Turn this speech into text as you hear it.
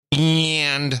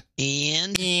And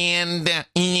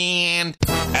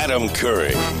Adam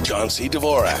Curry, John C.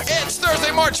 Dvorak. It's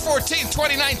Thursday, March 14th,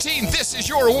 2019. This is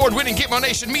your award-winning Gitmo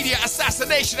Nation Media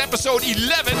Assassination episode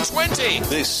 1120.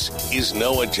 This is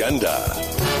No Agenda.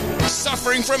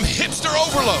 Suffering from hipster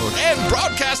overload and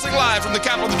broadcasting live from the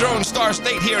capital of the Drone Star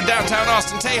State here in downtown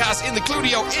Austin, Tejas, in the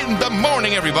Cludio in the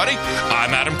morning, everybody.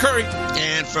 I'm Adam Curry.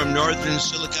 And from northern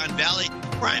Silicon Valley,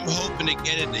 I'm hoping to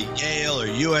get into Yale or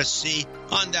USC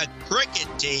on the cricket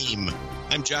team.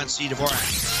 I'm John C. Dvorak.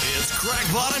 It's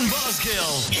Crackpot and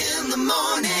Buzzkill in the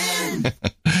morning.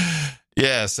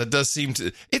 Yes, that does seem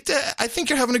to... I think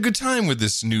you're having a good time with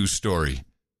this news story.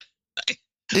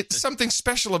 It's something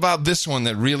special about this one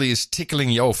that really is tickling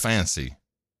your fancy.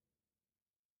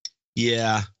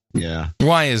 Yeah.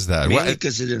 Why is that? Mainly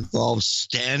because it involves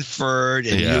Stanford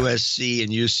and USC and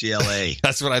UCLA.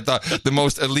 That's what I thought. The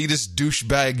most elitist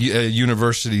douchebag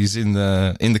universities in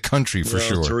the country, for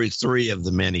sure. Three of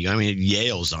the many. I mean,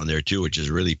 Yale's on there too, which is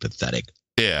really pathetic.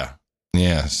 Yeah.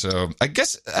 So I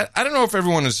guess I don't know if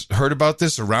everyone has heard about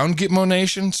this around Gitmo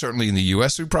Nation. Certainly in the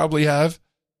U.S. we probably have.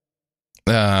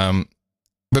 But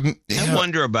I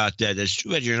wonder about that. It's too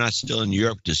bad you're not still in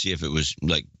Europe to see if it was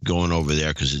like going over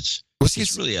there, because it's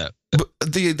really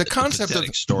the concept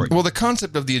of story. Well, the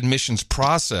concept of the admissions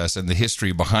process and the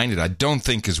history behind it, I don't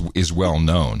think is well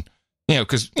known.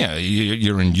 Because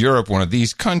you're in Europe, one of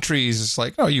these countries. It's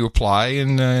like, you apply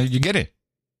and you get it,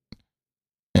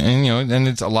 and and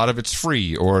it's a lot of it's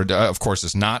free, or of course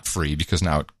it's not free because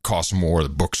now it costs more. The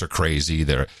books are crazy.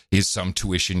 There is some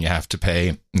tuition you have to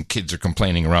pay, and kids are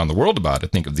complaining around the world about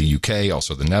it. Think of the UK,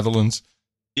 also the Netherlands.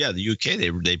 Yeah, the UK,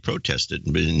 they protested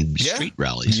in street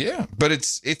rallies. Yeah, but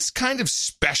it's kind of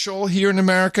special here in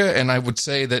America, and I would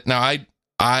say that now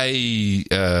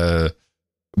I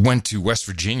went to West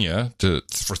Virginia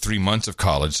for 3 months of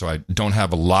college, so I don't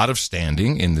have a lot of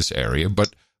standing in this area,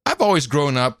 but I've always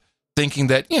grown up thinking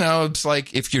that, it's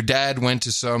like if your dad went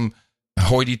to some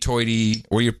hoity-toity,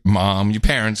 or your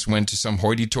parents went to some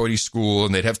hoity-toity school,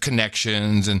 and they'd have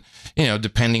connections, and,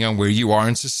 depending on where you are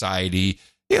in society,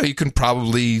 you can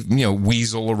probably,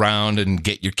 weasel around and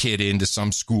get your kid into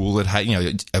some school that,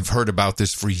 I've heard about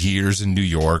this for years in New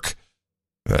York.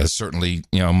 Certainly,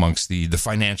 amongst the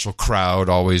financial crowd,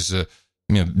 always,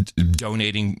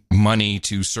 donating money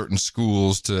to certain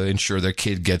schools to ensure their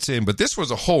kid gets in. But this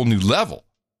was a whole new level.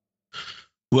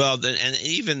 Well, and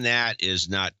even that is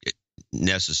not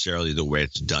necessarily the way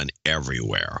it's done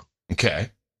everywhere. Okay.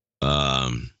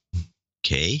 Okay.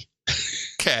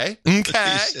 Okay. You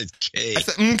said K. I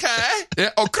said, okay.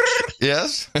 Yeah. Oh,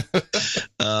 yes.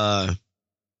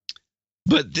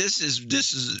 But this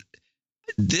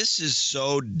is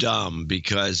so dumb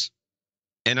because,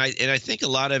 and I think a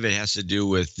lot of it has to do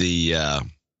with the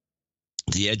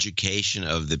education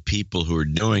of the people who are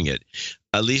doing it.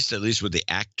 At least with the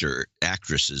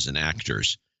actresses and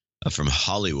actors from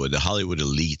Hollywood, the Hollywood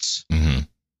elites,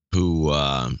 who.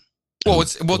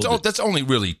 That's only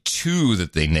really two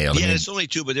that they nailed. Yeah, it's only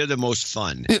two, but they're the most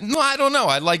fun. No, I don't know.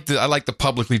 I like the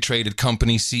publicly traded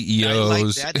company CEOs. I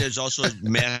like that. There's also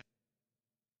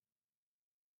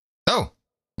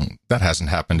that hasn't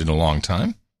happened in a long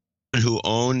time. Who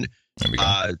own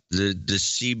the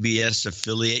CBS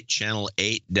affiliate Channel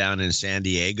 8 down in San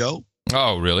Diego.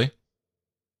 Oh, really?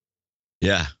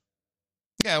 Yeah.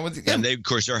 Yeah, and they, of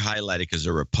course, they're highlighted because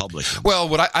they're Republicans. Well,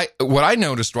 what I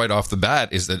noticed right off the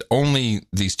bat is that only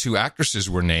these two actresses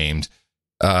were named,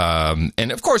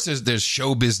 and of course, there's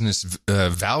show business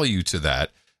value to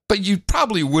that. But you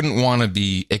probably wouldn't want to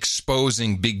be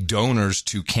exposing big donors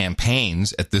to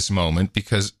campaigns at this moment,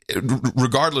 because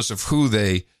regardless of who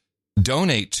they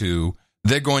donate to,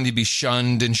 they're going to be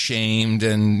shunned and shamed,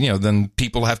 and then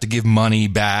people have to give money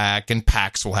back, and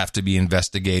PACs will have to be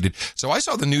investigated. So I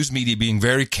saw the news media being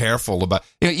very careful about,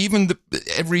 even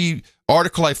every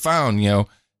article I found,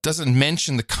 doesn't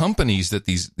mention the companies that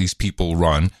these people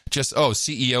run. Just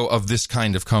CEO of this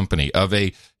kind of company, of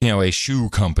a shoe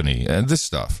company, and this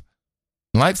stuff.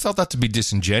 And I felt that to be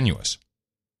disingenuous.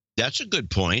 That's a good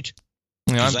point.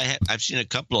 I've seen a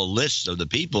couple of lists of the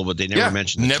people, but they never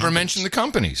mention the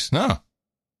companies. No.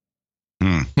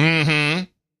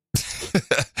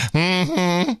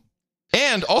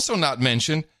 And also not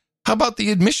mention, how about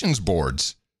the admissions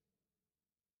boards?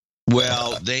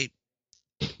 Well, that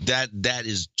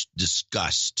is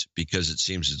discussed because it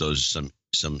seems as though there's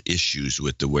some issues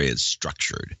with the way it's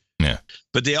structured. Yeah.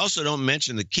 But they also don't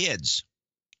mention the kids.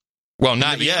 Well,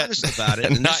 not yet. Honest about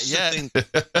it. Not yet.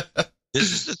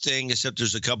 This is the thing, except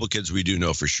there's a couple kids we do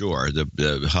know for sure.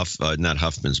 The not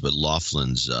Huffman's, but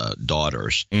Laughlin's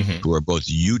daughters, who are both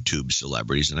YouTube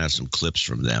celebrities, and I have some clips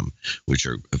from them, which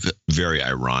are very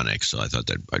ironic. So I thought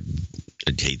that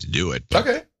I'd hate to do it.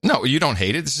 Okay. No, you don't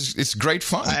hate it. It's great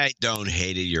fun. I don't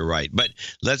hate it. You're right. But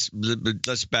let's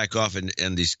back off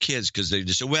and these kids, because they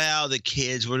just say, well, the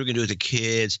kids, what are we going to do with the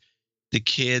kids? The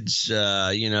kids,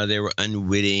 they were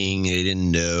unwitting. They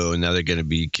didn't know. And now they're going to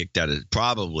be kicked out of –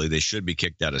 probably they should be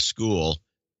kicked out of school,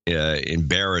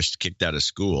 embarrassed, kicked out of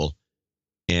school.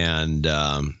 And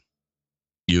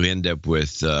you end up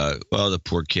with, the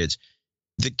poor kids.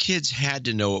 The kids had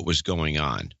to know what was going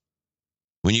on.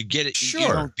 When you get it, sure. You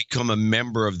don't become a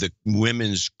member of the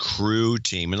women's crew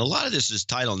team. And a lot of this is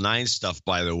Title IX stuff,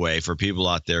 by the way, for people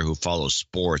out there who follow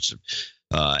sports,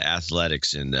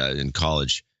 athletics in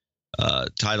college.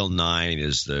 Title IX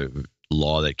is the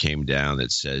law that came down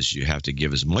that says you have to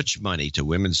give as much money to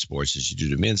women's sports as you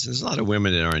do to men's. There's a lot of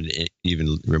women that aren't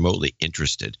even remotely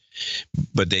interested,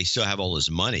 but they still have all this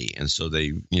money. And so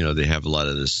they have a lot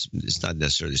of this. It's not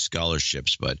necessarily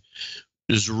scholarships, but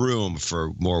there's room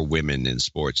for more women in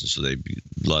sports. And so a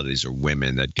lot of these are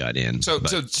women that got in. So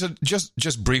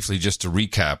just briefly, just to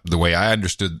recap the way I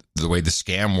understood the way the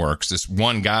scam works, this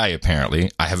one guy, apparently,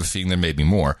 I have a feeling there may be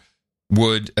more,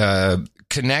 would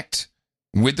connect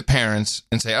with the parents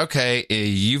and say, okay,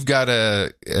 you've got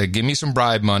to give me some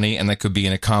bribe money, and that could be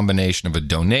in a combination of a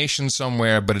donation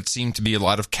somewhere, but it seemed to be a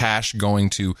lot of cash going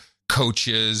to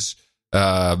coaches,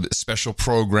 special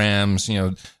programs,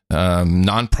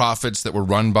 nonprofits that were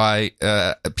run by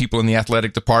people in the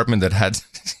athletic department that had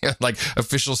like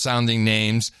official sounding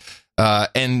names.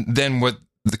 And then what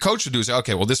the coach would do is say,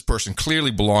 okay, well, this person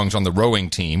clearly belongs on the rowing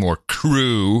team or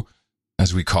crew,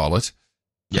 as we call it.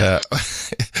 Yeah.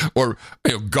 Or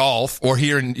golf, or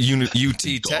here in UT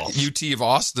of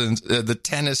Austin, the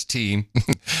tennis team.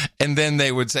 And then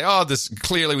they would say, oh, this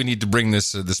clearly we need to bring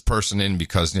this person in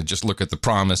because just look at the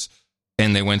promise.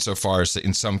 And they went so far as to,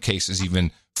 in some cases,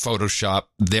 even Photoshop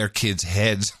their kids'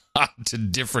 heads onto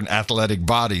different athletic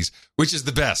bodies, which is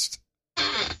the best.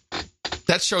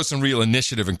 That shows some real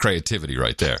initiative and creativity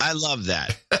right there. I love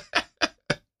that.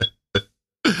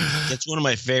 That's one of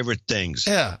my favorite things.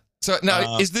 Yeah. So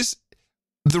now, is this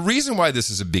the reason why this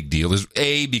is a big deal? Is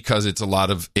A, because it's a lot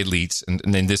of elites,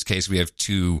 and in this case, we have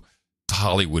two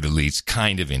Hollywood elites,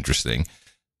 kind of interesting.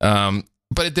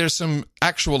 But there's some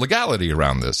actual legality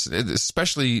around this,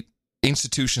 especially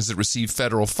institutions that receive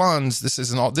federal funds. This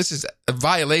is a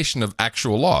violation of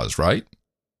actual laws, right?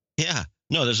 Yeah.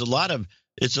 No, there's a lot of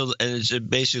it's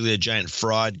basically a giant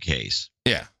fraud case.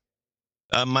 Yeah.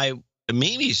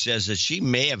 Mimi says that she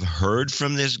may have heard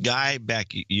from this guy back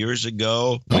years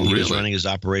ago when he was running his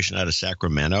operation out of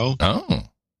Sacramento. Oh.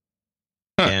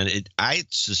 Huh. And I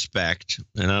suspect,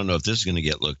 and I don't know if this is going to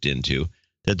get looked into,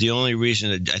 that the only reason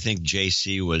that I think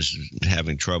JC was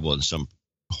having trouble in some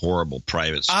horrible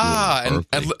private school. And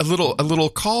a little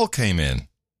call came in.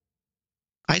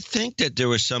 I think that there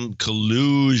was some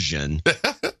collusion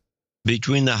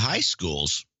between the high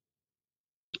schools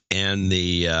and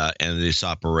this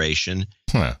operation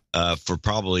for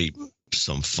probably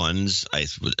some funds, I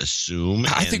would assume.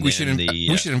 I think we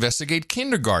should investigate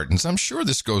kindergartens. I'm sure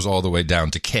this goes all the way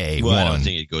down to K1. Well, I don't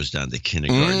think it goes down to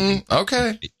kindergarten.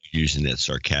 Okay. Using that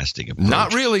sarcastic approach.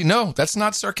 Not really. No, that's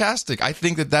not sarcastic. I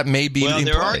think that may be. Well,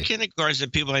 there are kindergartens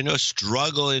that people I know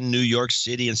struggle in New York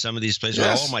City and some of these places.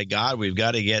 Yes. Oh my God, we've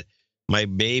got to get my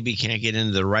baby can't get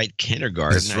into the right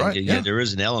kindergarten. That's right. Yeah. There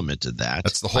is an element to that.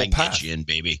 That's the whole path. Get you in,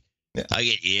 baby. Yeah. I'll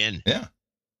get you in. Yeah.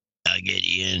 I'll get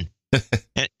you in.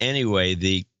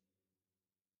 Anyway,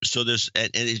 so there's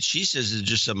and she says it's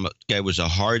just some guy was a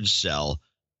hard sell.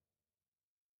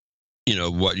 I'm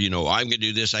going to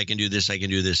do this, I can do this, I can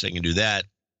do this, I can do that.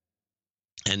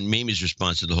 And Mimi's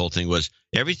response to the whole thing was,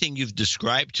 everything you've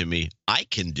described to me, I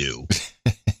can do.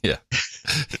 Yeah.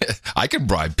 I can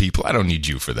bribe people. I don't need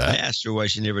you for that. I asked her why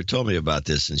she never told me about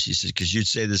this. And she said, because you'd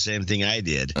say the same thing I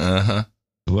did. Uh-huh.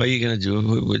 What are you going to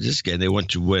do with this guy? They want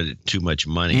to win too much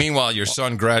money. Meanwhile, your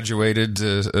son graduated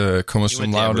cum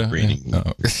laude. Evergreen.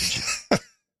 Oh.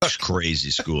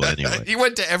 Crazy school anyway. He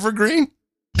went to Evergreen?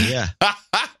 Yeah.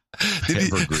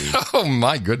 Evergreen. Oh,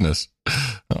 my goodness.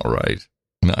 All right.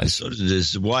 Nice. So did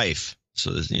his wife.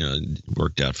 So, it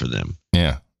worked out for them.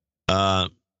 Yeah.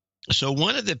 So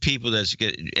one of the people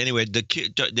anyway,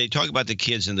 they talk about the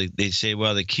kids and they say,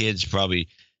 well, the kids probably,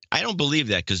 I don't believe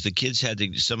that because the kids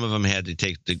some of them had to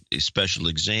take the special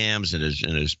exams in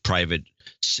his private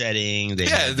setting.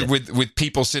 With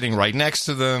people sitting right next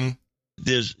to them.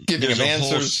 There's a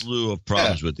whole slew of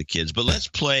problems with the kids. But let's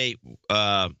play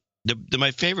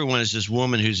My favorite one is this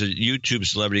woman who's a YouTube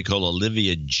celebrity called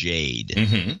Olivia Jade.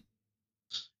 Mm-hmm.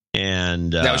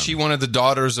 And now, is she one of the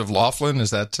daughters of Laughlin?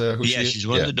 Is that who she is? Yeah, she's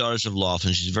one of the daughters of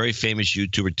Laughlin. She's a very famous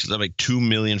YouTuber, like 2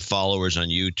 million followers on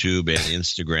YouTube and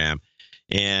Instagram.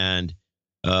 And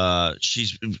I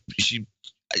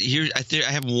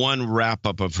have one wrap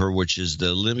up of her, which is the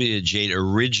Olivia Jade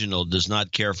original Does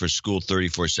Not Care for School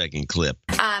 34-second clip.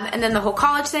 And then the whole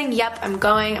college thing. Yep, I'm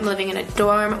going. I'm living in a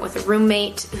dorm with a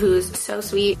roommate who's so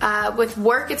sweet. With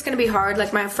work, it's going to be hard.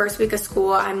 Like my first week of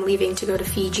school, I'm leaving to go to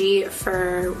Fiji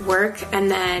for work.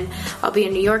 And then I'll be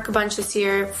in New York a bunch this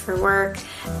year for work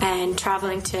and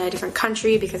traveling to a different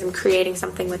country because I'm creating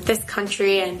something with this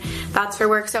country and that's for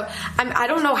work. So I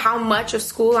don't know how much of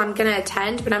school I'm going to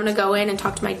attend, but I'm going to go in and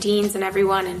talk to my deans and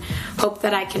everyone and hope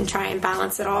that I can try and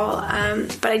balance it all.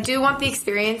 But I do want the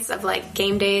experience of like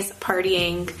game days,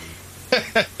 partying.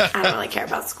 I don't really care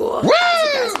about school. Woo!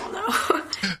 As you guys all know.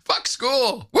 Fuck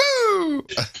school. Woo!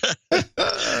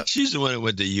 She's the one who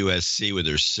went to USC with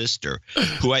her sister,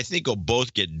 who I think will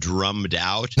both get drummed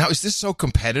out. Now, is this so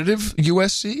competitive,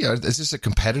 USC? Is this a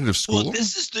competitive school? Well,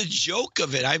 this is the joke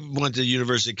of it. I went to the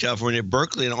University of California,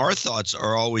 Berkeley, and our thoughts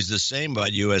are always the same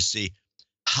about USC.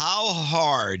 How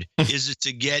hard is it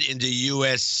to get into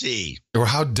USC? Or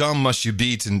how dumb must you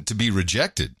be to be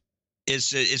rejected?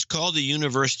 It's called the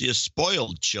University of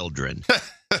Spoiled Children.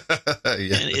 Yeah.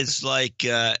 And it's like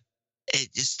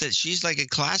it's that she's like a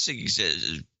classic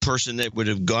person that would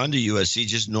have gone to USC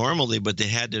just normally, but they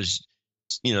had this,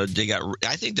 they got.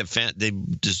 I think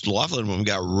this Laughlin woman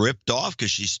got ripped off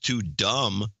because she's too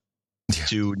dumb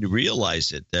to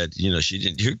realize it. That she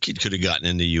didn't. Her kid could have gotten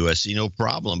into USC, no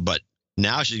problem, but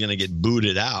now she's going to get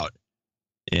booted out,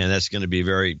 and that's going to be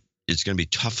it's going to be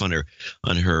tough on her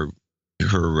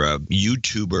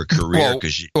YouTuber career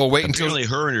because apparently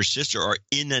her and her sister are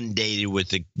inundated with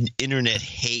the internet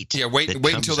hate. Yeah, wait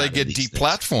until they get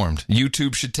deplatformed.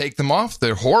 YouTube should take them off.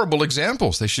 They're horrible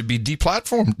examples. They should be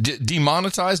deplatformed,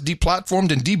 demonetized,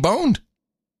 deplatformed, and deboned.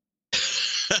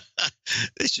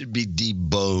 They should be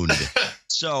deboned.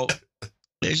 So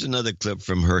there's another clip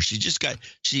from her.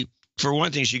 For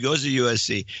one thing, she goes to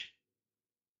USC.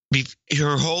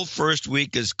 Her whole first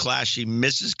week as class, she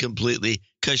misses completely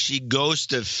because she goes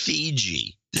to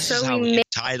Fiji. This is how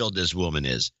entitled this woman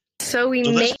is.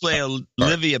 Let's play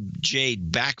Olivia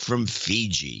Jade back from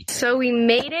Fiji. So we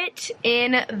made it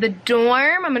in the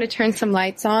dorm. I'm going to turn some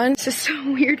lights on. This is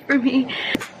so weird for me.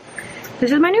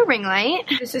 This is my new ring light.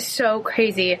 This is so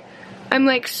crazy. I'm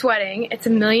like sweating. It's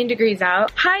 1,000,000 degrees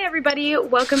out. Hi everybody,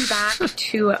 welcome back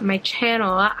to my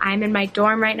channel. I'm in my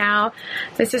dorm right now.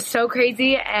 This is so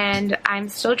crazy and I'm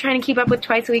still trying to keep up with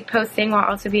twice a week posting while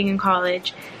also being in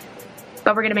college.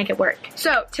 But we're gonna make it work.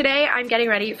 So today I'm getting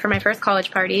ready for my first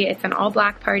college party. It's an all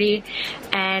black party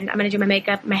and I'm gonna do my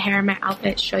makeup, my hair, my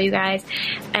outfit, show you guys.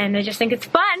 And I just think it's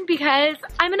fun because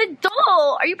I'm an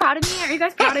adult. Are you proud of me? Are you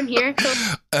guys proud I'm here?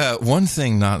 One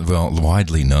thing not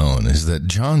widely known is that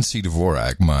John C.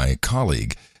 Dvorak, my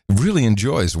colleague, really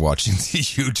enjoys watching the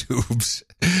YouTubes.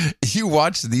 You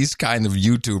watch these kind of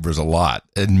YouTubers a lot.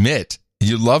 Admit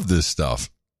you love this stuff.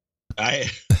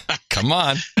 Come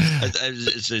on.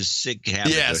 It's a sick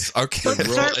habit. Yes. Okay.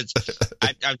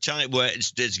 I'm telling you what,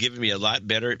 it's giving me a lot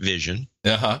better vision.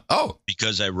 Oh.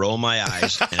 Because I roll my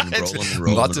eyes and roll them and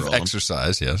roll them. Lots of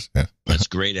exercise, yes. Yeah. That's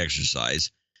great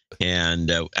exercise.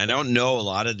 And I don't know a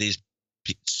lot of these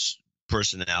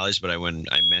personalities, but when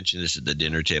I mentioned this at the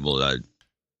dinner table,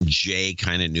 Jay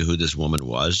kind of knew who this woman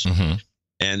was. Mm-hmm.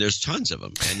 And there's tons of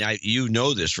them. And you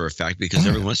know this for a fact because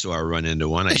every once in a while I run into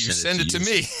one. You send it to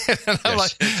me. And I'm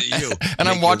like, to you. And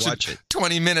I'm watching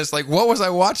 20 minutes. Like, what was I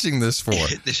watching this for?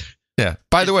 Yeah.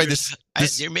 By the way,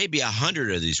 there may be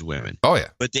 100 of these women. Oh, yeah.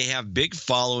 But they have big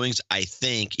followings, I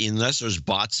think, unless there's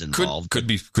bots involved. Could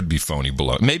be phony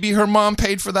below. Maybe her mom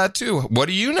paid for that, too. What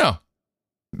do you know?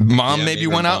 Mom maybe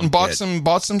went out and bought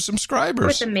some subscribers.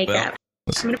 With the makeup.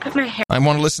 I'm going to put my hair I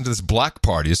want to listen to this black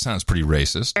party. It sounds pretty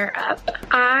racist. up.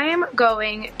 I'm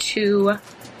going to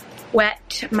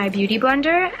wet my beauty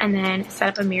blender and then set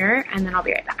up a mirror and then I'll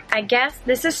be right back. I guess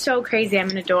this is so crazy. I'm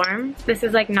in a dorm. This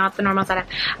is like not the normal setup.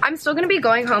 I'm still going to be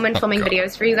going home and filming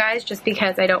videos for you guys just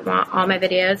because I don't want all my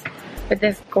videos with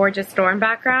this gorgeous dorm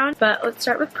background. But let's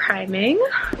start with priming.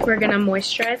 We're going to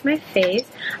moisturize my face.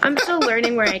 I'm still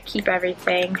learning where I keep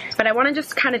everything, but I want to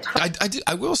just kind of talk.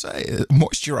 I will say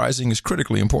moisturizing is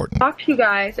critically important. Talk to you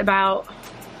guys about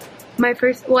my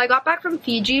first, I got back from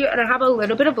Fiji and I have a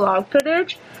little bit of vlog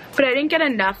footage, but I didn't get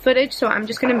enough footage, so I'm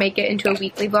just going to make it into a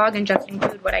weekly vlog and just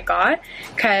include what I got,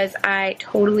 because I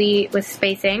totally was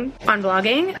spacing on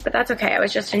vlogging, but that's okay. I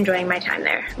was just enjoying my time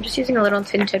there. I'm just using a little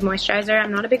tinted moisturizer.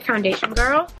 I'm not a big foundation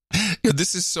girl.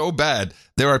 This is so bad.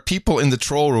 There are people in the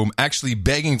troll room actually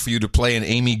begging for you to play an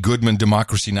Amy Goodman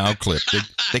Democracy Now! Clip.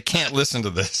 They can't listen to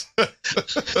this.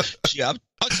 Gee, I've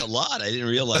talked a lot. I didn't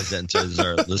realize that until I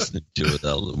started listening to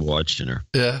it, watching her.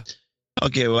 Yeah.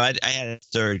 Okay, well, I had a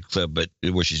third clip, but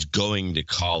where she's going to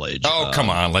college. Oh, come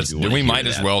on. We might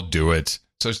as well do it.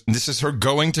 So this is her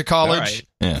going to college? Right.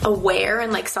 Yeah. Aware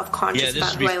and like self-conscious Yeah, this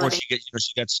about is who I before let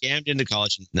she got scammed into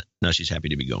college. And now she's happy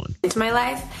to be going. into my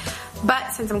life. But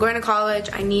since I'm going to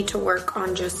college, I need to work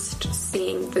on just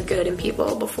seeing the good in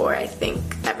people before I think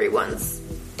everyone's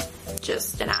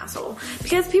just an asshole.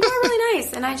 Because people are really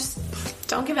nice, and I just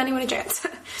don't give anyone a chance.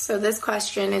 So this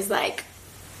question is like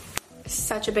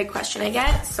such a big question I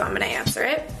get, so I'm going to answer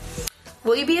it.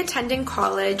 Will you be attending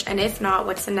college, and if not,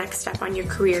 what's the next step on your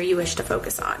career you wish to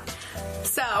focus on?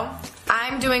 So,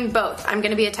 I'm doing both. I'm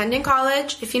going to be attending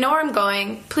college. If you know where I'm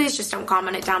going, please just don't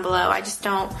comment it down below. I just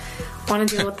don't want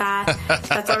to deal with that.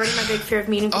 That's already my big fear of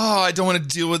meeting people. Oh, I don't want to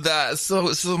deal with that.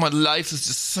 So my life is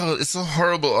just it's so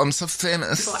horrible. I'm so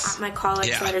famous. People at my college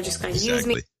that are just going to use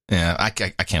me. Yeah, I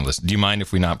can't listen. Do you mind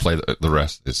if we not play the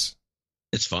rest of this?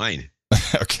 It's fine.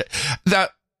 Okay.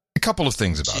 A couple of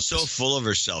things about She's so full of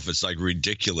herself. It's like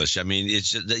ridiculous. I mean,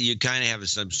 it's just that you kind of have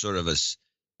some sort of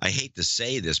I hate to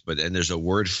say this, and there's a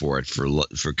word for it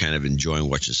for kind of enjoying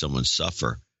watching someone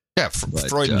suffer. Yeah,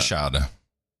 Freudenschade.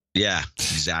 Yeah,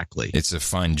 exactly. It's a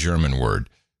fine German word.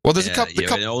 Well, there's a couple.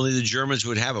 And only the Germans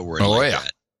would have a word like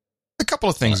that. A couple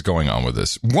of things going on with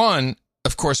this. One,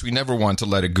 of course, we never want to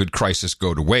let a good crisis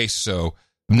go to waste. So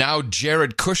now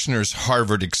Jared Kushner's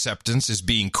Harvard acceptance is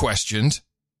being questioned.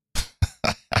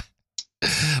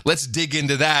 Let's dig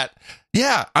into that.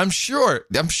 Yeah, I'm sure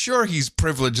he's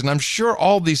privileged, and I'm sure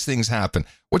all these things happen.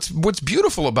 What's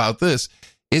beautiful about this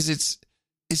is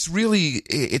it's really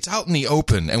out in the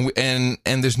open,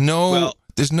 and there's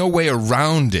no way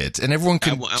around it, and everyone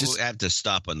can. I will have to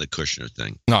stop on the Kushner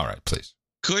thing. All right, please.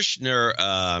 Kushner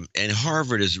and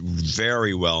Harvard is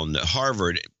very well known.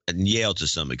 Harvard and Yale to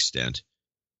some extent,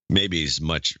 maybe as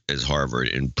much as Harvard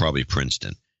and probably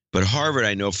Princeton. But Harvard,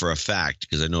 I know for a fact,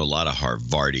 because I know a lot of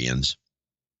Harvardians,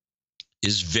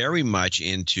 is very much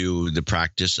into the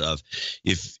practice of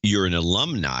if you're an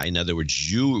alumni, in other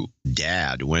words, you,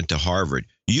 Dad, went to Harvard,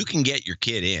 you can get your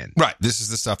kid in. Right. This is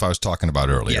the stuff I was talking about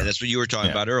earlier. Yeah, that's what you were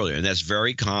talking about earlier. And that's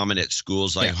very common at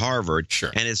schools like Harvard.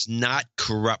 Sure. And it's not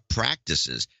corrupt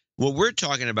practices. What we're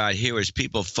talking about here is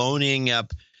people phoning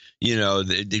up. You know,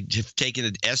 they've taken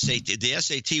the SAT. The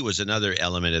SAT was another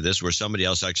element of this where somebody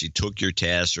else actually took your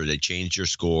test or they changed your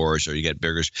scores or you got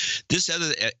bigger. This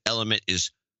other element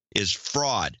is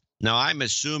fraud. Now, I'm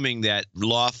assuming that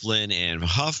Laughlin and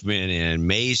Huffman and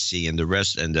Macy and the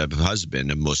rest and the husband,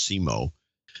 Mosimo,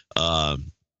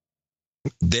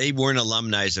 they weren't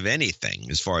alumni of anything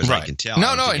as far as I can tell.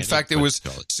 No. In fact, it was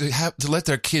to let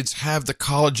their kids have the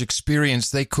college experience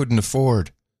they couldn't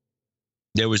afford.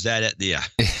 There was that, yeah,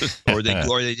 or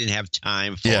they didn't have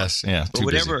time for it. Yeah, but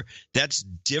whatever. Busy. That's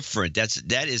different.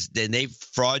 Then they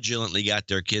fraudulently got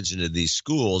their kids into these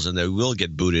schools, and they will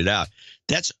get booted out.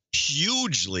 That's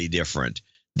hugely different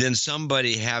than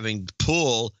somebody having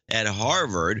pull at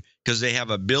Harvard because they have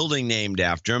a building named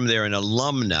after them. They're an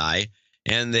alumni,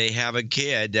 and they have a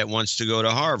kid that wants to go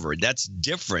to Harvard. That's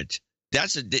different.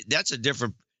 That's a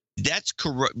different. That's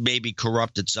maybe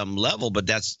corrupt at some level, but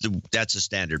that's a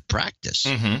standard practice.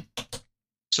 Mm-hmm.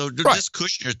 So this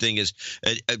Kushner thing is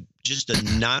just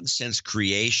a nonsense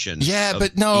creation. Yeah,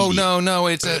 but no,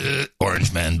 it's a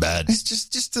orange man bad. It's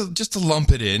just to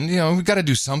lump it in. You know, we got to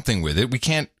do something with it. We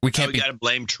can't. We got to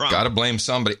blame Trump. Got to blame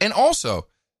somebody. And also,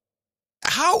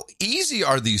 how easy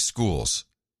are these schools?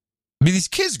 I mean, these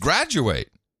kids graduate.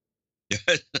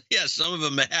 Yeah, some of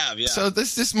them have, yeah. So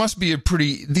this must be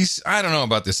I don't know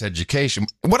about this education.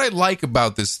 What I like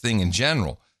about this thing in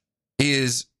general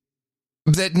is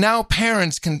that now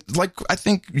parents can, like, I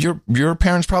think your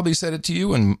parents probably said it to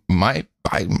you, and I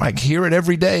hear it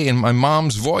every day in my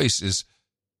mom's voice is,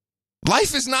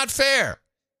 life is not fair.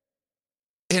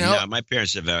 You know? No, my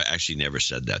parents have actually never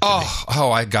said that to me.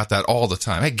 Oh, I got that all the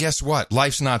time. Hey, guess what?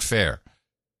 Life's not fair.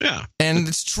 Yeah. And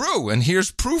it's true. And here's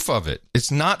proof of it.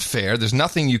 It's not fair. There's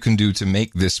nothing you can do to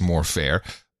make this more fair.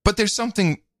 But there's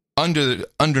something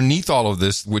underneath all of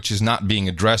this which is not being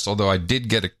addressed, although I did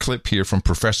get a clip here from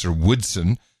Professor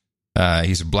Woodson.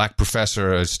 He's a black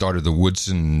professor, started the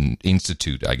Woodson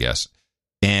Institute, I guess.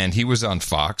 And he was on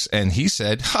Fox, and he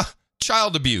said,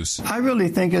 child abuse. I really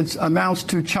think it amounts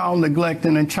to child neglect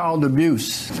and child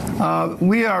abuse.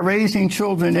 We are raising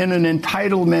children in an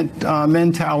entitlement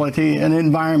mentality and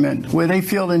environment where they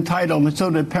feel entitled, and so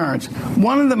do parents.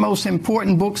 One of the most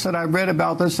important books that I've read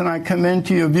about this, and I commend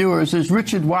to your viewers, is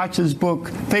Richard Watts's book,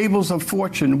 Fables of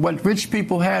Fortune, What Rich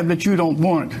People Have That You Don't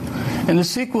Want. And the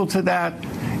sequel to that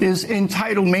is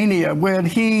Entitlemania, where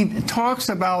he talks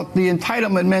about the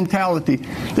entitlement mentality.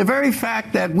 The very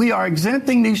fact that we are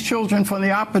exempting these children from the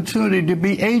opportunity to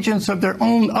be agents of their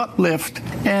own uplift,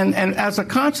 and as a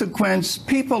consequence,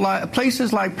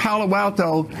 places like Palo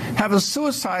Alto have a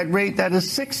suicide rate that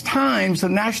is 6 times the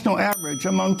national average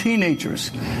among teenagers.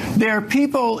 There are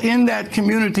people in that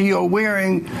community who are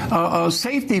wearing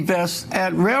safety vests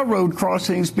at railroad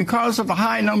crossings because of a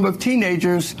high number of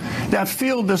teenagers that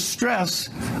feel the stress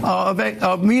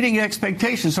of meeting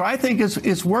expectations. So I think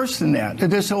it's worse than that.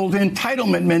 This old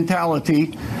entitlement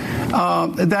mentality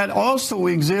that also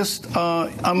exists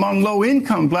among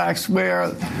low-income blacks, where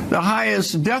the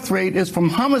highest death rate is from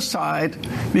homicide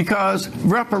because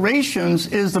reparations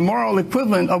is the moral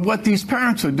equivalent of what these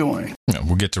parents are doing.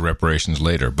 We'll get to reparations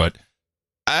later, but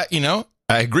I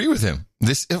agree with him.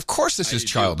 This is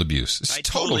child abuse. It's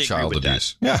total child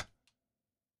abuse. Yeah.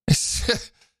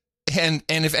 And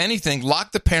if anything,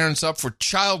 lock the parents up for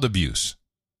child abuse.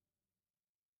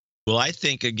 Well, I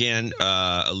think, again,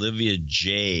 Olivia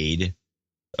Jade,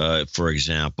 for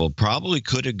example, probably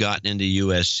could have gotten into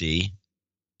USC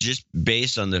just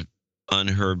based on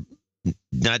her,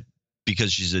 not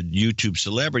because she's a YouTube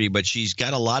celebrity, but she's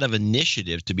got a lot of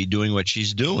initiative to be doing what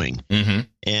she's doing. Mm-hmm.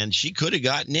 And she could have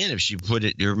gotten in if she put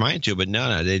her mind to it, but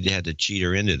no, they had to cheat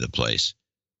her into the place.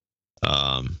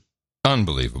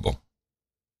 Unbelievable.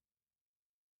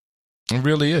 It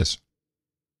really is.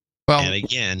 Well, and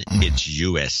again, it's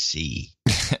USC.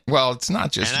 Well, it's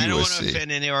not just USC. And I don't want to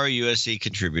offend any of our USC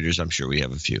contributors. I'm sure we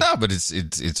have a few. No, but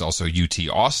it's also UT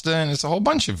Austin. It's a whole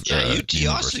bunch of UT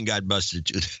Austin got busted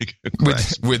too.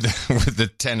 with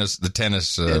the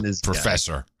tennis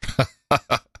professor.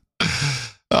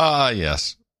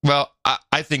 Yes. Well,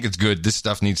 I think it's good. This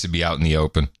stuff needs to be out in the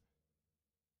open.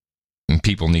 And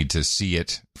people need to see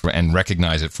it and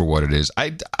recognize it for what it is.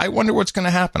 I wonder what's going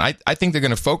to happen. I think they're going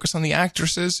to focus on the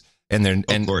actresses, and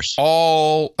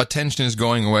all attention is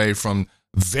going away from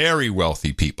very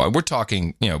wealthy people. We're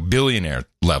talking, billionaire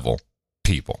level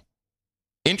people.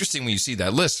 Interesting when you see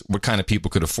that list, what kind of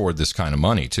people could afford this kind of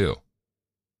money too.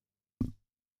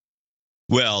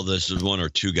 Well, this one or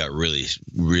two got really,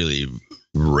 really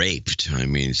raped. I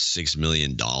mean, $6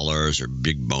 million or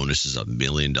big bonuses of $1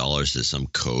 million to some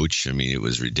coach. I mean, it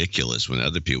was ridiculous when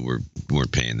other people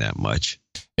weren't paying that much.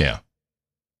 Yeah.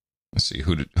 Let's see,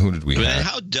 who did we have?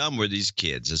 How dumb were these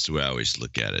kids? That's the way I always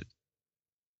look at it.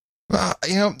 Well,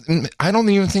 I don't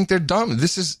even think they're dumb.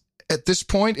 This is, at this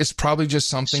point, it's probably just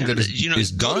something that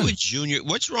is done. To a junior.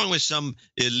 What's wrong with some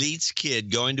elite's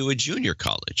kid going to a junior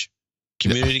college?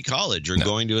 Community college, or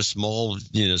going to a small,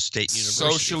 state university.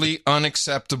 Socially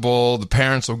unacceptable. The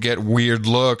parents will get weird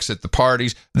looks at the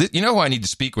parties. Who I need to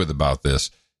speak with about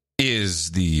this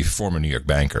is the former New York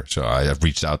banker. So I have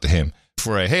reached out to him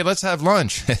for hey, let's have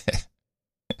lunch.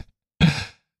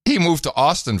 He moved to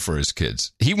Austin for his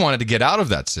kids. He wanted to get out of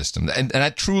that system, and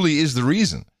that truly is the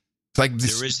reason. Like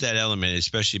this, there is that element,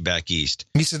 especially back east.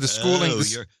 He said the schooling.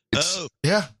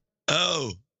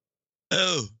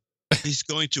 He's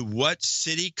going to what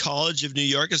city? College of New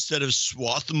York instead of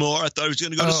Swarthmore? I thought he was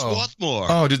going to go to Swarthmore.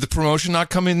 Oh, did the promotion not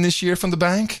come in this year from the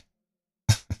bank?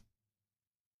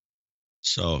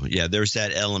 So, yeah, there's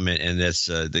that element, and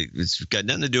it's got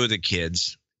nothing to do with the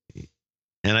kids.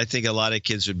 And I think a lot of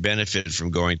kids would benefit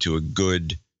from going to a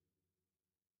good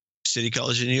city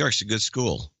college in New York. It's a good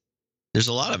school. There's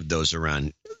a lot of those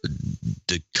around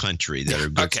the country that are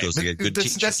good schools to get good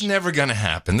teachers. That's never going to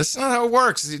happen. That's not how it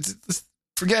works.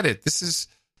 Forget it. This is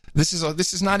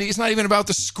not. It's not even about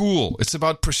the school. It's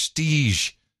about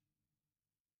prestige,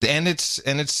 and it's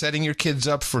setting your kids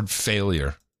up for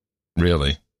failure.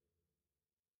 Really.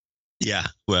 Yeah.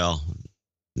 Well,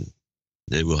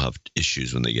 they will have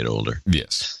issues when they get older.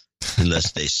 Yes.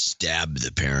 Unless they stab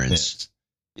the parents.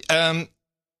 Yes.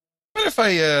 What if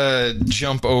I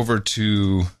jump over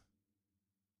to?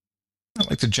 I'd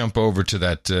like to jump over to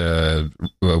that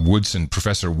Woodson,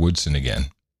 Professor Woodson again.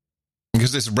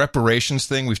 Because this reparations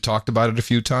thing, we've talked about it a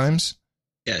few times.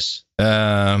 Yes.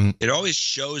 It always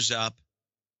shows up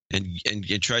and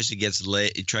it tries to get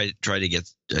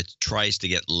tries to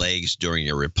get legs during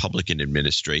a Republican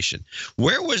administration.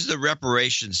 Where was the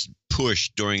reparations push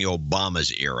during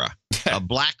Obama's era? A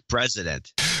black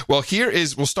president. Well,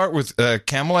 we'll start with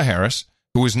Kamala Harris,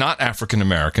 who is not African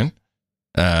American.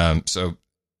 So,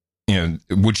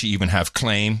 would she even have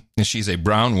claim? And she's a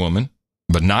brown woman,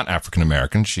 but not African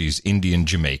American. She's Indian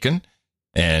Jamaican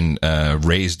and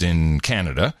raised in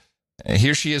Canada.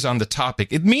 Here she is on the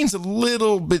topic. It means a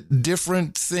little bit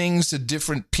different things to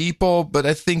different people, but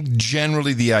I think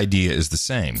generally the idea is the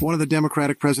same. One of the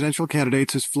Democratic presidential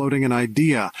candidates is floating an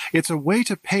idea. It's a way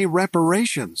to pay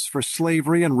reparations for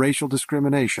slavery and racial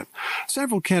discrimination.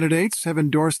 Several candidates have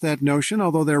endorsed that notion,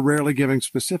 although they're rarely giving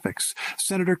specifics.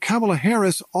 Senator Kamala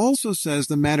Harris also says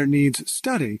the matter needs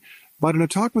study, but in a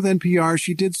talk with NPR,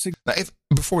 she did suggest...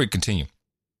 Before we continue,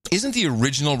 isn't the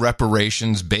original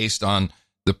reparations based on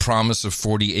the promise of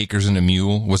 40 acres and a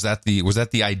mule? Was that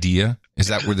the idea? Is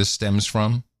that where this stems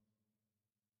from?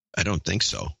 I don't think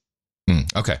so.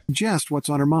 Okay. Just what's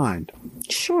on her mind.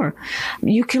 Sure.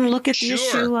 You can look at the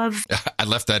issue of... I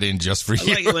left that in just for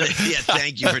you.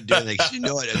 Thank you for doing that. You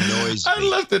know it annoys me. I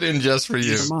left it in just for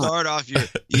you. You start off your...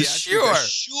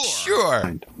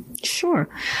 Sure.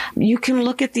 You can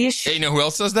look at the issue... Hey, you know who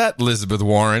else does that? Elizabeth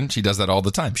Warren. She does that all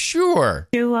the time. Sure.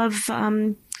 Of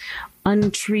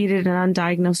untreated and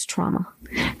undiagnosed trauma.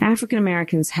 African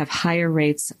Americans have higher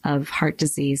rates of heart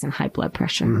disease and high blood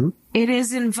pressure. Mm-hmm. It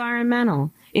is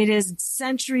environmental. It is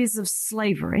centuries of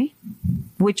slavery,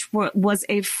 which was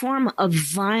a form of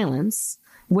violence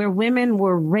where women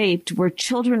were raped, where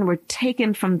children were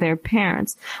taken from their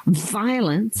parents.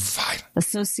 Violence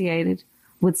associated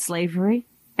with slavery.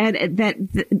 And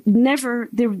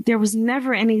there was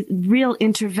never any real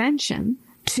intervention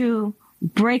to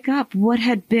break up what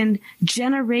had been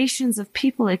generations of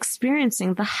people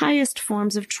experiencing the highest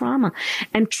forms of trauma.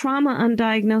 And trauma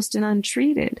undiagnosed and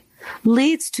untreated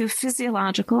leads to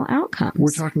physiological outcomes.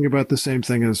 We're talking about the same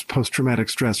thing as post-traumatic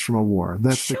stress from a war.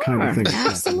 That's the kind of thing.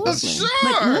 Absolutely.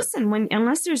 But listen,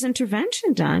 unless there's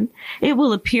intervention done, it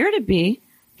will appear to be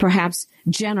perhaps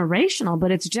generational, but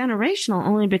it's generational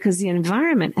only because the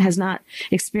environment has not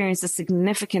experienced a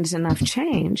significant enough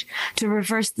change to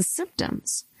reverse the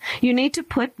symptoms. You need to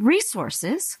put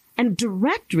resources and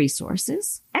direct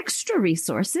resources, extra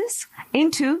resources,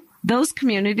 into those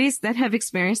communities that have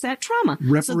experienced that trauma.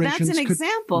 So that's an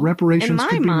example. Reparations in my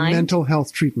could be mind, mental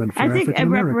health treatment for African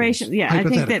Americans. I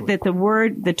think that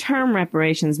the term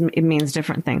reparations, it means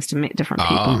different things to different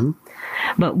people. Mm-hmm.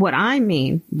 But what I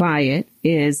mean by it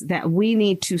is that we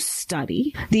need to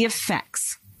study the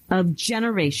effects of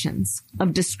generations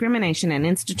of discrimination and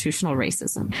institutional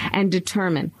racism and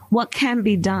determine what can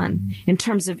be done in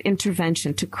terms of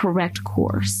intervention to correct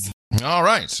course. All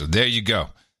right. So there you go.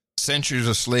 Centuries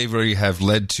of slavery have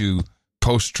led to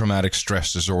post-traumatic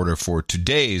stress disorder for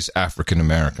today's African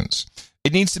Americans.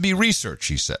 It needs to be researched,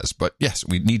 he says. But yes,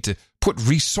 we need to put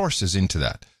resources into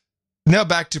that. Now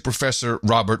back to Professor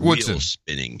Robert Woodson.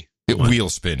 Wheel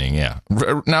spinning, yeah.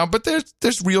 Now, but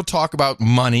there's real talk about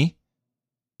money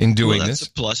in doing this.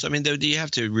 That's a plus. I mean, you have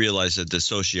to realize that the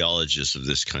sociologists of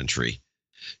this country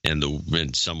and the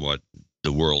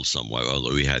world somewhat,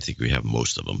 although I think we have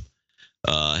most of them,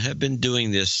 have been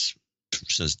doing this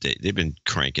since they've been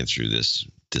cranking through this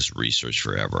research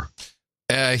forever.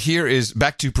 Here is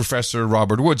back to Professor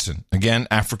Robert Woodson, again,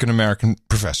 African-American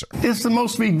professor. It's the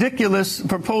most ridiculous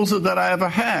proposal that I ever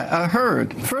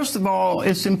heard. First of all,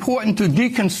 it's important to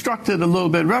deconstruct it a little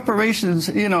bit. Reparations,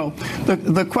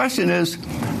 the question is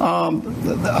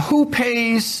who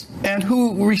pays and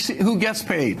who gets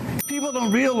paid. People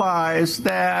don't realize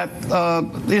that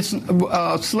it's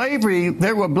slavery.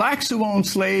 There were blacks who owned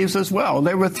slaves as well.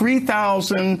 There were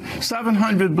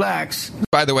 3,700 blacks.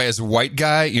 By the way, as a white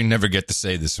guy, you never get to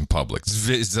say this in public.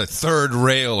 It's the third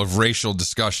rail of racial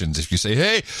discussions. If you say,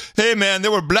 hey, man,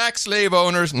 there were black slave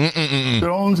owners. They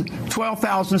owned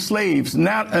 12,000 slaves.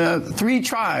 Now, 3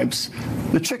 tribes,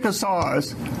 the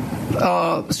Chickasaws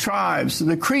tribes,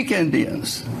 the Creek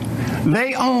Indians,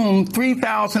 they own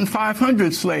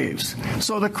 3,500 slaves.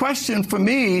 So the question for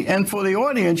me and for the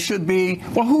audience should be,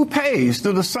 well, who pays?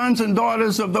 Do the sons and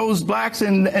daughters of those blacks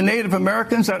and Native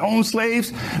Americans that own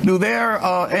slaves, do their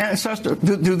ancestors,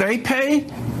 do they pay?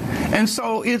 And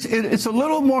so it's a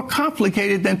little more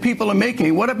complicated than people are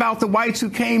making. What about the whites who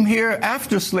came here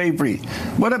after slavery?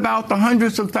 What about the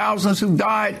hundreds of thousands who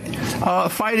died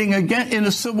fighting again in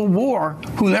the Civil War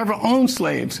who never owned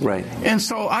slaves? Right. And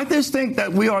so I just think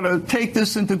that we ought to take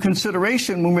this into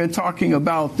consideration when we're talking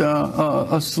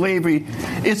about slavery.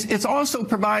 It's also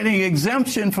providing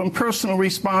exemption from personal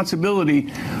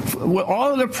responsibility. With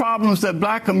all of the problems that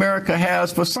Black America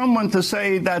has, for someone to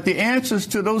say that the answers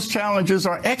to those challenges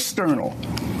are external.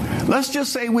 Let's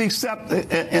just say we accept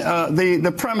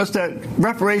the premise that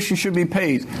reparations should be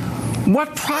paid.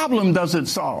 What problem does it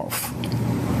solve?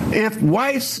 If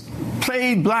whites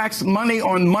paid blacks money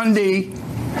on Monday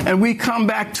and we come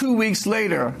back 2 weeks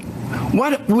later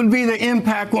What would be the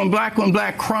impact on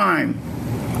black crime?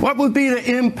 What would be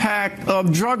the impact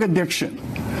of drug addiction?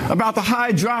 About the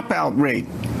high dropout rate?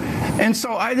 And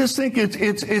so I just think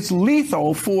it's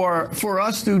lethal for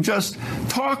us to just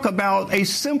talk about a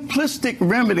simplistic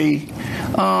remedy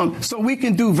so we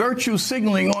can do virtue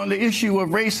signaling on the issue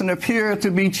of race and appear to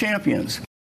be champions.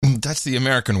 That's the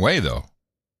American way, though.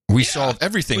 We solve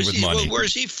everything with money.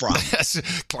 Where's he from?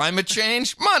 Climate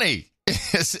change, money.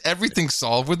 Everything's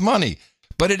solved with money.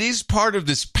 But it is part of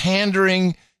this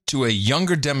pandering to a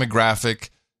younger demographic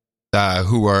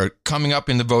who are coming up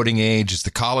in the voting age. It's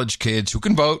the college kids who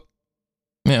can vote.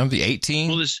 You know, the 18.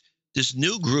 Well, this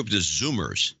new group, the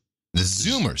Zoomers. The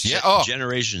Zoomers, yeah. Oh,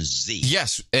 Generation Z.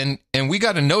 yes, and we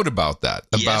got a note about that.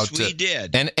 Yes, we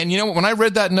did. And you know, when I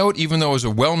read that note, even though it was a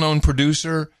well-known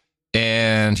producer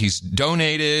and he's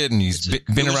donated and he's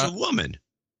been around. It was a woman.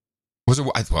 Was it?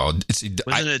 Well, Wasn't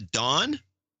it Dawn?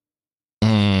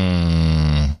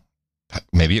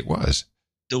 Maybe it was.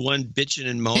 The one bitching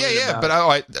and moaning. Yeah,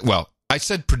 about but I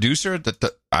said producer.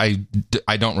 I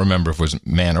don't remember if it was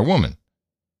man or woman.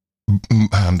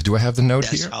 Do I have the note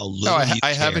That's here? How little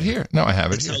I have it here. No, I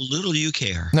have it here. That's how little you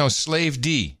care. No, Slave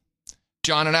D.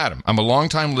 John and Adam. I'm a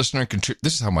longtime listener and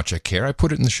this is how much I care. I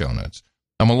put it in the show notes.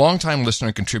 I'm a longtime listener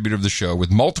and contributor of the show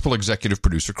with multiple executive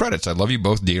producer credits. I love you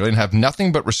both dearly and have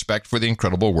nothing but respect for the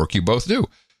incredible work you both do.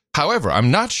 However,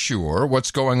 I'm not sure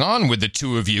what's going on with the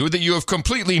two of you that you have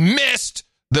completely missed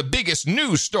the biggest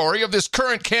news story of this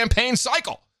current campaign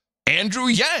cycle. Andrew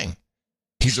Yang.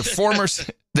 He's a former...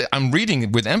 I'm reading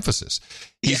it with emphasis.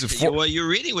 Well, you're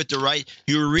reading with the right...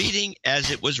 You're reading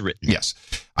as it was written. Yes,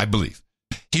 I believe.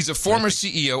 He's a former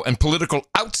CEO and political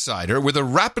outsider with a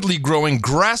rapidly growing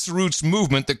grassroots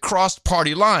movement that crossed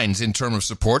party lines in terms of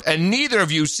support, and neither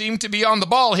of you seem to be on the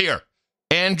ball here.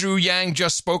 Andrew Yang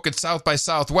just spoke at South by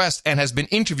Southwest and has been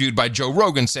interviewed by Joe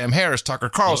Rogan, Sam Harris, Tucker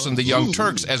Carlson, The Young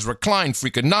Turks, Ezra Klein,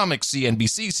 Freakonomics,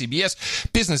 CNBC,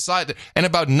 CBS, Business Insider, and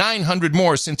about 900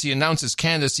 more since he announced his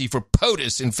candidacy for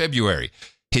POTUS in February.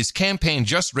 His campaign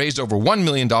just raised over $1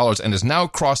 million and has now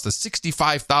crossed the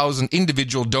 65,000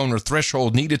 individual donor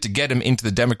threshold needed to get him into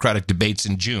the Democratic debates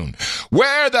in June.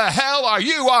 Where the hell are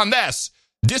you on this?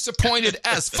 Disappointed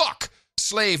as fuck,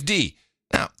 Slave D.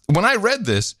 Now, when I read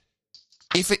this,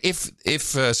 if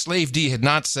Slave D had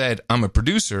not said, I'm a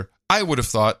producer, I would have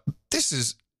thought this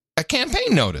is a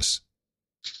campaign notice.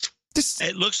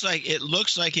 It looks like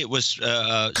it was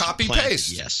copy planted,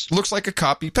 paste. Yes, looks like a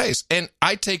copy paste, and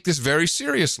I take this very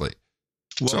seriously.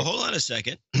 Well, hold on a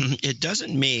second. It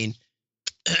doesn't mean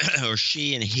or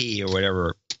she and he or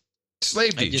whatever.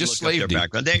 Slave D, just Slave D.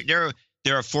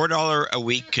 They're a $4 a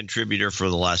week contributor for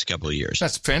the last couple of years.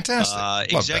 That's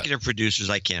fantastic. Executive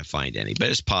producers, I can't find any, but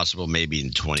it's possible maybe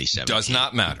in 2017. Does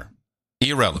not matter.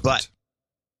 Irrelevant.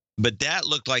 But that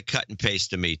looked like cut and paste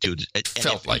to me too. It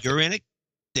felt like you're in it,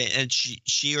 and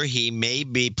she or he may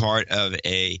be part of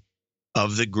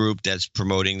the group that's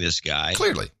promoting this guy.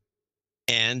 Clearly.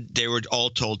 And they were all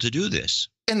told to do this.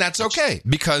 And that's okay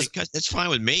because it's fine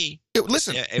with me.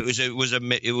 Listen,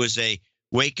 it was a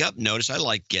wake up notice. I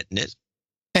like getting it.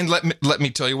 And let me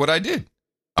tell you what I did.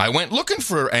 I went looking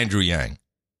for Andrew Yang.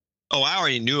 Oh, I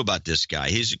already knew about this guy.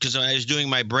 Because I was doing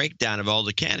my breakdown of all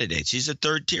the candidates. He's a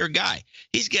third-tier guy.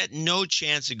 He's got no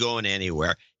chance of going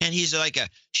anywhere. And he's like a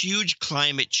huge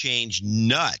climate change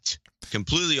nut.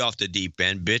 Completely off the deep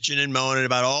end, bitching and moaning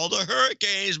about all the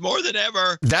hurricanes more than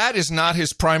ever. That is not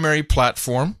his primary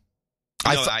platform.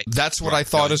 That's what I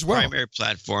thought as well. His primary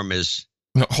platform is...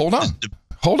 No, hold on.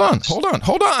 Hold on.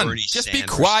 Bernie Just Sanders be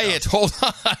quiet. stuff. Hold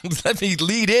on. Let me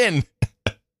lead in.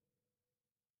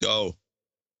 Go.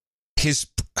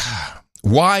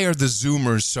 Why are the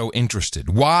Zoomers so interested?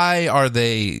 Why are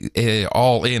they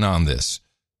all in on this?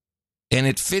 And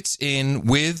it fits in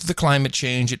with the climate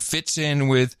change. It fits in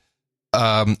with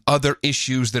other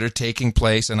issues that are taking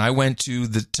place. And I went to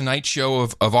the Tonight Show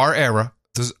of our era,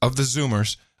 of the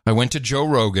Zoomers. I went to Joe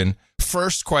Rogan.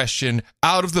 First question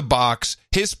out of the box,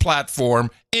 his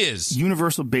platform is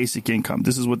universal basic income.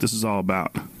 This is what this is all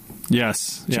about.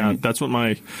 Yes. Yeah, that's what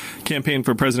my campaign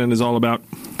for president is all about.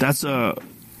 That's an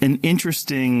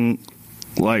interesting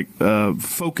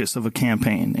focus of a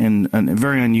campaign and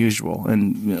very unusual.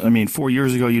 And I mean, 4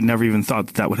 years ago, you never even thought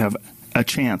that would have a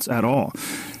chance at all.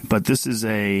 But this is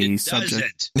a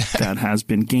subject that has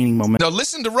been gaining momentum. Now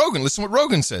listen to Rogan. Listen what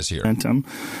Rogan says here.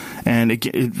 And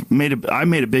I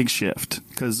made a big shift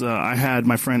because I had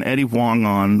my friend Eddie Huang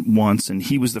on once, and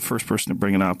he was the first person to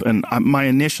bring it up. And my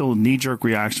initial knee-jerk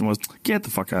reaction was, get the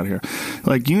fuck out of here.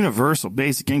 Like, universal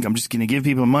basic income, just going to give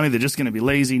people money. They're just going to be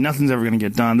lazy. Nothing's ever going to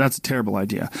get done. That's a terrible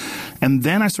idea. And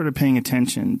then I started paying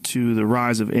attention to the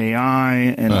rise of AI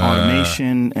and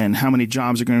automation and how many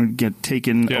jobs are going to get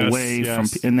taken away from.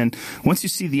 And then once you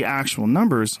see the actual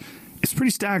numbers, it's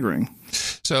pretty staggering.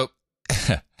 So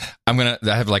I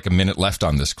have like a minute left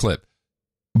on this clip,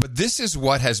 but this is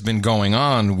what has been going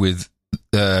on with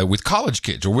college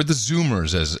kids, or with the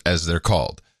Zoomers as they're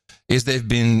called, is they've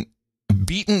been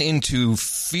beaten into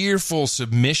fearful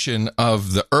submission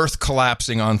of the earth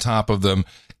collapsing on top of them.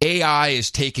 AI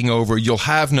is taking over. You'll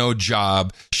have no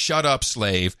job. Shut up,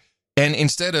 slave. And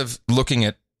instead of looking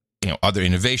at other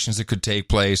innovations that could take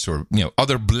place, or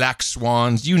other black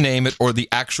swans, you name it, or the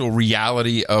actual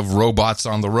reality of robots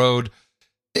on the road,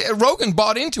 Rogan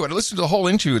bought into it. I listened to the whole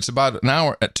interview. It's about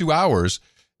 2 hours.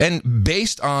 And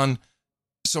based on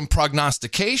some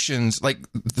prognostications, like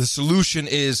the solution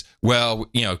is, well,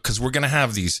 because we're going to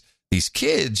have these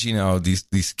kids,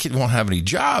 these kids won't have any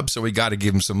jobs. So we got to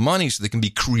give them some money so they can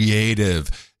be creative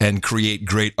and create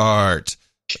great art.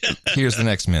 Here's the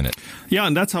next minute. Yeah,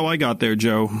 and that's how I got there,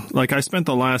 Joe. Like, I spent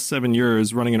the last 7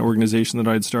 years running an organization that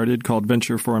I had started called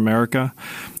Venture for America,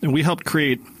 and we helped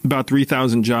create about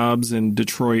 3,000 jobs in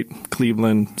Detroit,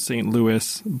 Cleveland, St.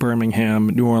 Louis, Birmingham,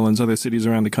 New Orleans, other cities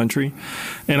around the country.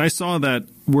 And I saw that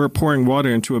we're pouring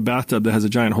water into a bathtub that has a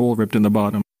giant hole ripped in the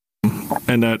bottom.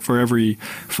 And that for every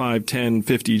 5, 10,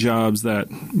 50 jobs that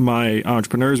my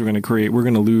entrepreneurs are going to create, we're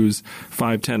going to lose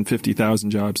 5, 10,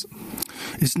 50,000 jobs.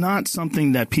 It's not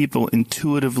something that people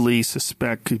intuitively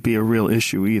suspect could be a real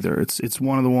issue either. It's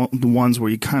one of the ones where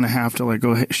you kind of have to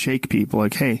go shake people,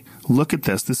 like, hey, look at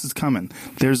this. This is coming.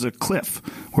 There's a cliff.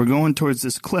 We're going towards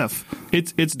this cliff.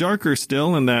 It's darker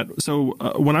still in that. So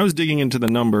when I was digging into the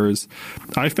numbers,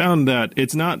 I found that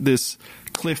it's not this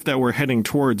cliff that we're heading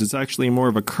towards. It's actually more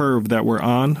of a curve that we're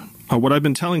on. What I've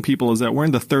been telling people is that we're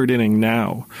in the third inning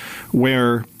now,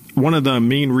 where one of the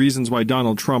main reasons why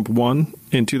Donald Trump won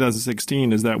in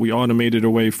 2016 is that we automated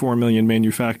away 4 million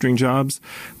manufacturing jobs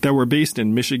that were based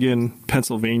in Michigan,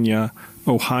 Pennsylvania,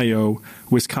 Ohio,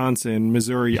 Wisconsin,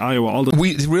 Missouri, Iowa.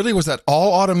 Was that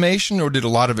all automation, or did a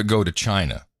lot of it go to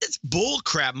China? It's bull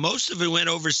crap. Most of it went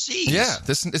overseas. Yeah,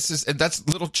 that's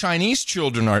little Chinese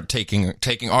children are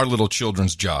taking our little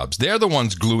children's jobs. They're the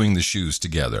ones gluing the shoes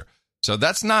together. So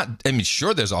that's not,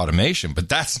 sure, there's automation, but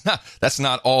that's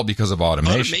not all because of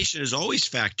automation. Automation is always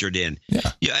factored in.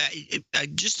 Yeah.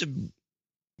 Just to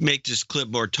make this clip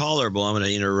more tolerable, I'm going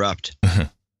to interrupt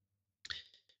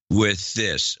with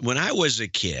this. When I was a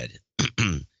kid,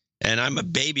 and I'm a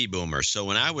baby boomer, so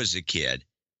when I was a kid,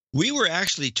 we were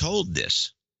actually told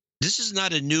this. This is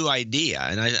not a new idea,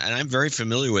 and I'm very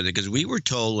familiar with it because we were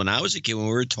told when I was a kid, when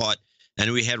we were taught,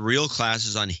 and we had real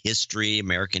classes on history,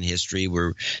 American history.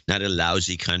 We're not a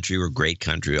lousy country. We're a great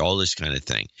country, all this kind of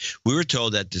thing. We were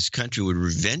told that this country would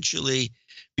eventually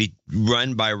be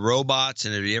run by robots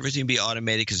and everything be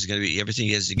automated because it's going to be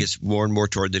everything as it gets more and more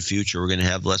toward the future. We're going to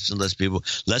have less and less people,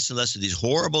 less and less of these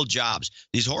horrible jobs,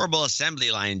 these horrible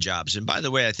assembly line jobs. And by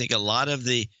the way, I think a lot of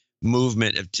the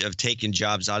movement of taking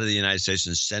jobs out of the United States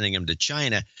and sending them to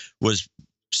China was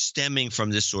stemming from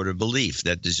this sort of belief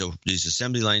that these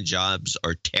assembly line jobs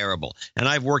are terrible. And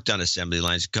I've worked on assembly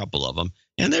lines, a couple of them,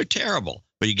 and they're terrible,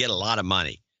 but you get a lot of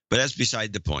money. But that's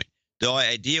beside the point. The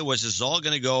idea was it's all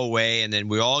going to go away, and then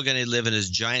we're all going to live in this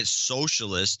giant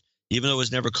socialist, even though it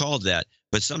was never called that,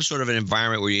 but some sort of an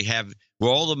environment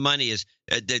where all the money is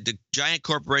the giant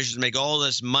corporations make all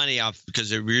this money off because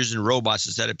they're using robots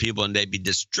instead of people, and they'd be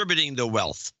distributing the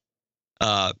wealth.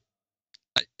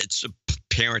 It's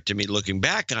apparent to me looking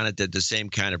back on it that the same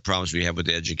kind of problems we have with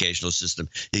the educational system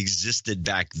existed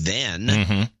back then.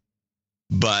 Mm-hmm.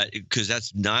 But because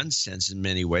that's nonsense in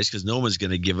many ways, because no one's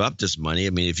going to give up this money. I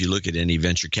mean, if you look at any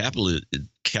venture capitalist,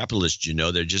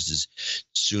 they're just as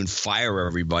soon fire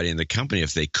everybody in the company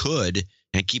if they could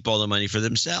and keep all the money for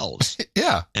themselves.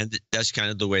 Yeah. And that's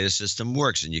kind of the way the system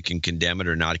works. And you can condemn it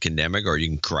or not condemn it, or you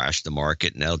can crash the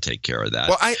market and they'll take care of that.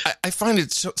 Well, I find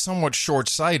it somewhat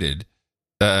short-sighted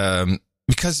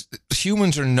because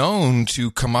humans are known to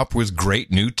come up with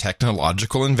great new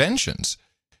technological inventions.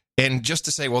 And just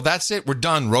to say, well, that's it, we're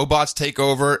done. Robots take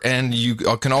over, and you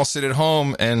can all sit at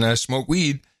home and smoke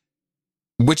weed,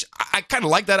 which I kind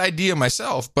of like that idea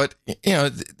myself. But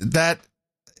that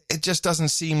it just doesn't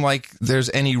seem like there's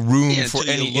any room for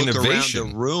any innovation.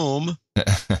 Around the room,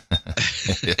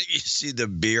 you see the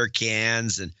beer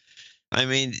cans and I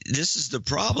mean, this is the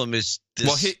problem. Is this...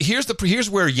 Well, here's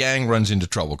where Yang runs into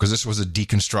trouble, because this was a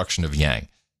deconstruction of Yang.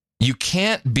 You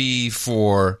can't be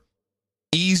for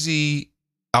easy,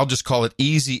 I'll just call it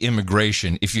easy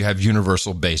immigration, if you have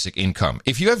universal basic income.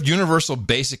 If you have universal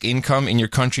basic income in your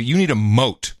country, you need a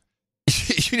moat.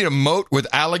 You need a moat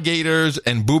with alligators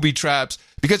and booby traps,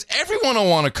 because everyone will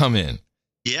want to come in.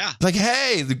 Yeah. Like,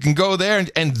 hey, they can go there,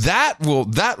 and that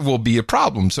will be a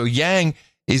problem. So Yang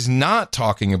is not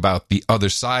talking about the other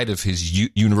side of his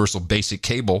universal basic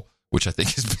cable, which I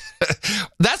think is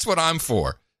that's what I'm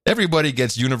for. Everybody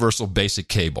gets universal basic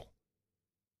cable.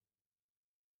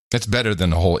 That's better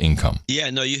than the whole income. Yeah,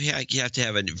 no, you have to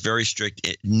have a very strict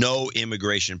no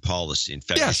immigration policy. In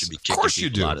fact, you should be kicking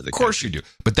people out of the country. Of course you do.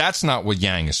 But that's not what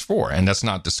Yang is for, and that's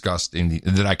not discussed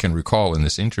that I can recall in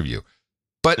this interview.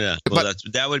 But, yeah, well,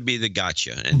 that would be the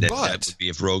gotcha. And that would be,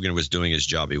 if Rogan was doing his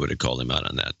job, he would have called him out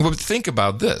on that. But think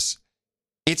about this.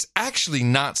 It's actually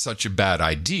not such a bad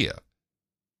idea,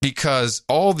 because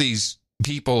all these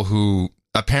people who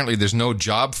apparently there's no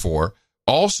job for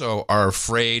also are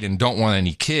afraid and don't want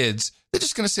any kids. They're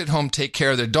just going to sit home, take care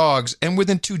of their dogs, and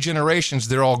within 2 generations,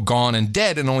 they're all gone and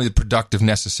dead, and only the productive,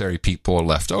 necessary people are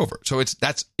left over. So it's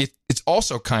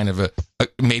also kind of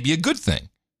maybe a good thing.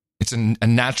 It's a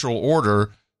natural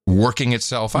order working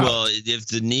itself out. Well, if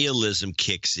the nihilism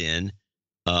kicks in,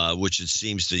 which it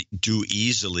seems to do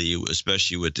easily,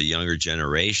 especially with the younger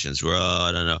generations, well,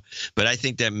 I don't know. But I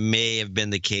think that may have been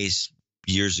the case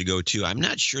years ago, too. I'm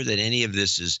not sure that any of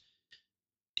this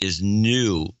is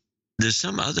new. There's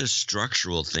some other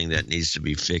structural thing that needs to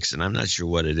be fixed, and I'm not sure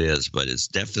what it is, but it's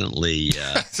definitely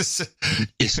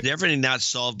it's definitely not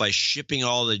solved by shipping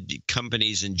all the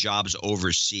companies and jobs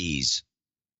overseas.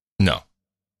 No.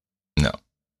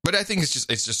 But I think it's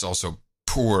just also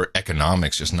poor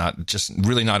economics, just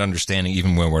really not understanding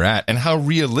even where we're at and how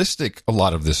realistic a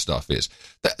lot of this stuff is.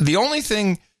 The only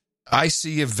thing I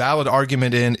see a valid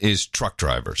argument in is truck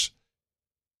drivers.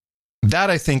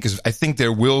 That I think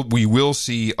we will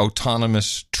see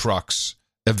autonomous trucks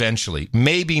eventually.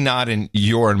 Maybe not in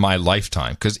your and my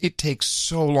lifetime, because it takes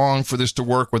so long for this to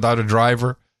work without a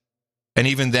driver. And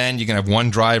even then, you can have one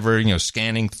driver,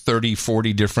 scanning 30,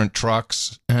 40 different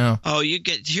trucks. Yeah. Oh,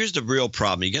 here's the real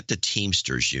problem. You got the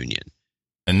Teamsters Union.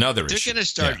 Another issue. They're going to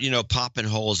start, popping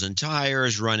holes in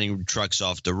tires, running trucks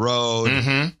off the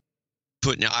road,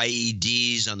 putting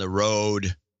IEDs on the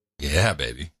road. Yeah,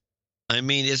 baby. I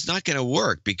mean, it's not going to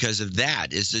work because of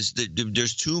that.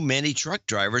 There's too many truck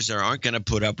drivers that aren't going to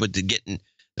put up with a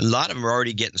lot of them are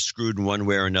already getting screwed in one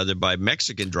way or another by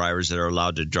Mexican drivers that are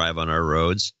allowed to drive on our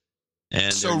roads.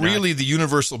 And so really the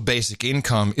universal basic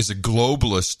income is a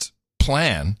globalist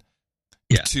plan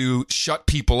to shut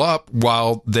people up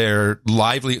while their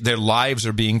lives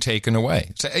are being taken away.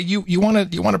 So you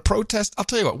want to protest? I'll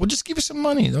tell you what. We'll just give you some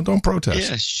money. Don't protest.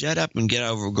 Yeah, shut up and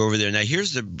go over there. Now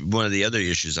here's one of the other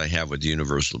issues I have with the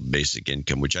universal basic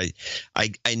income, which I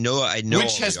know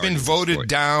which has been voted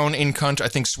down in country. I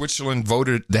think Switzerland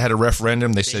voted. They had a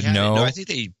referendum. They said no. No, I think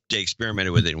they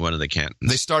experimented with it in one of the cantons.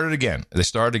 They started again,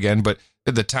 but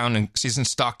the town in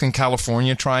Stockton,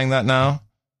 California, trying that now.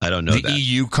 I don't know. The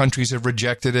EU countries have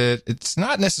rejected it. It's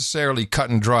not necessarily cut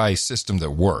and dry system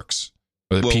that works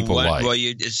or that people like. Well,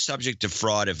 it's subject to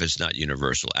fraud if it's not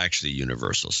universal. Actually,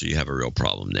 universal. So you have a real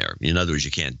problem there. In other words, you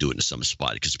can't do it in some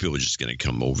spot because people are just going to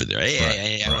come over there.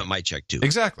 Hey, I want my check too.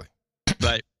 Exactly.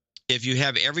 But if you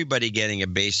have everybody getting a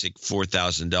basic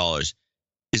 $4,000,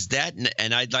 is that?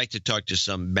 And I'd like to talk to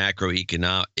some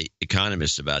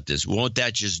macroeconomists about this. Won't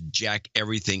that just jack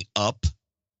everything up?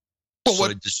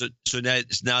 Well, so now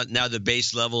the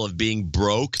base level of being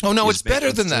broke. Oh no, it's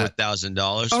better than that.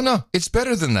 $4,000. Oh no, it's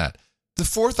better than that. The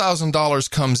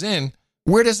 $4,000 comes in.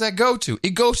 Where does that go to?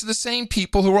 It goes to the same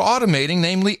people who are automating,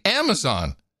 namely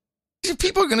Amazon.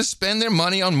 People are going to spend their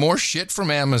money on more shit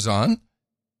from Amazon.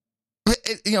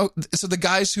 So the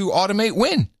guys who automate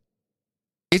win.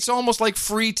 It's almost like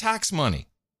free tax money.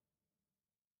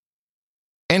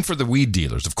 And for the weed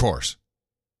dealers, of course.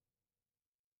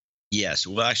 Yes,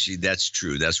 well, actually, that's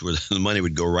true. That's where the money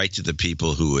would go right to the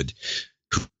people who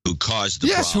caused the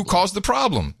problem. Yes, who caused the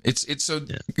problem.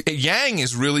 Yang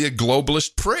is really a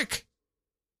globalist prick.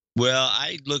 Well,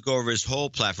 I look over his whole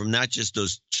platform, not just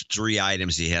those 3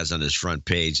 items he has on his front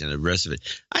page and the rest of it.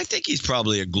 I think he's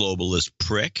probably a globalist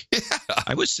prick. Yeah.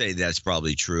 I would say that's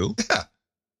probably true. Yeah.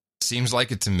 Seems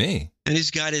like it to me. And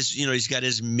he's got his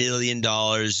 $1 million,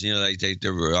 like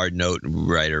our note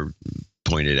writer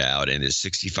pointed out, and his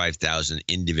 65,000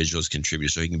 individuals contribute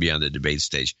so he can be on the debate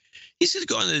stage. He's going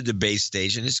to go on the debate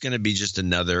stage, and it's going to be just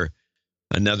another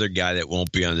guy that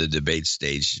won't be on the debate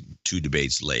stage 2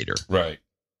 debates later. Right.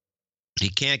 He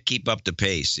can't keep up the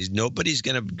pace. Nobody's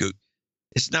going to go.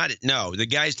 It's not. No, the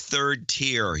guy's third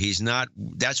tier. He's not.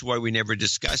 That's why we never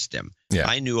discussed him. Yeah.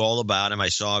 I knew all about him. I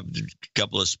saw a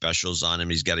couple of specials on him.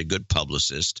 He's got a good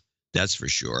publicist. That's for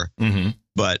sure. Mm-hmm.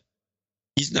 But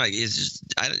he's not.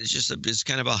 It's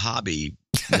kind of a hobby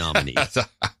nominee.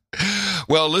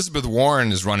 Well, Elizabeth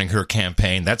Warren is running her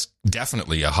campaign. That's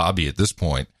definitely a hobby at this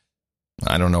point.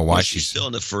 I don't know why she's still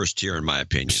in the first tier, in my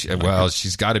opinion.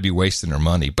 She's got to be wasting her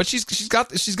money, but she's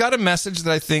got a message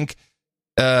that I think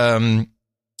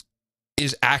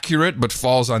is accurate, but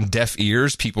falls on deaf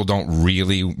ears. People don't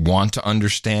really want to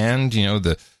understand,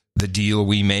 the deal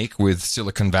we make with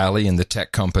Silicon Valley and the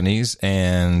tech companies.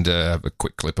 And a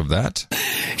quick clip of that.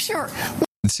 Sure.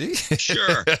 See?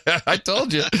 Sure. I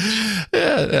told you.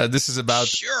 Yeah, this is about.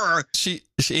 Sure. She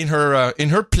in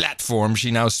her platform,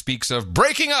 she now speaks of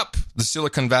breaking up the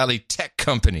Silicon Valley tech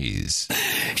companies.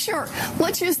 Sure.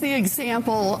 Let's use the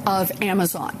example of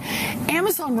Amazon.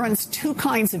 Amazon runs two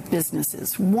kinds of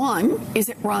businesses. One is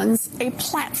it runs a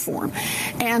platform,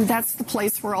 and that's the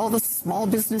place where all the small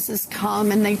businesses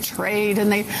come and they trade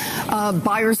and they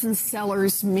buyers and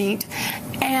sellers meet.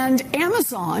 And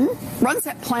Amazon runs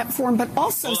that platform, but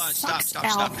also sucks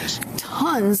out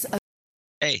tons of.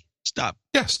 Hey, stop.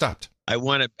 Yeah, stopped. I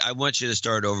want you to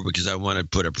start over because I want to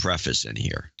put a preface in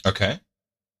here. Okay.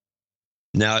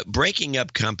 Now, breaking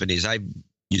up companies, I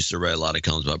used to write a lot of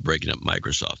columns about breaking up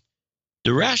Microsoft.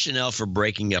 The rationale for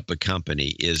breaking up a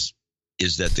company is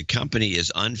that the company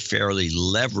is unfairly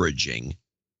leveraging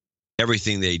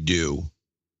everything they do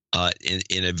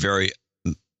in a very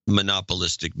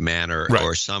monopolistic manner, right,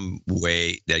 or some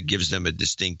way that gives them a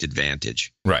distinct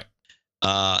advantage. Right.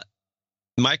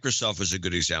 Microsoft was a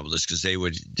good example of this because they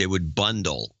would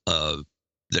bundle the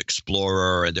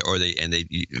Explorer if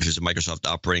it was a Microsoft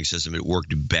operating system, it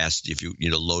worked best if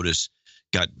Lotus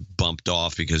got bumped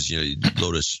off because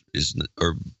Lotus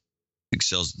or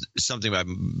Excel's something about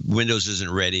Windows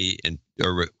isn't ready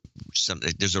or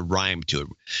something. There's a rhyme to it.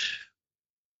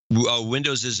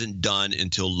 Windows isn't done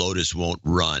until Lotus won't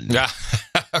run. Yeah.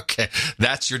 Okay.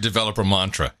 That's your developer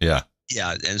mantra. Yeah.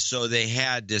 Yeah. And so they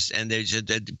had this, and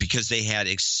because they had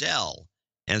Excel.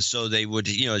 And so they would,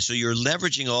 so you're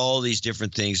leveraging all these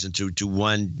different things into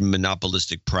one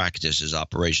monopolistic practices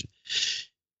operation.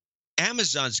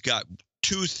 Amazon's got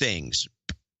two things,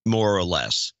 more or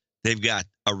less. They've got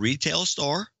a retail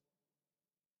store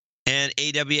and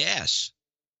AWS.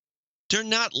 They're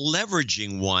not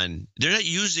leveraging one. They're not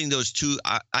using those two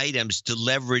items to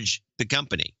leverage the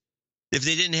company. If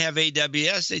they didn't have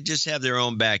AWS, they just have their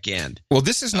own back end. Well,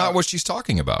 this is not what she's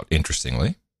talking about,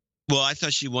 interestingly. Well, I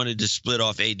thought she wanted to split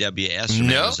off AWS from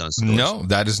Amazon stores. No,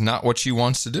 that is not what she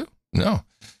wants to do. No.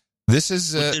 This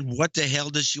is... then what the hell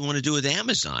does she want to do with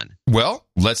Amazon? Well,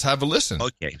 let's have a listen.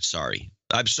 Okay, sorry.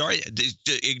 I'm sorry.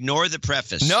 Ignore the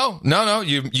preface. No.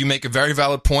 You make a very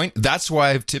valid point. That's why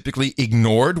I've typically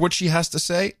ignored what she has to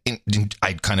say.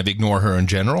 I'd kind of ignore her in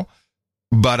general.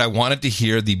 But I wanted to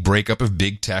hear the breakup of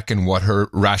big tech and what her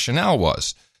rationale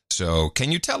was. So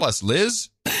can you tell us, Liz?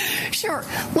 Sure.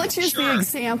 Let's use the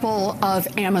example of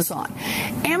Amazon.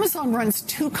 Amazon runs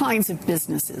two kinds of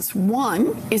businesses.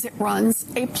 One is it runs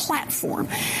a platform,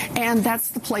 and that's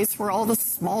the place where all the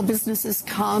small businesses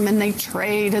come and they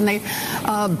trade and they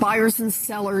buyers and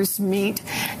sellers meet.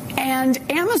 And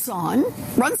Amazon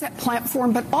runs that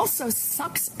platform, but also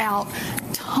sucks out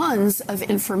tons of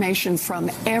information from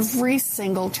every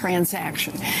single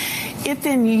transaction. It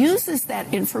then uses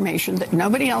that information that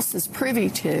nobody else is privy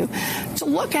to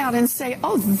look out and say,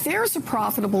 oh, there's a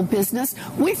profitable business.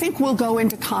 We think we'll go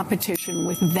into competition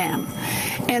with them.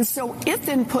 And so it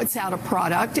then puts out a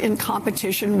product in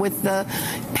competition with the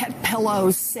pet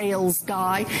pillow sales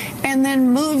guy and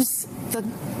then moves the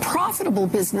profitable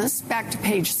business back to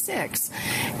page 6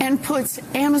 and puts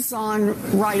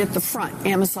Amazon right at the front,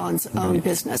 Amazon's own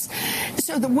business.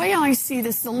 So the way I see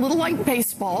this is a little like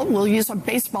baseball. We'll use a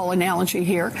baseball analogy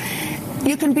here.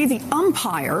 You can be the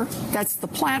umpire, that's the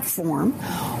platform,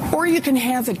 or you can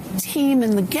have a team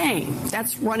in the game.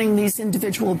 That's running these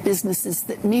individual businesses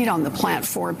that meet on the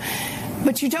platform.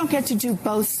 But you don't get to do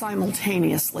both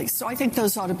simultaneously. So I think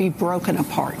those ought to be broken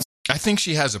apart. I think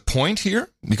she has a point here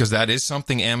because that is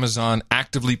something Amazon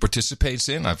actively participates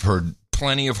in. I've heard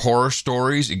plenty of horror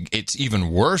stories. It's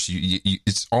even worse.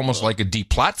 It's almost like a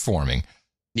deplatforming.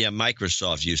 Yeah,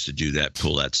 Microsoft used to do that,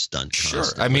 pull that stunt. Sure.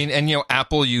 Constantly. I mean, and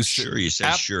Apple used to. Sure, you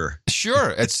said sure.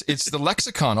 Sure. It's the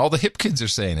lexicon. All the hip kids are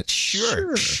saying it.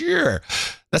 Sure.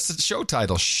 That's the show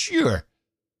title. Sure.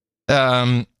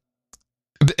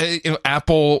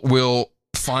 Apple will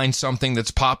find something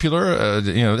that's popular.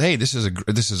 Hey, this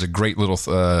is a great little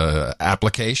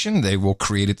application. They will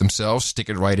create it themselves, stick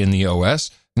it right in the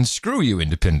OS, and screw you,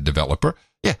 independent developer.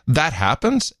 Yeah, that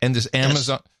happens. And this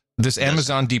Amazon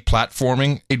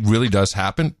deplatforming, it really does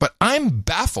happen. But I'm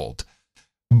baffled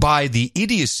by the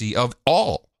idiocy of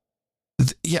all.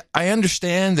 Yeah, I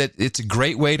understand that it's a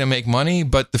great way to make money,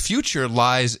 but the future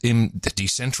lies in the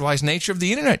decentralized nature of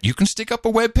the internet. You can stick up a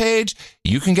web page,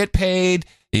 you can get paid.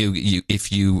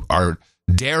 If you are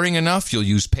daring enough, you'll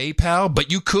use PayPal,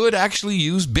 but you could actually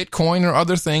use Bitcoin or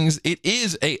other things.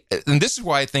 And this is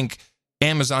why I think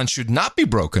Amazon should not be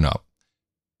broken up.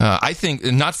 I think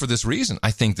not for this reason. I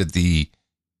think that the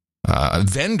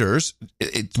vendors,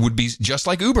 it would be just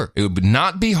like Uber. It would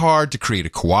not be hard to create a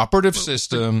cooperative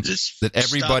system that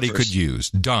everybody could use.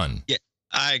 Done. Yeah,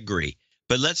 I agree.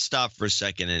 But let's stop for a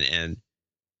second. And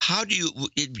how do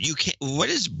you can't? What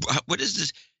is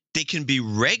this? They can be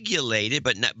regulated,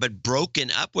 but broken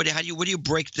up. What do you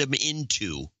break them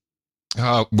into?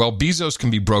 Well, Bezos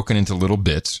can be broken into little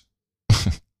bits.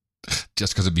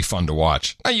 Just because it'd be fun to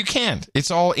watch. No, you can't. It's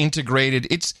all integrated.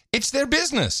 It's their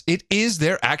business. It is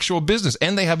their actual business.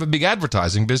 And they have a big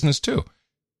advertising business, too.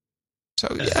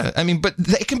 So, yeah, I mean, but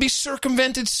they can be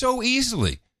circumvented so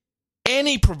easily.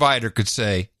 Any provider could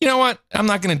say, you know what? I'm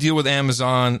not going to deal with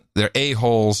Amazon. They're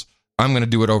a-holes. I'm going to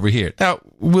do it over here. Now,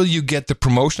 will you get the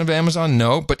promotion of Amazon?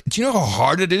 No. But do you know how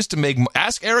hard it is to make...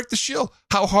 Ask Eric the Shill.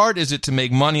 How hard is it to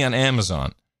make money on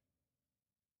Amazon?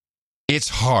 It's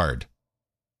hard.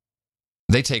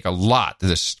 They take a lot.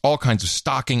 There's all kinds of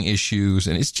stocking issues,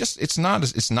 and it's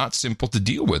not simple to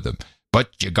deal with them. But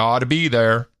you got to be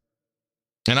there.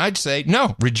 And I'd say,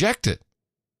 no, reject it.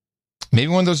 Maybe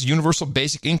one of those universal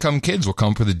basic income kids will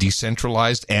come up with a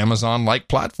decentralized Amazon-like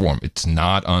platform. It's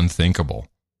not unthinkable.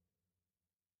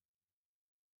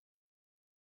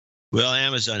 Well,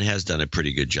 Amazon has done a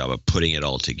pretty good job of putting it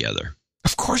all together.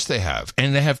 Of course they have.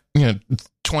 And they have,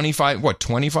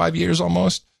 25 years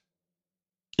almost?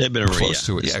 They've been close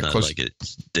to it. It's not like it.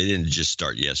 They didn't just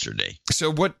start yesterday.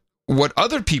 So what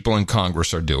other people in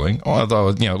Congress are doing, although,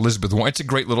 Elizabeth Warren, it's a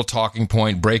great little talking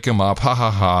point, break them up, ha, ha,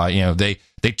 ha.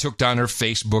 They took down her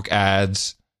Facebook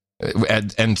ads,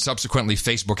 and subsequently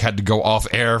Facebook had to go off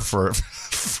air for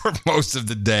most of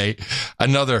the day.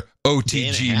 Another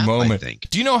OTG moment.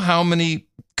 Do you know how many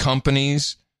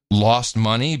companies lost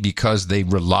money because they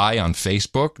rely on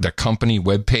Facebook, their company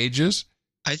web pages?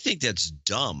 I think that's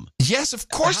dumb. Yes, of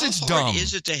course it's dumb. How hard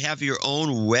is it to have your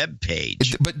own web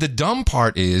page? But the dumb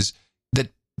part is that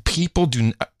people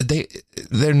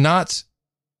they're not,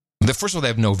 first of all, they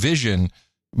have no vision,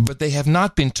 but they have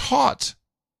not been taught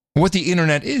what the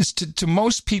internet is. To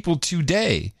most people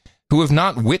today who have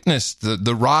not witnessed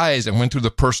the rise and went through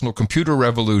the personal computer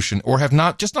revolution, or have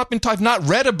not been taught, have not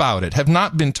read about it, have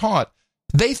not been taught,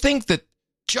 they think that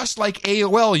just like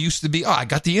AOL used to be, I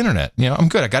got the internet. I'm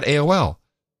good. I got AOL.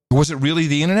 Was it really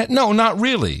the internet? No, not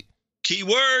really.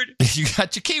 Keyword. You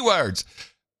got your keywords.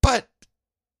 But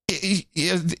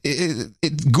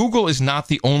Google is not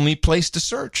the only place to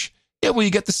search. Yeah, well, you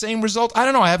get the same result. I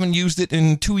don't know. I haven't used it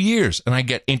in 2 years, and I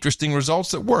get interesting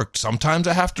results that work. Sometimes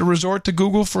I have to resort to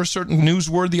Google for a certain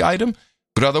newsworthy item,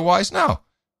 but otherwise, no.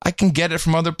 I can get it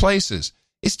from other places.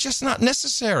 It's just not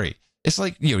necessary. It's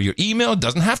like, your email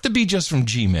doesn't have to be just from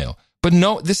Gmail. But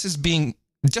no, this is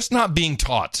just not being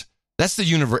taught. That's the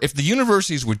universe. If the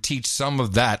universities would teach some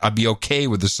of that, I'd be okay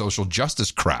with the social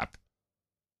justice crap.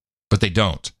 But they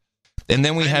don't. And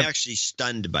then I'm actually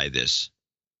stunned by this.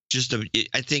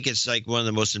 I think it's like one of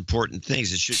the most important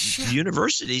things. The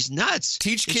university's nuts.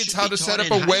 Teach kids how to set up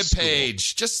a web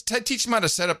page. Just teach them how to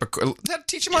set up a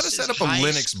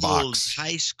Linux box.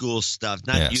 High school stuff,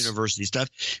 not university stuff.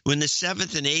 When the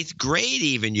 7th and 8th grade,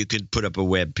 even you could put up a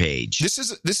web page. This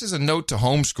is a note to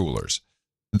homeschoolers.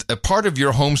 A part of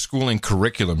your homeschooling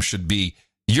curriculum should be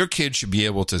your kid should be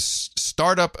able to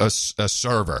start up a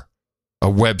server, a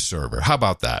web server. How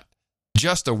about that?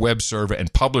 Just a web server,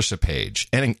 and publish a page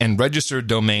and register a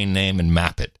domain name and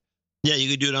map it. Yeah, you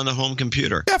could do it on the home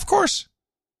computer. Yeah, of course.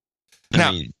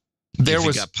 If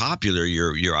it got popular,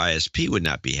 your ISP would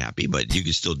not be happy, but you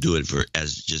could still do it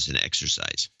as just an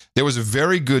exercise. There was a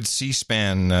very good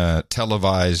C-SPAN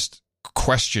televised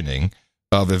questioning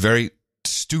of a very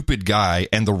stupid guy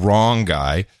and the wrong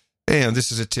guy.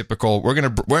 This is a typical. We're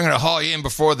gonna haul you in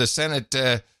before the Senate.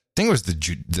 I think it was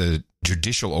the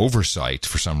judicial oversight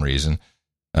for some reason.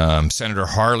 Senator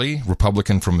Harley,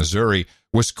 Republican from Missouri,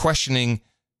 was questioning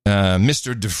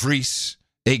Mr. DeVries,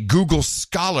 a Google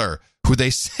scholar who they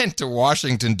sent to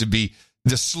Washington to be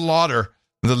the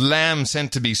lamb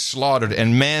sent to be slaughtered,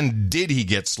 and man, did he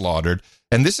get slaughtered.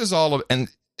 And this is all of and.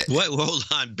 What? Hold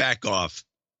on, back off.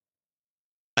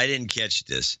 I didn't catch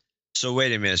this. So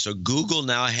wait a minute. So Google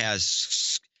now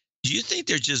has. Do you think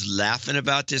they're just laughing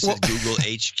about this at Google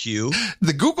HQ?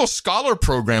 The Google Scholar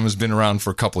program has been around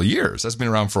for a couple of years. That's been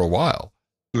around for a while.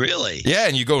 Really? Yeah,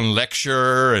 and you go and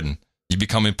lecture, and you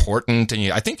become important,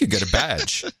 and I think you get a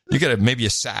badge. You get maybe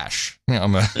a sash. You know,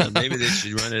 maybe they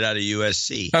should run it out of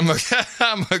USC.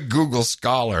 I'm a Google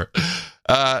Scholar.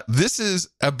 This is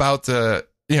about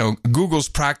Google's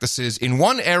practices in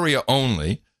one area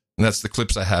only, and that's the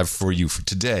clips I have for you for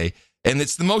today. And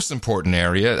it's the most important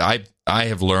area I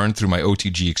have learned through my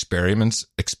OTG experiments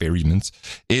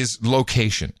is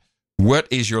location. What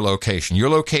is your location? Your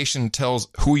location tells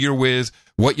who you're with,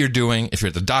 what you're doing, if you're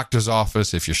at the doctor's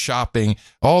office, if you're shopping,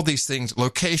 all these things.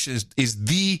 Location is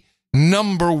the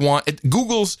number one.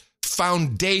 Google's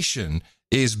foundation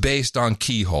is based on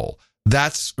Keyhole.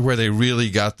 That's where they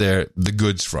really got the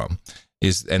goods from.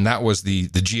 And that was the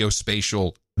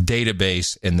geospatial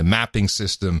database and the mapping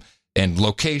system. And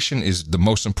location is the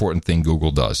most important thing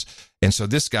Google does. And so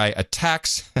this guy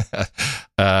attacks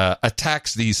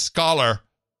the Scholar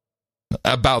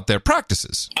about their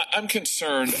practices. I'm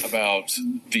concerned about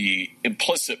the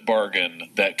implicit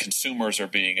bargain that consumers are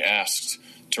being asked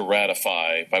to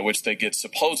ratify, by which they get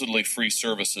supposedly free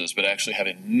services but actually have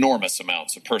enormous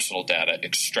amounts of personal data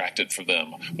extracted from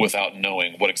them without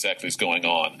knowing what exactly is going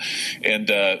on. And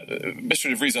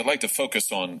Mr. DeVries, I'd like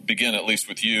to begin at least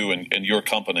with you and your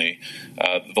company,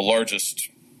 the largest,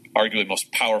 arguably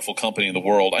most powerful company in the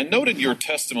world. I noted your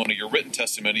testimony, your written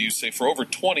testimony, you say for over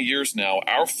 20 years now,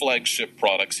 our flagship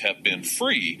products have been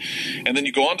free. And then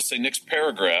you go on to say, next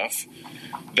paragraph,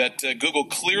 that Google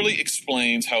clearly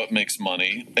explains how it makes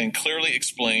money and clearly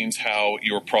explains how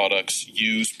your products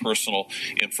use personal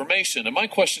information. And my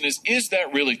question is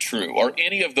that really true? Are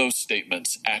any of those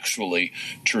statements actually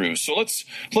true? So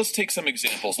let's take some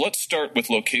examples. Let's start with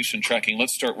location tracking.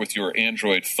 Let's start with your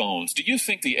Android phones. Do you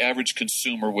think the average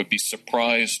consumer would be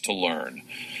surprised to learn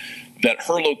that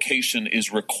her location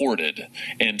is recorded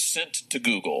and sent to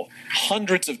Google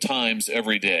hundreds of times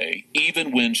every day,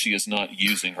 even when she is not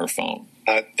using her phone?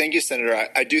 Thank you, Senator.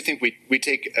 I do think we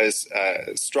take as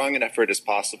strong an effort as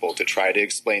possible to try to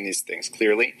explain these things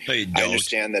clearly. No, you don't. I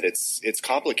understand that it's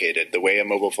complicated the way a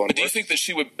mobile phone works. Do you think that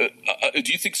she would?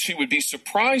 Do you think she would be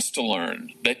surprised to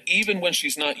learn that even when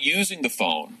she's not using the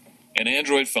phone, an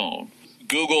Android phone,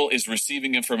 Google is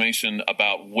receiving information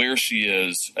about where she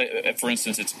is? For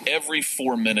instance, it's every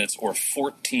 4 minutes or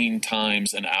 14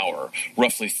 times an hour,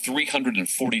 roughly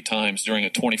 340 times during a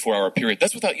 24-hour period.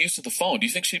 That's without use of the phone. Do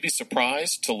you think she'd be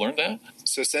surprised to learn that?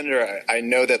 So, Senator, I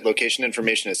know that location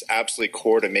information is absolutely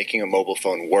core to making a mobile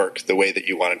phone work the way that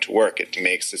you want it to work.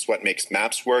 It's what makes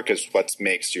maps work, it's what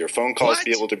makes your phone calls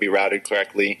be able to be routed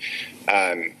correctly.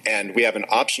 And we have an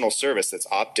optional service that's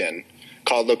opt-in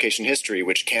called Location History,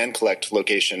 which can collect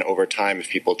location over time if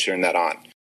people turn that on.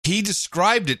 He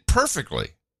described it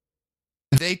perfectly.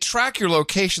 They track your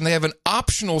location. They have an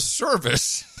optional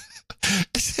service,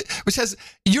 which has,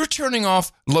 you're turning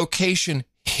off Location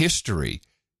History.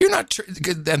 You're not,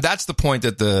 and that's the point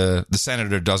that the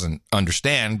senator doesn't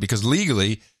understand, because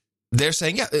legally they're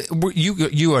saying, yeah,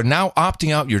 you are now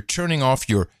opting out. You're turning off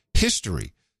your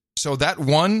history. So that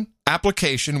one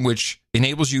application which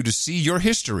enables you to see your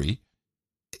history,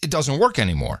 it doesn't work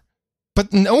anymore.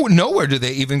 But nowhere do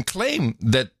they even claim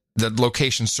that the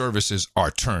location services are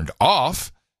turned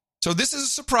off. So this is a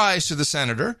surprise to the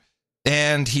senator,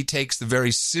 and he takes the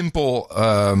very simple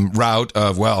route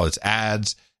of, well, it's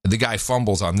ads. The guy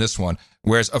fumbles on this one.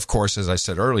 Whereas, of course, as I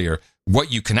said earlier,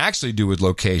 what you can actually do with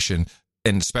location,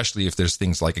 and especially if there's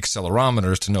things like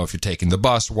accelerometers to know if you're taking the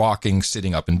bus, walking,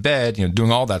 sitting up in bed,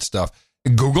 doing all that stuff,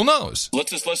 Google knows.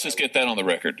 Let's just get that on the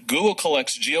record. Google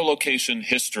collects geolocation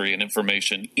history and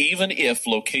information even if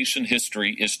location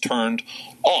history is turned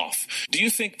off. Do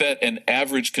you think that an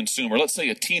average consumer, let's say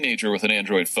a teenager with an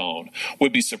Android phone,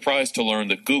 would be surprised to learn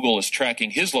that Google is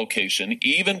tracking his location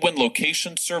even when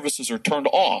location services are turned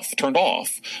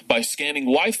off by scanning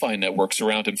Wi-Fi networks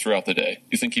around him throughout the day? Do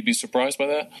you think he'd be surprised by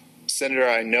that? Senator,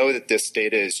 I know that this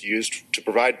data is used to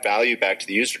provide value back to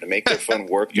the user to make their phone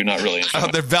work. You're not really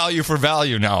answering they're value for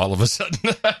value now all of a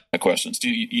sudden. My questions.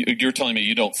 You're telling me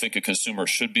you don't think a consumer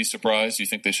should be surprised? You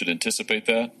think they should anticipate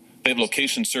that? They have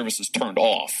location services turned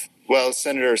off. Well,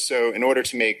 Senator, so in order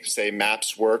to make, say,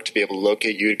 Maps work, to be able to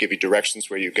locate you, to give you directions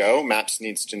where you go, Maps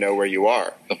needs to know where you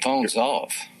are. The phone's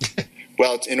off.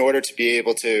 Well, in order to be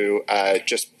able to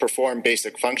just perform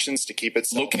basic functions to keep it...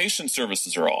 Location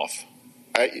services are off.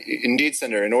 Indeed,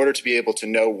 Senator, in order to be able to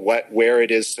know where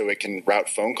it is so it can route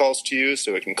phone calls to you,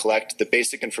 so it can collect the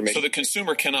basic information. So the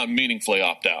consumer cannot meaningfully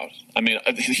opt out. I mean,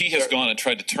 he has gone and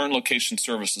tried to turn location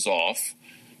services off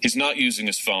He's not using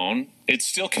his phone. It's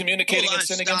still communicating and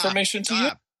sending information to you.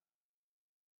 It's still communicating and sending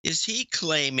information to you. Is he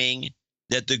claiming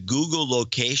that the Google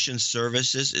location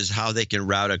services is how they can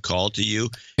route a call to you?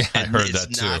 Yeah, I heard it's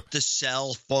that too. Not the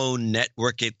cell phone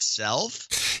network itself?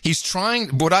 He's trying.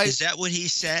 Is that what he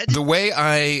said? The way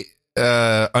I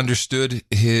understood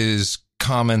his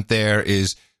comment there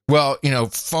is, well,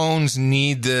 phones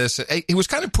need this. He was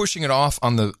kind of pushing it off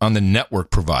on the network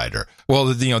provider. Well,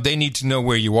 they need to know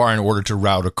where you are in order to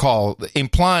route a call,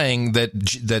 implying that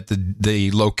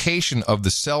the location of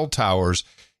the cell towers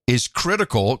is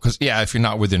critical because, if you're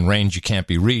not within range, you can't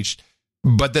be reached,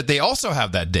 but that they also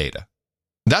have that data.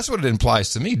 That's what it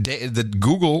implies to me, that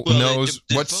Google knows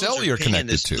what cell you're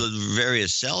connected to. The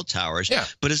various cell towers,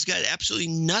 but it's got absolutely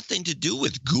nothing to do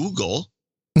with Google.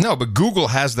 No, but Google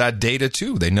has that data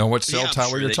too. They know what cell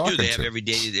tower you're talking to. They have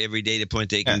every data point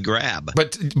they can grab.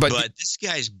 But this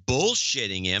guy's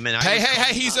bullshitting him. And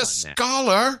hey, he's a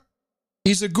scholar.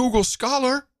 He's a Google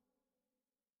scholar.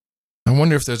 I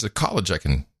wonder if there's a college I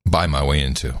can buy my way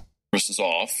into. This is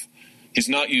off. He's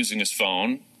not using his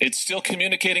phone. It's still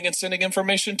communicating and sending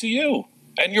information to you.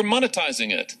 And you're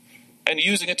monetizing it and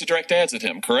using it to direct ads at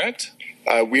him, correct?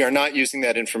 We are not using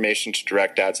that information to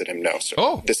direct ads at him, no, sir.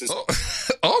 This is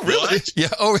really?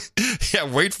 What? Yeah,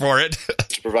 wait for it.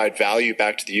 To provide value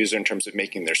back to the user in terms of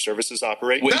making their services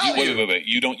operate. Wait.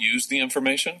 You don't use the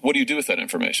information? What do you do with that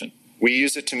information? We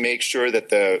use it to make sure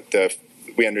that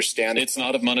we understand. It's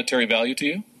not of monetary value to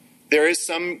you? There is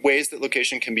some ways that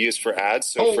location can be used for ads.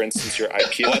 So, for instance, your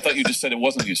IP. Well, I thought you just said it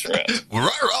wasn't used for ads.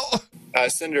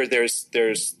 Senator, there's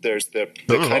the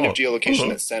kind of geolocation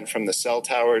that's sent from the cell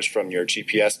towers from your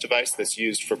GPS device that's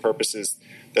used for purposes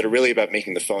that are really about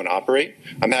making the phone operate.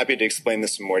 I'm happy to explain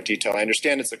this in more detail. I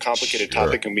understand it's a complicated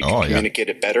topic, and we can communicate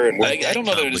it better. And I don't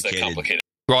know that it is that complicated.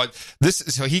 Well,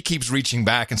 so he keeps reaching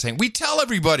back and saying, "We tell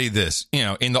everybody this,"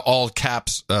 in the all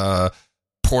caps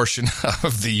portion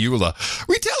of the EULA.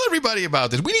 We tell everybody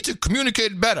about this. We need to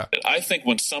communicate better. I think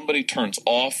when somebody turns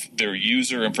off their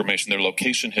user information, their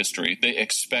location history, they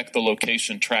expect the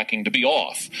location tracking to be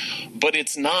off. But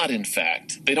it's not, in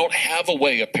fact. They don't have a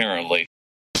way, apparently.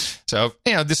 So,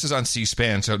 this is on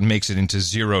C-SPAN, so it makes it into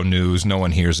zero news. No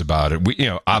one hears about it. We,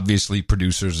 obviously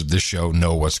producers of this show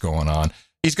know what's going on.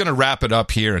 He's going to wrap it up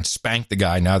here and spank the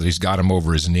guy now that he's got him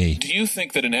over his knee. Do you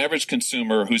think that an average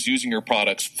consumer who's using your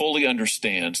products fully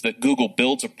understands that Google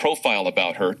builds a profile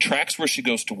about her, tracks where she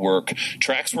goes to work,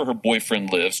 tracks where her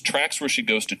boyfriend lives, tracks where she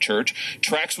goes to church,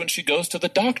 tracks when she goes to the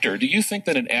doctor? Do you think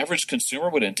that an average consumer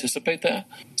would anticipate that?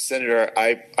 Senator,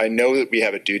 I know that we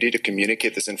have a duty to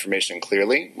communicate this information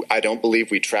clearly. I don't believe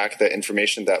we track the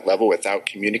information at that level without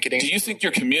communicating. Do you think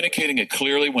you're communicating it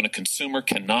clearly when a consumer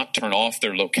cannot turn off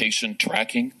their location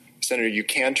tracking? Senator, you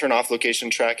can turn off location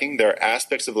tracking. There are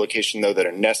aspects of location, though, that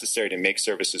are necessary to make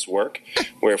services work,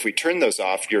 where if we turn those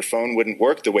off, your phone wouldn't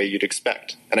work the way you'd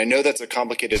expect. And I know that's a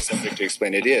complicated subject to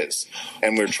explain. It is.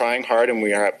 And we're trying hard, and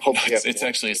we are hopefully...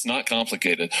 It's not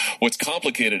complicated. What's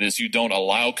complicated is you don't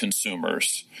allow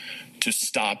consumers to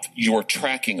stop your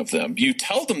tracking of them. You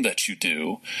tell them that you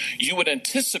do. You would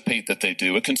anticipate that they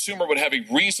do. A consumer would have a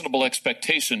reasonable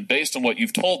expectation based on what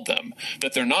you've told them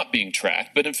that they're not being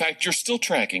tracked. But in fact, you're still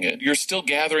tracking it. You're still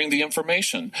gathering the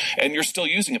information and you're still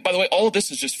using it. By the way, all of this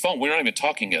is just phone. We're not even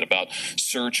talking yet about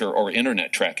search or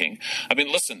internet tracking. I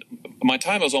mean, listen, my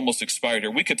time has almost expired here.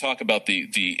 We could talk about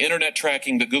the internet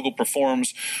tracking that Google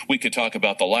performs. We could talk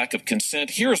about the lack of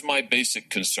consent. Here's my basic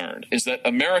concern is that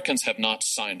Americans have not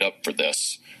signed up for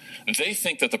this. They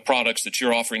think that the products that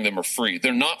you're offering them are free.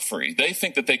 They're not free. They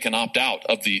think that they can opt out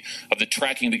of the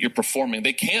tracking that you're performing.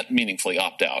 They can't meaningfully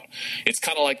opt out. It's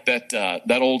kind of like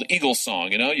that old Eagles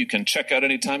song, you can check out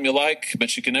anytime you like,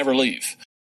 but you can never leave.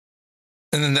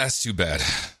 And then that's too bad.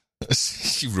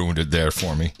 She ruined it there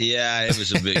for me. Yeah, it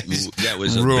was a bit. That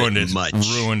was ruined a bit much.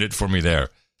 Ruined it for me there.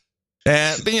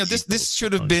 But this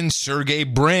should have been Sergey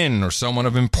Brin or someone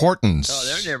of importance. Oh,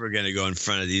 they're never going to go in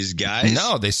front of these guys.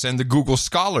 No, they send the Google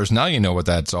scholars. Now you know what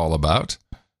that's all about.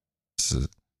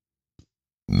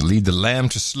 Lead the lamb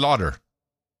to slaughter.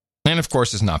 And, of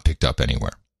course, it's not picked up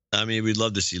anywhere. I mean, we'd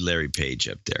love to see Larry Page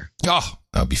up there. Oh,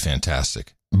 that would be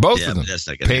fantastic. Both of them,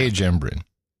 Page and Brin.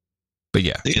 But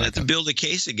yeah, they're going to have to build a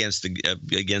case against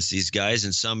these guys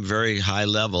in some very high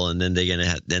level, and then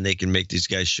then they can make these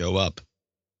guys show up.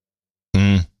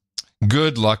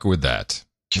 Good luck with that.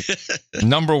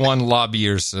 Number one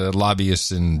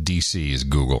lobbyists in D.C. is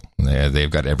Google.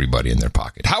 They've got everybody in their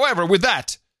pocket. However, with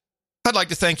that, I'd like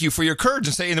to thank you for your courage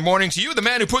and say in the morning to you, the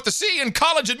man who put the C in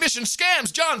college admission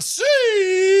scams, John C.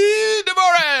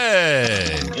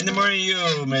 Dvorak. In the morning, you,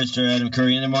 Mr. Adam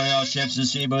Curry. In the morning, all ships and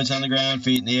sea boots on the ground,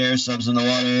 feet in the air, subs in the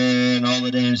water, and all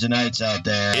the dames and knights out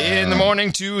there. In the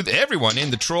morning to everyone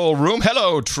in the troll room.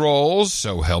 Hello, trolls.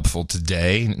 So helpful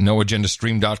today.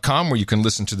 NoAgendaStream.com, where you can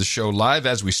listen to the show live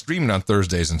as we stream it on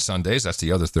Thursdays and Sundays. That's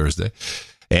the other Thursday.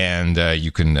 And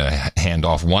you can hand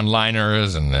off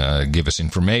one-liners and give us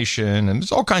information, and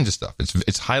it's all kinds of stuff.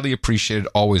 It's highly appreciated.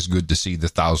 Always good to see the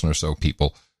 1,000 or so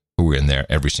people who are in there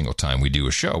every single time we do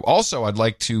a show. Also, I'd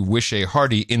like to wish a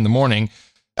hearty in the morning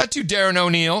to Darren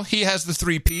O'Neill. He has the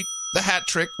three-peat, the hat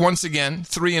trick, once again,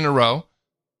 3 in a row,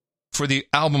 for the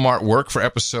album artwork for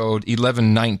episode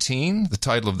 1119. The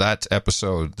title of that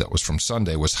episode that was from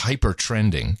Sunday was Hyper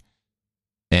Trending.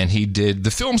 And he did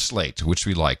the film slate, which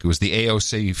we like. It was the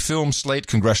AOC film slate,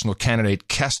 congressional candidate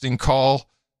casting call,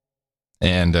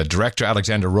 and director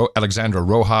Alexandra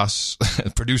Rojas,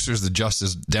 producers, the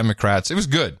Justice Democrats. It was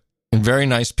good and very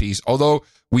nice piece, although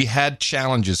we had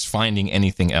challenges finding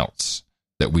anything else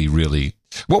that we really...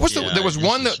 What was there was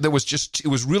one that was just... It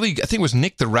was really... I think it was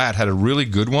Nick the Rat had a really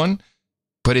good one,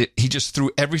 but he just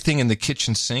threw everything in the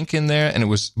kitchen sink in there, and it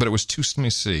was too... Let me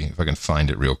see if I can find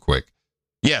it real quick.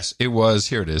 Yes, it was.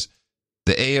 Here it is.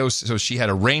 The AOC. So she had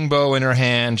a rainbow in her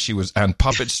hand. She was on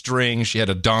puppet string. She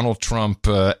had a Donald Trump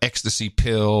ecstasy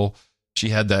pill. She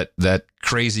had that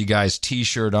crazy guy's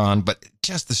T-shirt on, but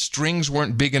just the strings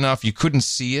weren't big enough. You couldn't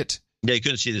see it. Yeah, you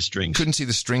couldn't see the strings. Couldn't see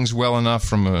the strings well enough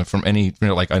from any,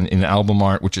 like in album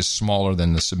art, which is smaller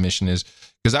than the submission is,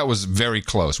 because that was very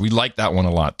close. We liked that one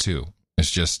a lot too.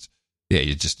 It's just,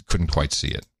 you just couldn't quite see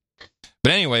it.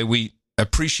 But anyway, we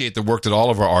appreciate the work that all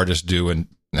of our artists do, and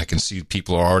I can see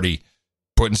people are already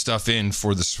putting stuff in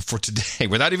for today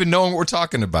without even knowing what we're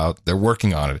talking about. They're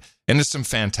working on it, and it's some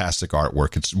fantastic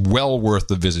artwork. It's well worth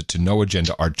the visit to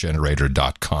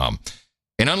noagendaartgenerator.com.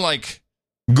 And unlike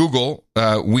Google,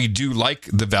 we do like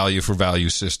the value for value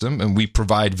system, and we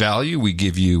provide value. We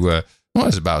give you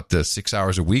it's about 6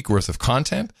 hours a week worth of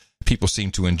content. People seem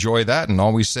to enjoy that, and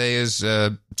all we say is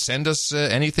send us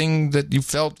anything that you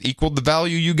felt equaled the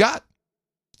value you got.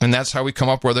 And that's how we come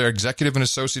up with our executive and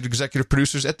associate executive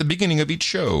producers at the beginning of each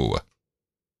show.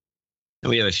 And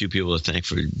we have a few people to thank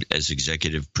as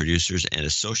executive producers and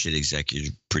associate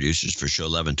executive producers for show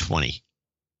 1120.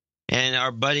 And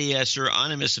our buddy Sir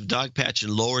Onimus of Dogpatch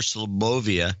in Lower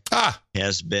Slobovia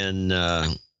has sent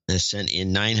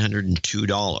in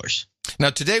 $902.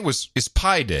 Now today is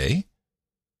Pi Day,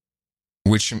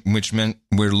 which meant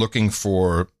we're looking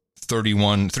for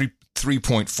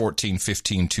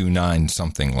 3.141529,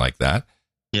 something like that.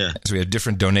 Yeah. So we have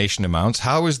different donation amounts.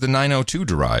 How is the 902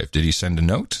 derived? Did he send a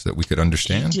note that we could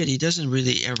understand? He did. He doesn't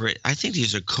really ever. I think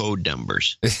these are code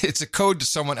numbers. It's a code to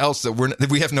someone else that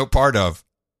we have no part of.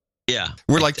 Yeah.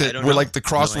 We're like the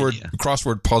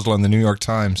crossword puzzle in the New York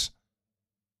Times.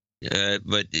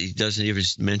 But he doesn't even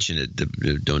mention it,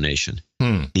 the donation.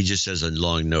 He just says a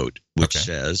long note, which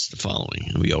says the following.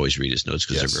 And we always read his notes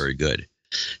because they're very good.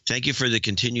 Thank you for the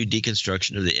continued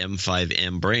deconstruction of the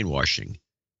M5M brainwashing.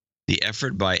 The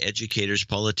effort by educators,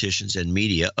 politicians, and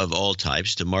media of all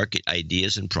types to market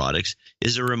ideas and products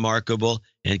is a remarkable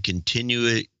and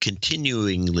continuingly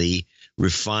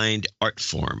refined art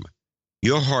form.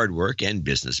 Your hard work and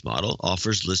business model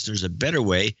offers listeners a better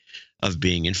way of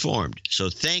being informed. So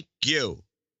thank you.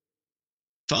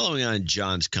 Following on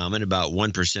John's comment about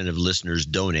 1% of listeners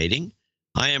donating,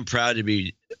 I am proud to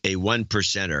be a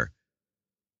 1%er,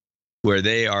 where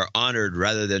they are honored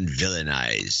rather than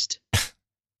villainized.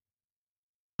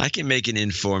 I can make an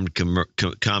informed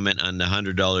comment on the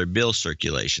 $100 bill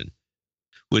circulation.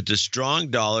 With the strong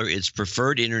dollar, it's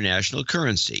preferred international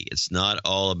currency. It's not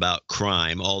all about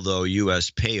crime, although U.S.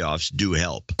 payoffs do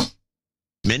help.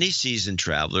 Many seasoned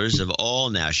travelers of all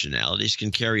nationalities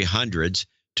can carry hundreds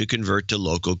to convert to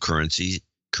local currencies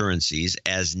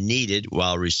as needed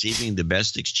while receiving the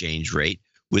best exchange rate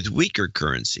with weaker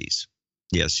currencies.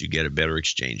 Yes, you get a better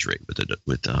exchange rate with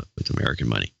American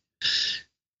money.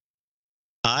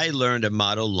 I learned a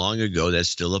motto long ago that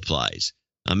still applies.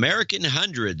 American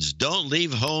hundreds don't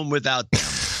leave home without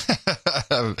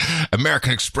them.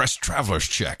 American Express traveler's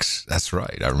checks. That's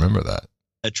right. I remember that.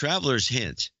 A traveler's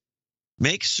hint.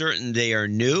 Make certain they are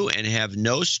new and have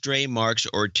no stray marks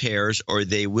or tears, or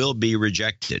they will be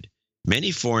rejected.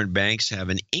 Many foreign banks have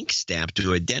an ink stamp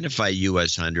to identify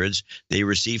U.S. hundreds they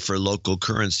receive for local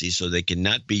currency, so they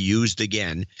cannot be used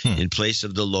again in place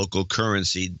of the local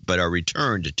currency, but are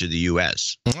returned to the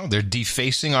U.S. Oh, they're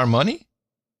defacing our money?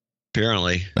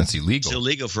 Apparently. That's illegal. It's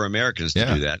illegal for Americans to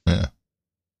do that. Yeah.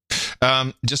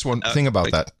 Just one thing about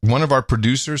that. One of our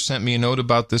producers sent me a note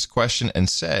about this question and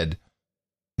said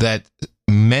that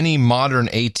many modern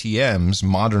ATMs,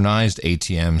 modernized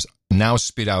ATMs, now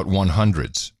spit out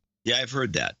 100s. Yeah, I've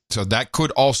heard that. So that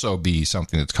could also be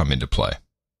something that's come into play.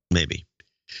 Maybe.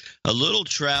 A little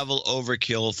travel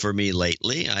overkill for me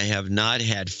lately. I have not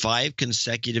had 5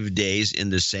 consecutive days in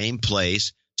the same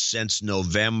place since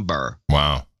November.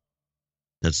 Wow.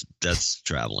 That's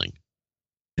traveling.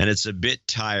 And it's a bit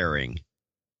tiring.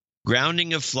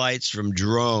 Grounding of flights from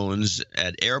drones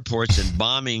at airports and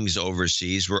bombings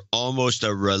overseas were almost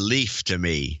a relief to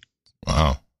me.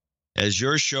 Wow. As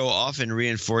your show often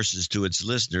reinforces to its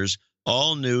listeners,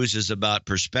 all news is about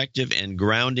perspective, and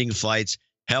grounding flights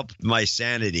helped my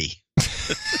sanity.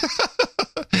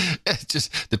 It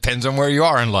just depends on where you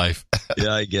are in life.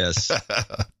 Yeah, I guess.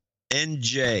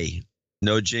 NJ,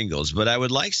 no jingles, but I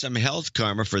would like some health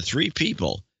karma for 3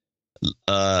 people.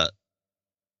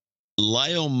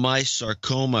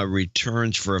 Leiomyosarcoma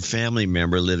returns for a family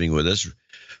member living with us.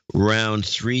 Round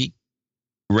 3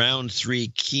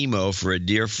 chemo for a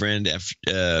dear friend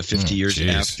 50 years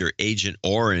after Agent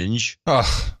Orange.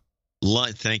 Oh.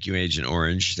 Thank you, Agent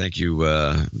Orange. Thank you,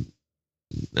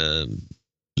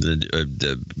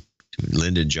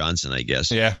 Lyndon Johnson, I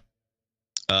guess. Yeah.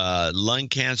 Lung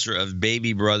cancer of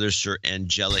baby brother Sir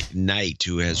Angelic Knight,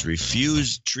 who has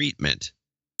refused treatment.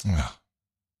 Oh.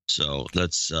 So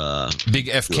let's big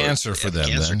F cancer for them.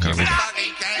 Cancer then.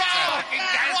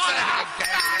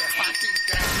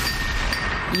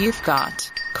 You've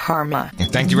got karma.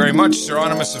 And thank you very much, Sir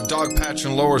Onimus of Dogpatch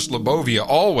and Lower Slobovia.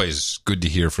 Always good to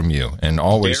hear from you, and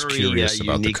always very, curious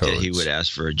about the codes. That he would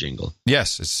ask for a jingle.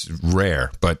 Yes, it's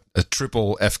rare, but a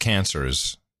triple F cancer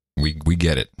is we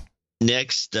get it.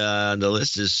 Next on the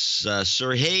list is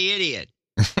Sir Hey Idiot.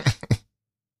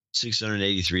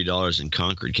 $683 in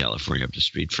Concord, California, up the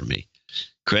street from me.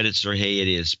 Credit Sir Hey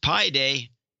Idiot. It's Pi Day,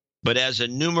 but as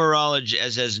numerology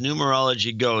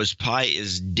goes, pi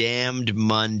is damned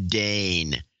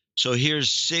mundane. So here's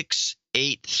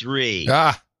 683.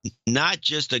 Not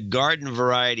just a garden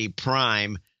variety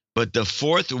prime, but the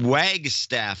 4th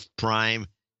Wagstaff prime,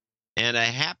 and a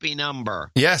happy number.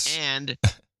 Yes. And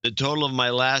the total of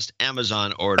my last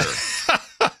Amazon order.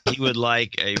 He would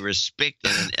like a respect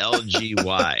and an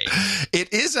LGY.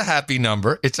 It is a happy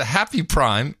number. It's a happy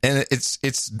prime, and it's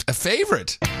a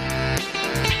favorite.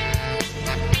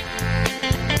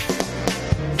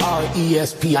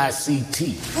 RESPICT.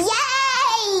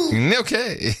 Yay!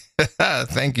 Okay.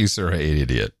 Thank you, Sir Hey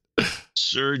Idiot.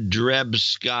 Sir Dreb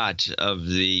Scott of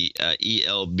the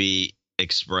ELB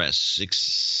Express,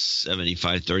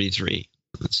 675.33.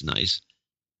 That's nice.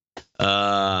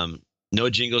 No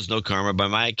jingles, no karma. By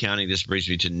my accounting, this brings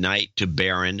me tonight to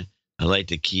Baron. I like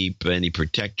to keep any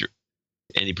protectorate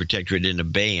in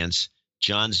abeyance.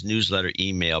 John's newsletter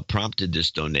email prompted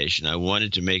this donation. I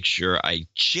wanted to make sure I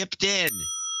chipped in.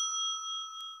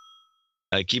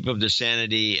 Keep up the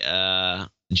sanity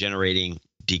generating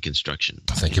deconstruction.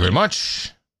 Thank you very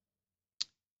much,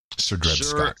 Sir Dreb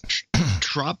Scott.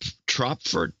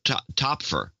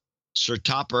 Sir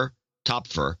Topfer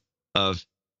of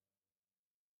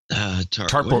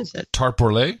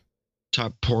Tarporley.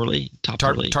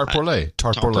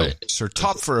 Sir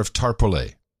Topfer of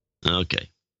Tarporley. Okay.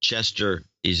 Chester.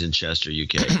 He's in Chester,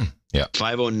 UK. Yeah.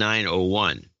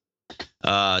 50901.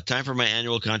 Time for my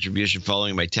annual contribution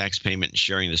following my tax payment and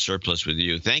sharing the surplus with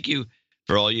you. Thank you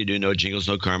for all you do. No jingles,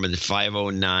 no karma. The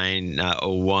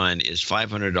 50901 is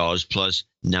 $500 plus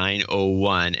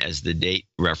 901 as the date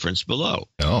referenced below.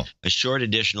 Oh. A short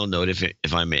additional note,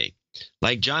 if I may.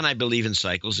 Like John, I believe in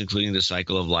cycles, including the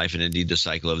cycle of life and indeed the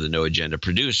cycle of the No Agenda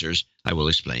producers. I will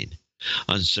explain.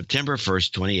 On September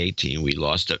 1st, 2018, we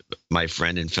lost my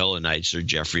friend and fellow knight, Sir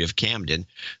Geoffrey of Camden,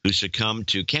 who succumbed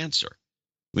to cancer.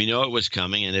 We know it was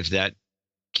coming, and if the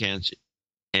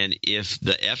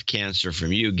F cancer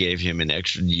from you gave him an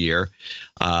extra year,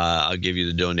 I'll give you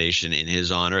the donation in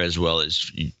his honor as well as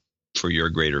for your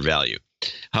greater value.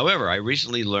 However, I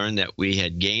recently learned that we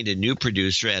had gained a new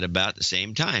producer at about the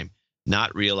same time,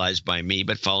 not realized by me,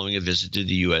 but following a visit to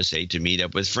the USA to meet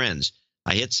up with friends.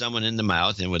 I hit someone in the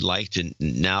mouth and would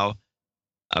now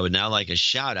like a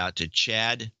shout out to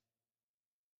Chad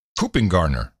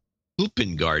Hoopengardner,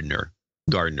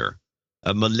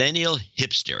 a millennial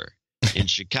hipster in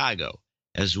Chicago,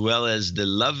 as well as the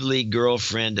lovely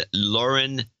girlfriend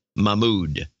Lauren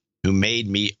Mahmood, who made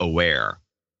me aware.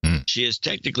 She is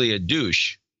technically a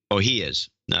douche. Oh, he is,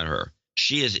 not her.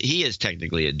 He is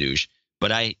technically a douche,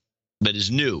 but is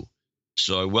new.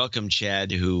 So I welcome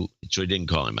Chad, so I didn't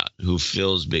call him out, who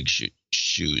fills big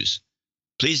shoes.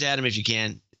 Please add him if you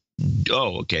can.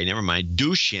 Oh, okay, never mind.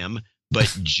 Douche him, but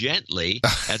gently,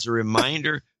 as a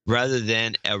reminder rather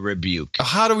than a rebuke.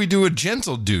 How do we do a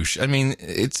gentle douche? I mean,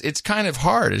 it's kind of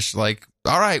hard. It's like,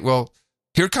 all right, well,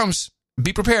 here it comes.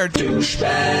 Be prepared.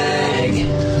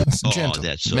 Douchebag. It's gentle.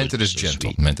 That's so, meant it as so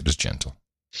gentle. Sweet. Meant it as gentle.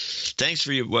 Thanks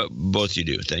for what both you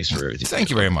do. Thanks for everything. Thank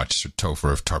you very much,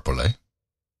 Topher of Tarpole.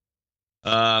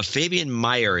 Fabian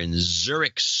Meyer in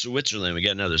Zurich, Switzerland. We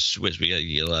got another Swiss. We got to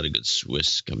get a lot of good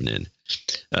Swiss coming in.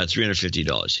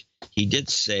 $350. He did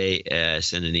say,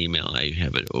 send an email. I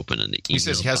have it open on the email. He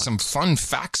says he has some fun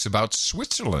facts about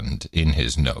Switzerland in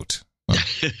his note.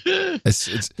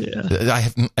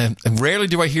 Rarely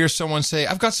do I hear someone say,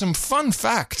 I've got some fun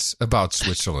facts about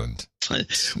Switzerland.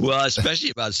 Well,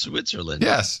 especially about Switzerland.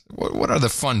 Yes. What are the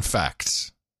fun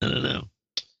facts? I don't know.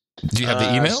 Do you have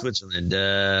the email? Switzerland.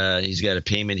 He's got a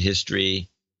payment history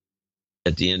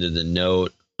at the end of the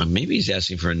note. Maybe he's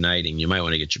asking for a knighting. You might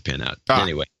want to get your pen out.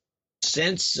 Anyway,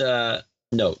 since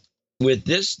note, with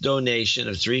this donation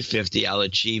of $350, I'll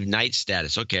achieve knight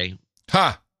status. Okay.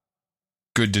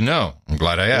 Good to know. I'm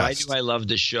glad I asked. Why do I love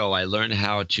the show? I learned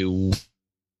how to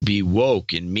be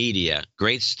woke in media.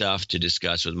 Great stuff to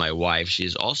discuss with my wife. She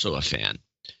is also a fan.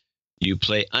 You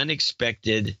play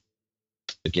unexpected.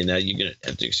 Okay, now you're going to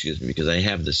have to excuse me because I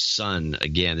have the sun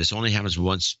again. This only happens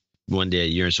one day a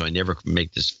year, so I never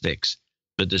make this fix.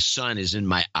 But the sun is in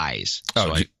my eyes.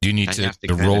 Oh, so do you need to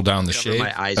roll down the shade?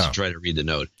 My eyes to try to read the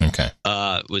note. Okay.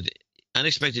 With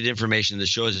unexpected information, the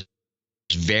show is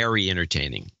very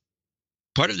entertaining.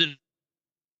 Part of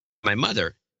my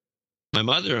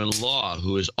mother-in-law,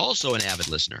 who is also an avid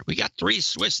listener. We got 3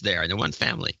 Swiss there in one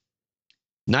family.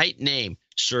 Knight name,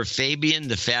 Sir Fabian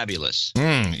the Fabulous.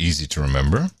 Easy to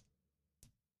remember.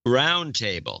 Round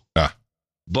table.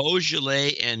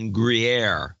 Beaujolais and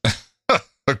Gruyere.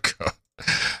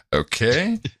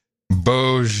 Okay.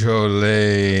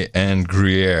 Beaujolais and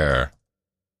Gruyere.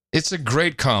 It's a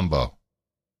great combo.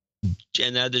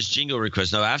 And now there's jingle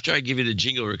requests. Now, after I give you the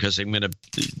jingle requests, I'm going to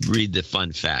read the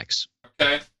fun facts.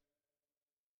 Okay.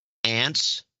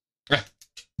 Ants,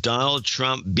 Donald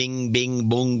Trump, bing, bing,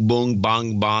 boom, boom,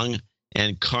 bong, bong,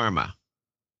 and karma.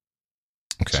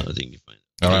 Okay. So I think you find it.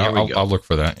 All right, I'll look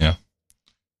for that, yeah.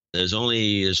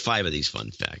 There's 5 of these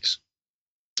fun facts.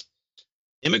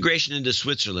 Immigration into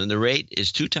Switzerland, the rate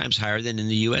is 2 times higher than in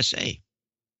the USA.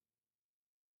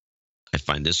 I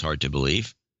find this hard to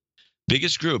believe.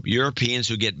 Biggest group, Europeans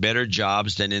who get better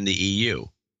jobs than in the EU.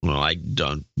 Well, I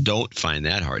don't find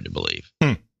that hard to believe.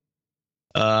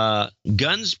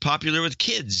 Guns popular with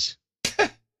kids.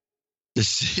 The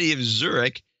city of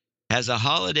Zurich has a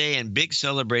holiday and big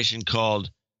celebration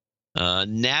called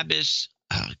Nabis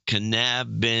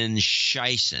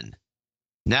Knabenschießen.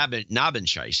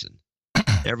 Nabenschießen.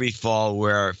 Every fall,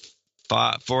 where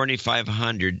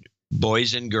 4,500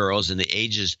 boys and girls in the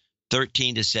ages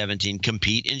 13 to 17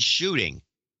 compete in shooting.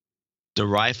 The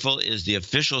rifle is the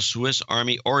official Swiss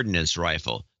Army Ordnance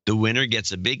rifle. The winner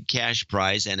gets a big cash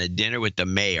prize and a dinner with the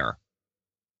mayor.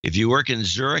 If you work in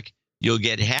Zurich, you'll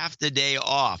get half the day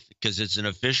off because it's an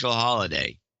official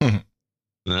holiday. Well,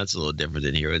 that's a little different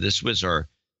than here. The Swiss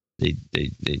they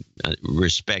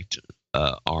respect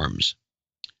arms.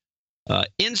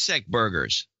 Insect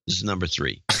burgers. This is number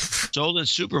 3. Sold in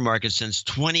supermarkets since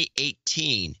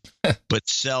 2018, but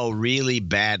sell really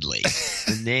badly.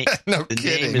 The name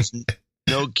is,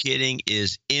 no kidding,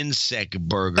 is Insect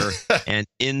Burger and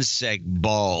Insect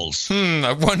Balls.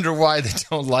 I wonder why they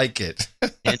don't like it.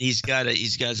 And he's got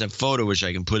a photo which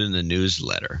I can put in the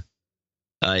newsletter.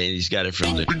 And he's got it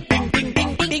from the.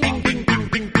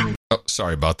 Oh,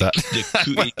 sorry about that.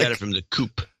 He got it from the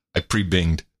Coop. I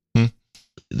pre-binged.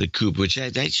 The Coop, which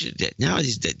I should now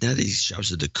these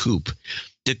shops at the Coop.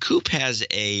 The Coop has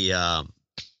a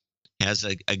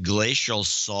glacial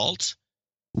salt,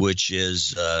 which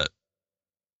is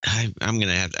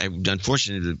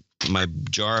unfortunately my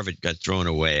jar of it got thrown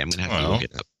away. I'm gonna have to look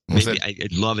it up. Maybe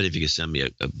I'd love it if you could send me a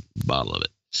bottle of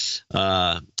it.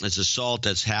 It's a salt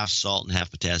that's half salt and half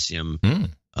potassium.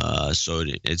 So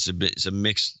it's a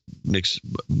mix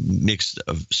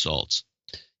of salts.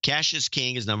 Cash is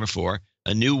king is number 4.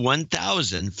 A new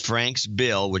 1,000 francs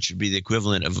bill, which would be the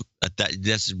equivalent of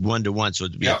that's 1-to-1, so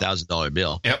it would be $1,000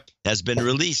 bill. Has been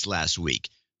released last week.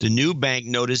 The new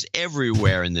banknote is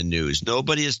everywhere in the news.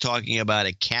 Nobody is talking about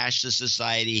a cashless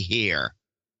society here.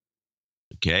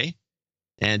 Okay,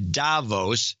 and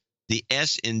Davos, the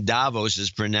S in Davos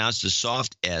is pronounced a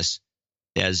soft S,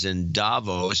 as in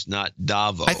Davos, not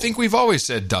Davo. I think we've always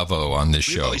said Davo on this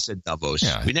show. We've always said Davos.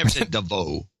 Yeah. We never said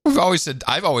Davo. I've always said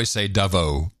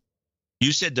Davo.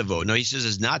 You said Davo. No, he says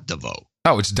it's not Davo.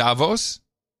 Oh, it's Davos?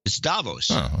 It's Davos.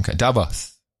 Oh, okay.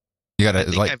 Davos. You got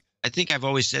to I think I've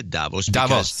always said Davos.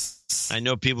 Davos. I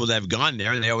know people that have gone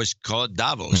there, and they always call it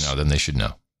Davos. No, then they should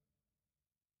know.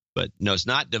 But no, it's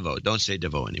not Davos. Don't say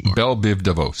Davos anymore. Bell Biv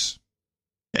Davos.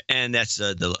 And that's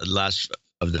the last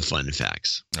of the fun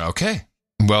facts. Okay.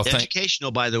 Well,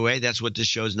 educational, by the way. That's what this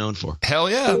show is known for. Hell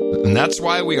yeah. And that's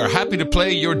why we are happy to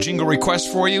play your jingle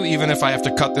request for you, even if I have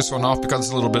to cut this one off because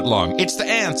it's a little bit long. It's the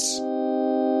ants.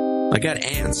 I got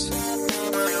ants.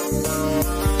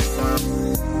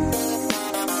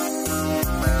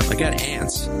 I got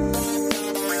ants.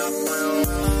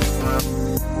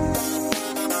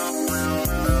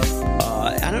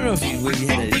 I don't know if you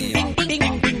had a...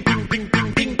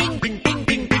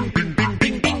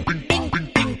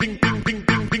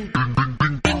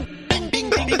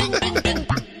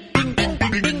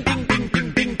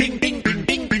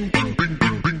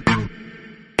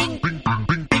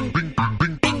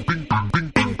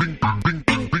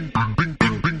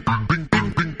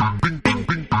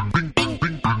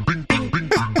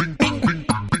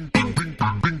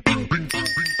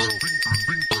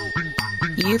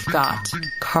 You've got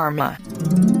karma.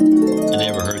 I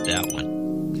never heard that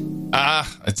one.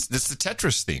 It's the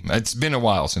Tetris theme. It's been a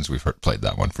while since we've played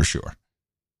that one for sure.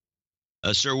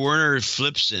 Sir Werner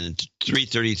Flipson,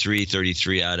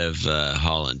 333.33 out of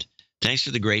Holland. Thanks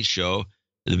for the great show.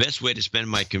 The best way to spend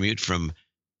my commute from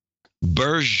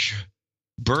Bergenhoek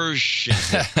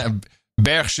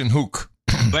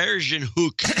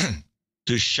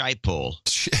to Schiphol.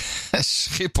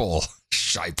 Schiphol.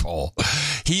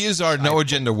 He is our No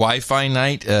Agenda Wi-Fi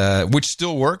night, which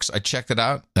still works. I checked it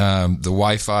out. The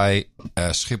Wi-Fi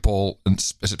Schiphol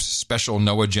special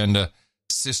No Agenda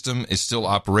system is still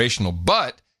operational,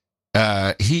 but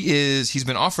he's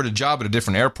been offered a job at a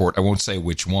different airport. I won't say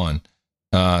which one.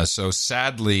 So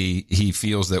sadly, he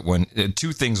feels that when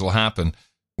two things will happen.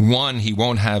 One, he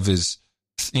won't have his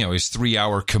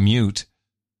 3-hour commute.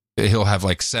 He'll have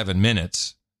like 7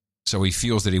 minutes. So he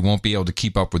feels that he won't be able to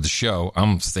keep up with the show.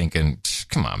 I'm thinking,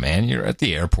 come on, man, you're at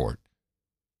the airport.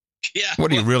 Yeah.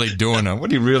 What are you really doing?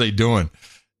 What are you really doing?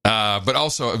 But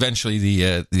also, eventually,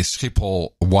 the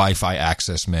Schiphol Wi-Fi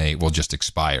access will just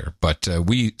expire. But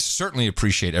we certainly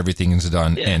appreciate everything that's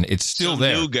done, and it's still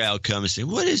there. Some new guy will come and say,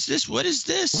 "What is this? What is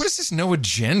this? What is this No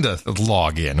Agenda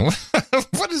login?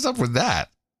 What is up with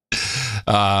that?"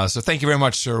 So thank you very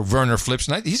much, Sir Werner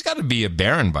Flipson. He's got to be a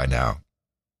baron by now.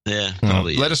 Yeah,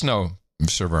 probably. Let us know,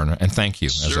 Sir Werner, and thank you,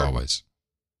 as always.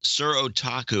 Sir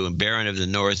Otaku and Baron of the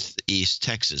Northeast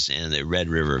Texas and the Red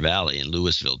River Valley in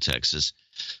Louisville, Texas,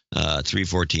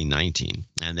 314.19.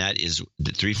 And that is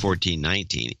the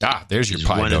 314.19. There's your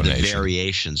pie one donation. Of the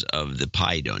variations of the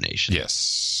pie donation.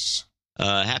 Yes.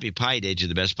 Happy Pie Day to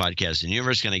the best podcast in the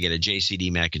universe. Going to get a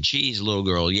JCD mac and cheese, little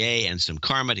girl, yay, and some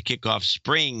karma to kick off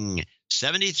spring.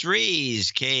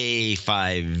 73s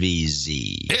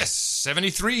K5VZ. Yes,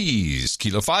 73s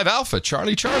Kilo 5 Alpha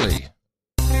Charlie.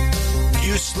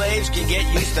 You slaves can get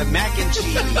used to mac and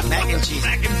cheese.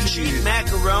 Cheap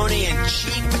macaroni and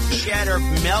cheap cheddar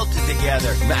melted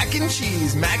together. Mac and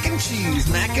cheese.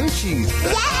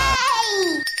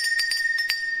 Yay!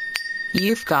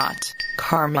 You've got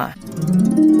karma.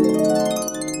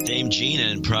 Dame Gina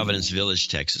in Providence Village,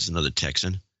 Texas, another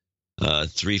Texan.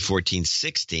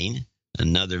 314.16.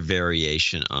 Another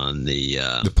variation on the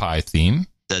pie theme.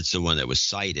 That's the one that was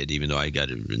cited, even though I got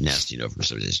a nasty note from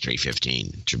somebody. It's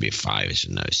 315. It should be a 5. It's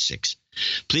no 6.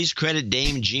 Please credit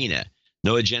Dame Gina.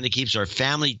 No Agenda keeps our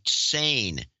family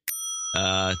sane.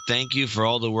 Thank you for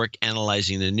all the work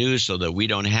analyzing the news so that we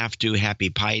don't have to. Happy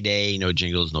Pie Day. No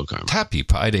jingles, no karma. Happy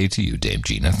Pie Day to you, Dame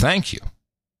Gina. Thank you.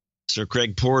 Sir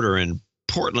Craig Porter in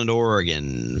Portland,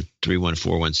 Oregon,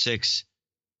 31416.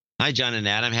 Hi, John and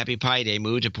Adam. Happy Pie Day.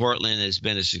 Move to Portland has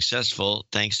been a successful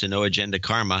thanks to No Agenda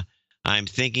Karma. I'm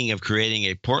thinking of creating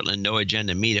a Portland No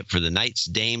Agenda meetup for the Knights,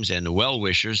 Dames, and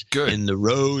well-wishers in the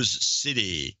Rose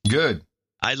City. Good.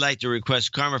 I'd like to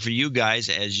request karma for you guys,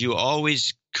 as you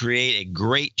always create a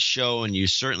great show, and you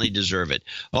certainly deserve it.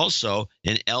 Also,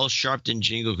 an L. Sharpton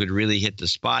jingle could really hit the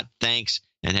spot. Thanks,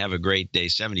 and have a great day.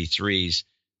 73s,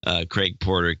 Craig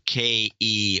Porter,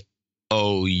 KEOUAK.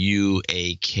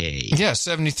 Yeah,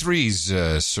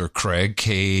 73s, Sir Craig,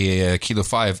 Kilo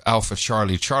 5 Alpha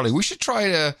Charlie. We should try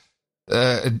a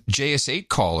JS8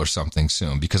 call or something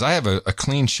soon, because I have a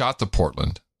clean shot to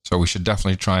Portland, so we should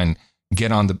definitely try and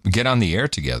get on the air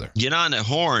together. Get on the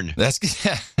horn. But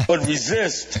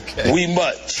resist. Okay. We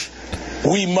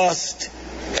must,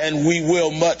 and we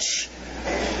will much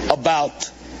about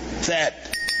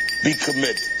that be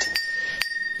committed.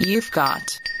 You've got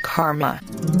karma.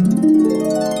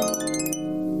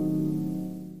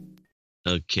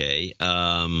 Okay.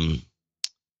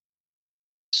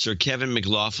 Sir Kevin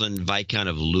McLaughlin, Viscount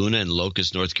of Luna in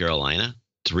Locust, North Carolina,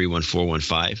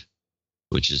 31415,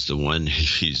 which is the one.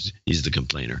 He's the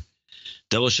complainer.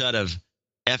 Double shot of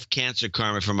F Cancer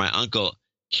Karma for my uncle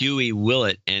Huey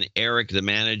Willett and Eric, the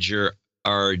manager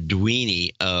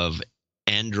Arduini of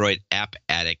Android App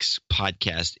Addicts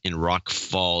podcast in Rock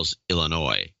Falls,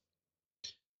 Illinois.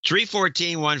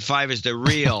 31415 is the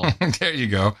real there you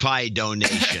go. Pi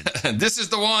donation. This is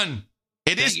the one.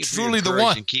 It Thank is truly the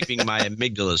one. In keeping my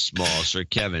amygdala small, Sir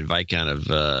Kevin, Viscount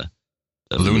of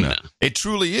Luna. It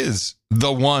truly is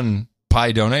the one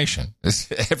Pi donation.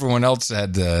 Everyone else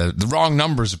had the wrong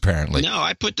numbers, apparently. No,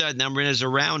 I put that number in as a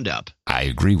roundup. I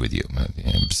agree with you.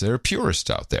 There are purists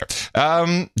out there.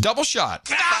 Double shot.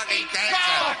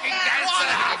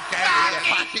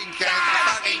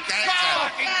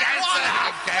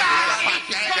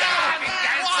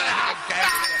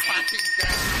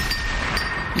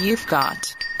 You've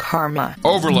got karma.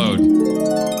 Overload.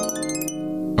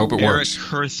 Hope it Eric works.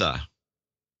 Hertha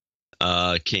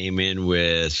came in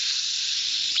with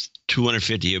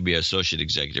 $250. He'll be associate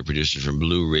executive producer from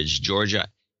Blue Ridge, Georgia.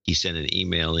 He sent an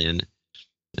email in,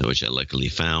 which I luckily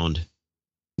found.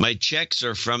 My checks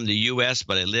are from the U.S.,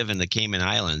 but I live in the Cayman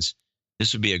Islands.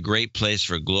 This would be a great place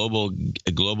for a global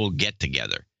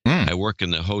get-together. I work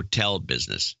in the hotel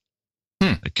business.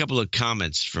 A couple of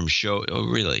comments from show. Oh,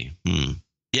 really?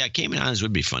 Yeah, Cayman Islands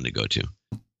would be fun to go to.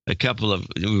 A couple of,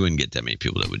 we wouldn't get that many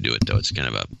people that would do it, though. It's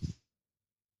kind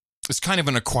of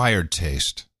an acquired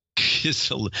taste. It's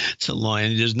a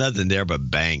line. There's nothing there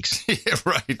but banks. Yeah,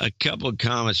 right. A couple of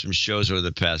comments from shows over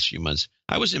the past few months.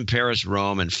 I was in Paris,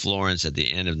 Rome, and Florence at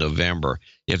the end of November.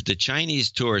 If the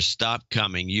Chinese tourists stop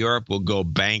coming, Europe will go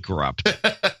bankrupt.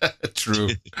 True.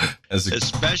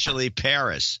 Especially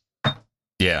Paris.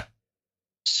 Yeah.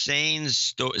 Same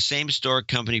store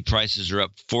company prices are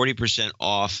up 40%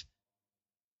 off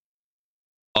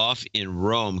in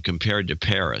Rome compared to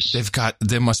Paris.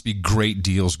 There must be great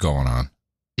deals going on.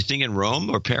 You think in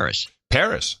Rome or Paris?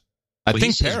 Paris. I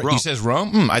think Paris. He says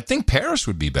Rome. I think Paris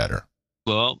would be better.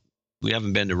 Well, we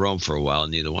haven't been to Rome for a while,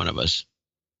 neither one of us.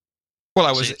 Well,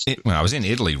 I was in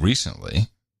Italy recently.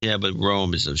 Yeah, but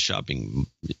Rome is a shopping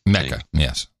Mecca. Thing.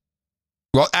 Yes.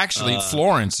 Well, actually,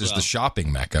 Florence is the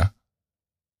shopping Mecca.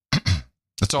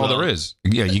 That's all there is.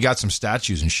 Yeah, you got some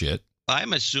statues and shit.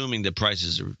 I'm assuming the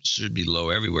prices should be low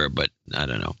everywhere, but I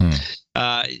don't know.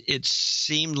 It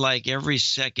seemed like every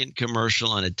second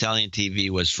commercial on Italian TV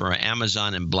was for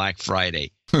Amazon and Black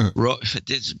Friday.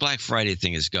 This Black Friday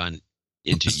thing has gone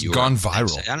into Europe. It's gone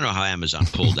viral. I don't know how Amazon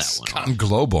pulled that one off. It's gone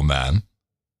global, man.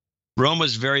 Rome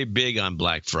was very big on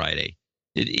Black Friday.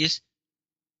 It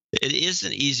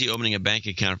isn't easy opening a bank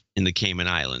account in the Cayman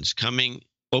Islands.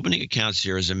 Opening accounts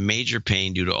here is a major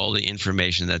pain due to all the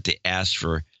information that they ask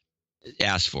for.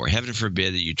 Heaven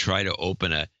forbid that you try to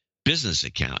open a business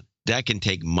account. That can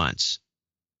take months.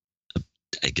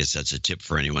 I guess that's a tip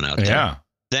for anyone out there. Yeah.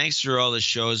 Thanks for all the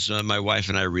shows. My wife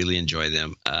and I really enjoy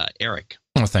them. Eric.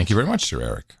 Well, thank you very much, Sir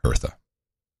Eric Hertha.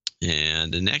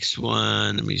 And the next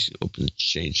one, let me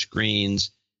change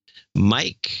screens.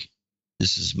 Mike.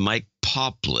 This is Mike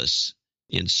Poplis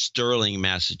in Sterling,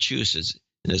 Massachusetts.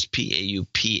 And it's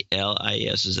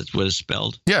Pauplis. Is that what it's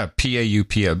spelled? Yeah,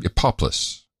 Pauplis.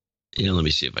 Poplis. Yeah, let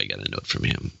me see if I got a note from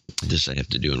him. This I have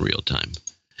to do in real time.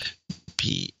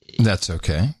 That's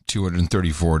okay.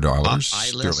 $234,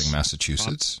 Sterling,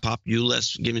 Massachusetts.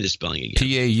 Populus. Give me the spelling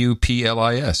again.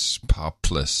 Pauplis.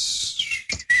 Poplis.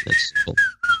 That's cool.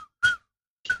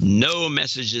 No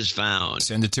messages found.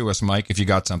 Send it to us, Mike, if you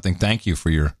got something. Thank you for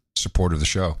your support of the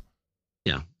show.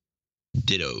 Yeah.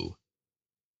 Ditto.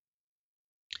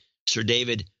 Sir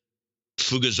David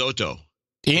Fugazotto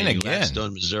in again.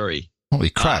 Gladstone, Missouri. Holy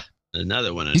crap.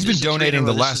 Another one. He's been donating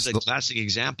the last... This is a classic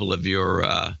example of your...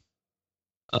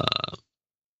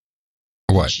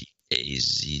 what?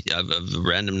 Of a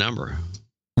random number.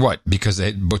 What? Because they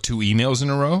had 2 emails in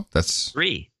a row? That's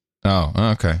 3. Oh,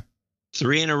 okay.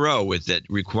 3 in a row with that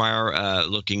require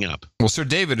looking up. Well, Sir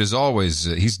David is always...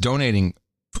 he's donating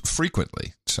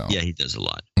frequently. So yeah, he does a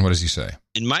lot. What does he say?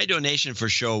 In my donation for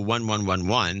show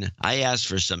 1111, I asked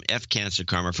for some F Cancer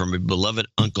Karma from my beloved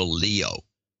Uncle Leo.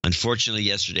 Unfortunately,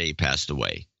 yesterday he passed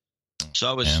away.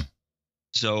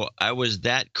 So I was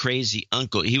that crazy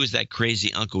uncle. He was that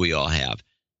crazy uncle we all have.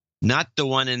 Not the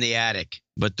one in the attic,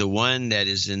 but the one that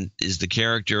is the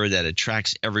character that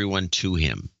attracts everyone to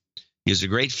him. He was a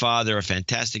great father, a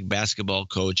fantastic basketball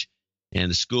coach,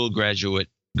 and a school graduate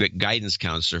guidance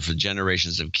counselor for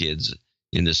generations of kids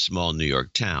in this small New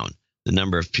York town. The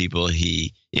number of people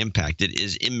he impacted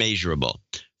is immeasurable.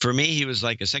 For me, he was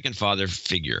like a second father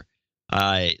figure.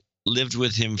 I lived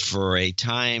with him for a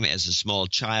time as a small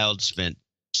child, spent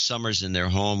summers in their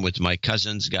home with my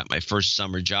cousins, got my first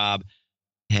summer job,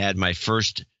 had my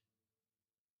first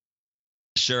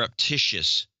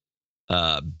surreptitious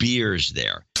beers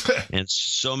there, and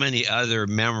so many other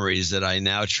memories that I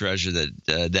now treasure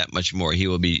that much more. He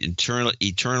will be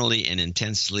eternally and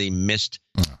intensely missed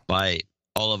by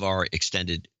all of our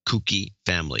extended kooky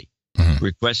family.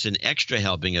 Request an extra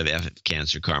helping of FF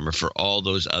Cancer Karma for all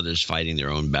those others fighting their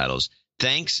own battles.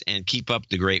 Thanks, and keep up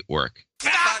the great work.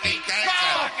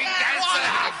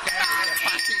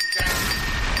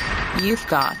 You've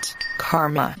got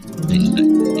karma.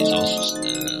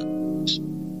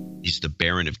 He's the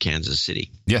Baron of Kansas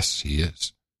City. Yes, he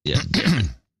is. Yeah,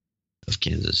 Baron of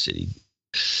Kansas City.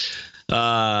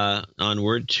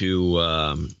 Onward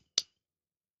to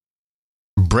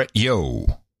Brett Yo.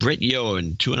 Brett Yo,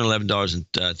 and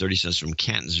 $211.30 from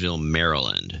Cantonsville,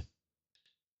 Maryland.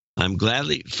 I'm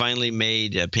gladly finally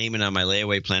made a payment on my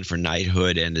layaway plan for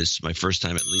knighthood, and it's my first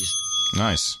time at least.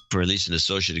 Nice. For at least an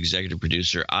associate executive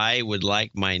producer. I would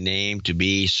like my name to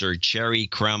be Sir Cherry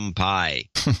Crumb Pie.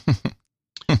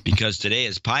 Because today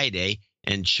is Pie Day,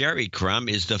 and cherry crumb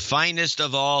is the finest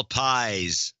of all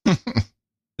pies.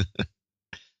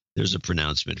 There's a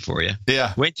pronouncement for you.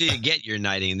 Yeah. Wait till you get your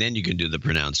knighting, and then you can do the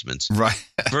pronouncements. Right.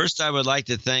 First, I would like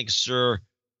to thank Sir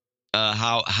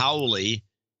Howley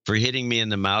for hitting me in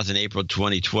the mouth in April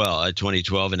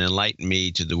 2012 and enlighten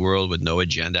me to the world with no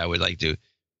agenda. I would like to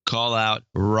call out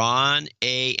Ron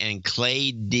A. and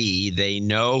Clay D. They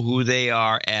know who they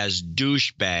are as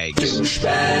douchebags.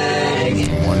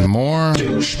 Douchebag. One more.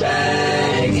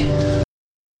 Douchebag.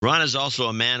 Ron is also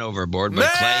a man overboard.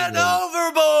 But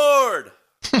overboard!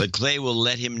 But Clay will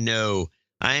let him know.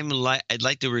 I'd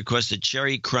like to request a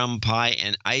cherry crumb pie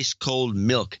and ice cold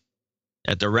milk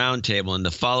at the round table in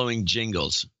the following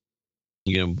jingles.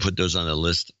 You gonna put those on the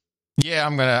list? Yeah,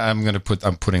 I'm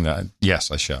putting that.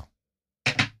 Yes, I shall.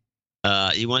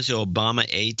 He wants the Obama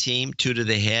A-team, 2 to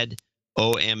the head,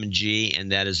 OMG,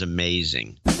 and that is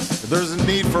amazing. If there's a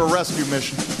need for a rescue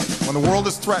mission, when the world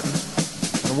is threatened,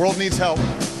 when the world needs help,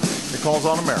 it calls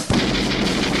on America.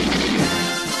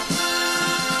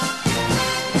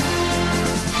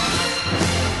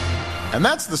 And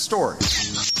that's the story.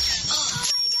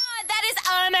 That is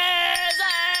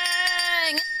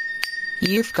amazing!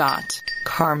 You've got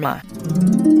karma.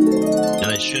 And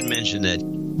I should mention that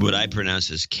what I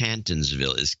pronounce as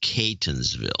Cantonsville is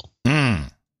Catonsville,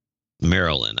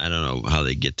 Maryland. I don't know how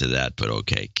they get to that, but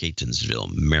okay, Catonsville,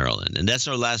 Maryland. And that's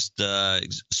our last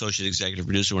associate executive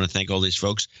producer. I want to thank all these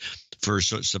folks for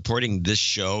supporting this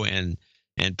show and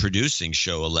producing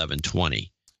show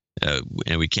 1120.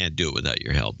 And we can't do it without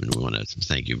your help. And we want to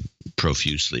thank you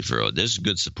profusely for this is a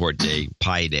good support day,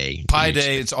 Pi Day. Pi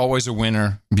Day, it's always a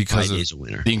winner because of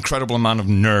the incredible amount of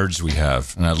nerds we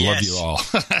have. And I love you all.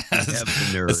 We have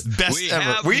the nerds. It's best we ever.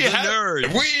 Have the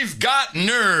nerds. We've got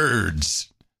nerds.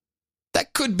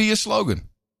 That could be a slogan.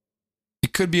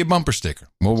 It could be a bumper sticker.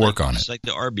 We'll work on it. It's like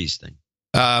the Arby's thing.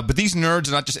 But these nerds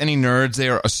are not just any nerds. They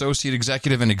are associate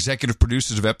executive and executive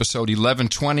producers of episode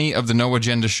 1120 of the No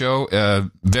Agenda Show.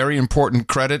 Very important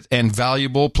credit and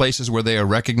valuable places where they are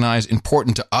recognized.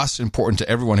 Important to us, important to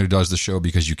everyone who does the show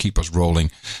because you keep us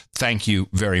rolling. Thank you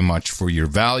very much for your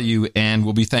value. And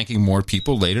we'll be thanking more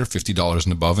people later, $50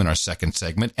 and above in our second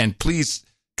segment. And please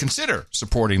consider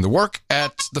supporting the work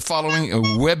at the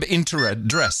following web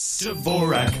address.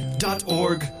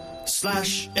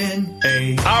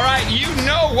 Dvorak.org/NA. All right, you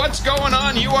know what's going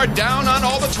on. You are down on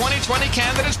all the 2020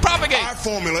 candidates. Propagate. Our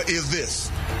formula is this.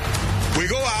 We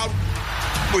go out,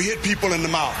 we hit people in the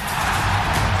mouth.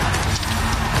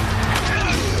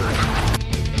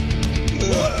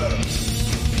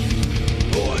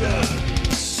 Order.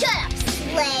 Shut up,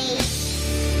 slave.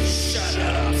 Shut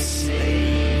up,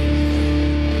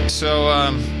 slave. So,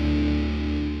 a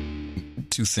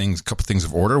couple things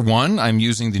of order. One, I'm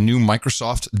using the new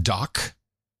Microsoft Dock,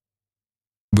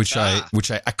 which I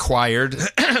acquired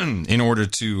in order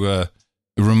to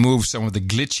remove some of the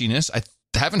glitchiness. I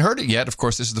haven't heard it yet. Of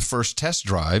course, this is the first test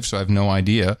drive, so I have no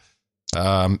idea.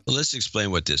 Well, let's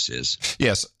explain what this is.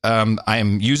 Yes, I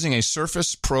am using a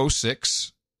Surface Pro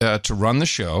 6 to run the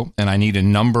show, and I need a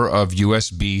number of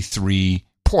USB 3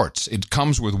 ports. It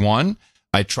comes with one.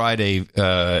 I tried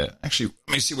actually,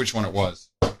 let me see which one it was.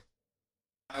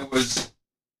 I was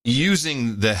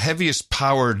using the heaviest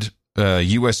powered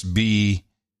USB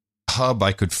hub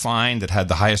I could find that had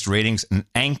the highest ratings, an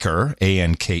Anker,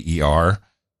 A-N-K-E-R,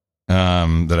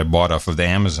 that I bought off of the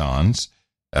Amazons.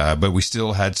 But we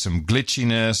still had some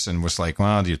glitchiness and was like,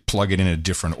 well, you plug it in a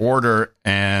different order.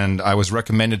 And I was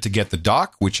recommended to get the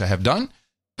dock, which I have done.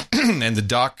 And the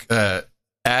dock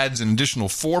adds an additional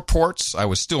 4 ports. I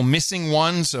was still missing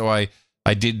one, so I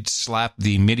I did slap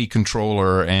the MIDI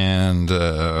controller and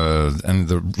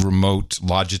the remote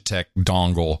Logitech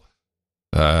dongle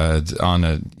on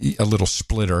a little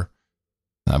splitter.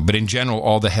 But in general,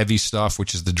 all the heavy stuff,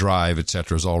 which is the drive,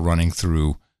 etc., is all running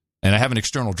through. And I have an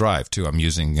external drive, too. I'm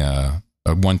using a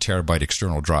 1 terabyte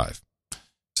external drive.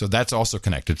 So that's also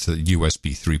connected to the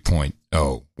USB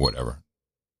 3.0, whatever.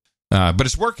 But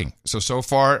it's working. So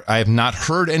far, I have not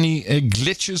heard any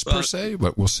glitches per se,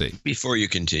 but we'll see. Before you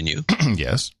continue.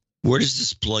 Yes. Where does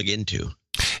this plug into?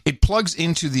 It plugs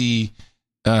into the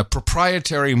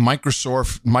proprietary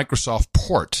Microsoft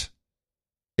port.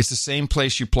 It's the same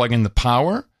place you plug in the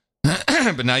power,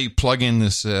 but now you plug in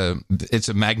this, it's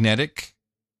a magnetic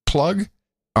plug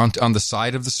on the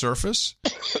side of the Surface.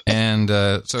 And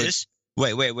so...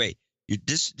 Wait.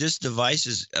 This device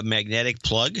is a magnetic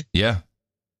plug? Yeah.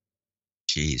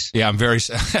 Jeez. Yeah, I'm very...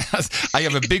 I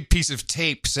have a big piece of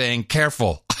tape saying,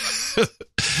 careful.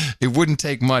 It wouldn't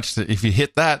take much. If you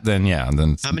hit that, then yeah.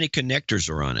 Then how many connectors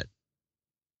are on it?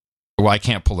 Well, I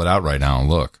can't pull it out right now and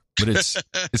look. But it's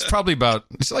probably about...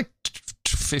 It's like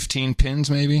 15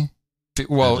 pins, maybe?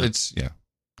 Well, it's... Yeah.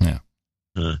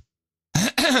 Well,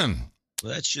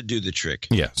 that should do the trick.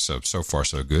 Yeah, so far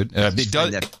so good. It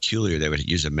does that peculiar. They would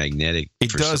use a magnetic.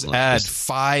 It does add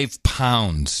 5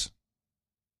 pounds.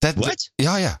 What?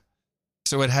 Yeah.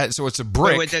 So it had. So it's a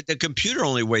brick. Wait, the computer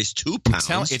only weighs 2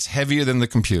 pounds. It's heavier than the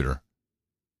computer.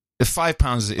 The 5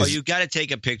 pounds is. Oh, you got to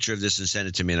take a picture of this and send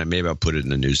it to me, and maybe I'll put it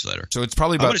in the newsletter. So it's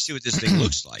probably about. I want to see what this thing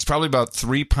looks like. It's probably about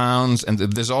 3 pounds, and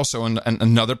there's also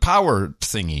another power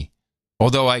thingy.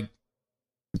 Although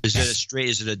Is it a straight?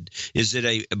 Is it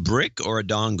a brick or a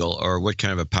dongle or what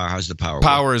kind of a power? How's the power?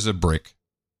 Power work? Is a brick.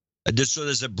 So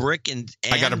there's a brick and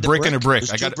I got a brick and a brick.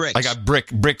 There's two bricks. I got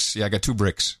bricks. Yeah, I got 2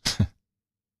 bricks.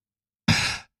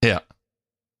 Yeah.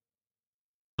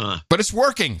 Huh. But it's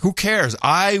working. Who cares?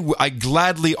 I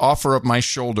gladly offer up my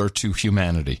shoulder to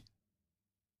humanity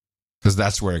because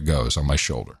that's where it goes, on my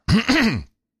shoulder.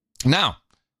 Now,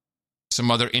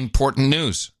 some other important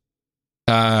news.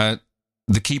 The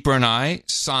Keeper and I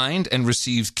signed and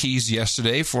received keys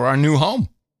yesterday for our new home.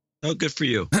 Oh, good for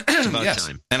you. It's about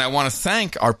time. And I want to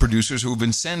thank our producers who have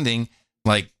been sending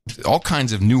like all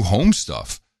kinds of new home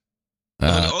stuff.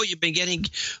 You've been getting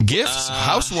gifts,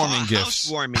 housewarming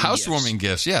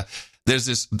gifts. Yeah. There's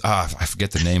this, I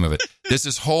forget the name of it. There's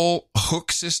this whole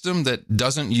hook system that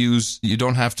you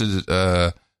don't have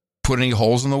to put any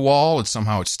holes in the wall. It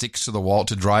sticks to the wall,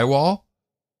 to drywall.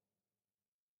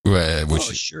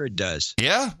 Sure it does.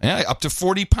 Yeah, up to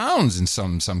 40 pounds in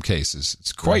some cases.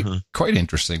 It's quite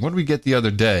interesting. What did we get the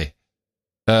other day?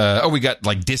 We got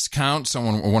like discount.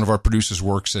 One of our producers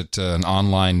works at an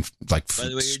online By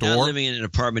the way, store. You're not living in an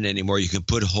apartment anymore. You can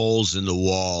put holes in the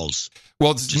walls.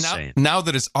 Well, now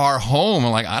that it's our home,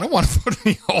 I'm like, I don't want to put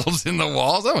any holes in the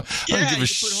walls. I don't give a you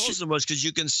put holes in the walls because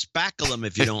you can spackle them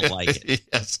if you don't like it.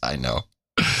 Yes, I know.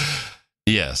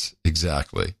 Yes,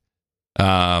 exactly.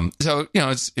 So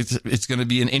it's going to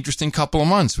be an interesting couple of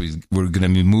months. We're going to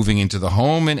be moving into the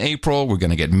home in April. We're going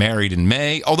to get married in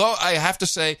May. Although I have to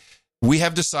say, we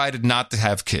have decided not to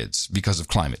have kids because of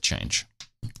climate change.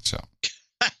 So,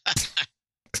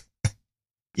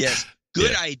 yes,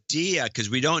 good idea, because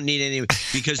we don't need any.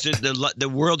 Because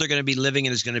the world they're going to be living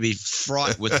in is going to be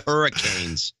fraught with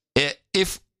hurricanes.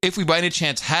 If we by any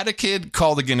chance had a kid,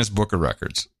 call the Guinness Book of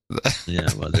Records. Yeah,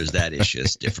 well, there's that issue.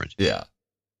 It's different. Yeah.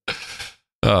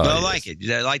 I like it.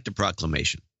 I like the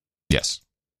proclamation. Yes.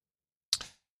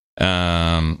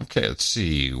 Okay, let's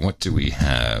see. What do we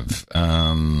have?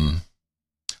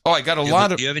 I got a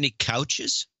lot of... Do you have any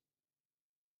couches?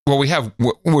 Well, we have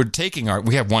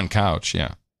one couch,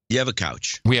 yeah. You have a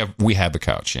couch? We have a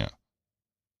couch, yeah.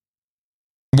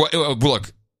 Well,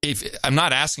 look, I'm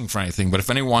not asking for anything, but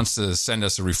if anyone wants to send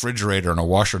us a refrigerator and a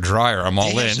washer dryer, I'm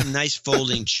all in. Some nice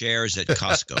folding chairs at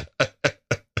Costco.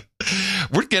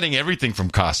 We're getting everything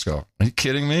from Costco. Are you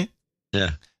kidding me?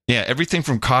 Yeah. Yeah, everything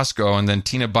from Costco, and then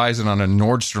Tina buys it on a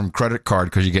Nordstrom credit card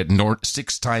because you get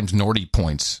 6 times Nordy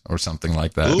points or something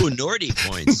like that. Ooh, Nordy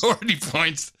points. Nordy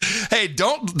points. Hey,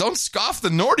 don't scoff the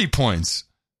Nordy points.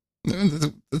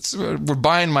 We're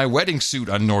buying my wedding suit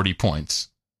on Nordy points.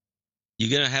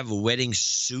 You're gonna have a wedding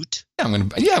suit? Yeah, I'm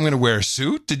gonna wear a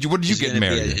suit. What did you get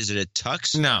married? Is it a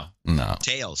tux? No.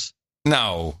 Tails?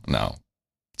 No.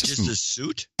 Just a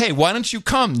suit? Hey, why don't you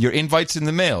come? Your invite's in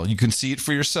the mail. You can see it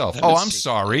for yourself. I'm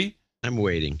sorry. I'm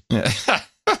waiting. Yeah.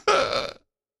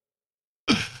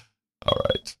 All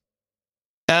right.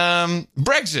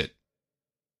 Brexit.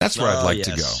 That's where I'd like to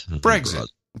go. Brexit.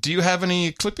 Do you have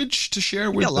any clippage to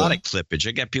share with a lot of clippage.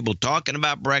 I got people talking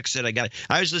about Brexit.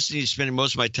 I was spending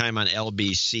most of my time on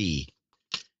LBC.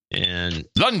 And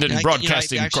London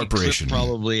Broadcasting I actually Corporation. clipped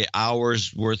probably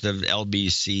hours worth of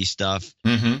LBC stuff.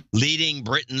 Leading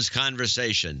Britain's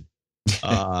conversation.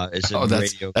 It's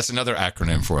that's another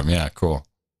acronym for him. Yeah, cool.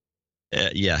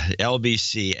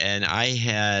 LBC. And I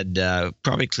had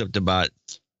probably clipped about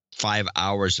 5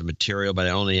 hours of material, but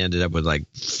I only ended up with like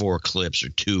 4 clips or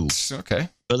 2. Okay.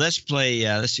 But let's play.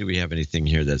 Let's see if we have anything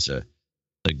here that's a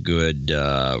good.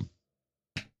 What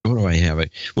do I have?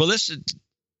 Well, let's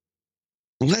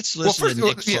listen to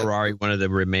Nick Ferrari, one of the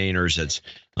Remainers that's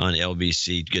on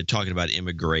LBC, talking about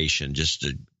immigration,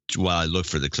 while I look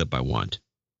for the clip I want.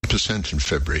 % in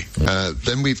February.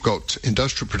 Then we've got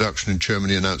industrial production in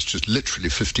Germany announced just literally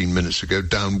 15 minutes ago,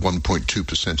 down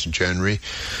 1.2% in January,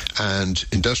 and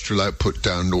industrial output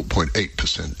down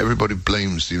 0.8%. Everybody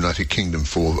blames the United Kingdom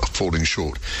for falling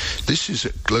short. This is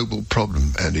a global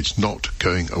problem, and it's not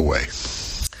going away.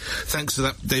 Thanks for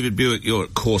that, David Buick. You're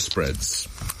at Core Spreads.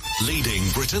 Leading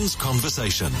Britain's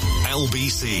conversation,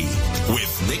 LBC,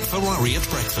 with Nick Ferrari at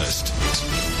breakfast.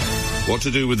 What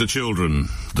to do with the children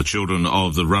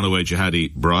of the runaway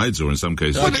jihadi brides, or in some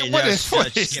cases... What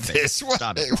is this?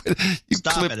 Stop it. You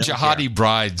clip jihadi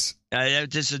brides.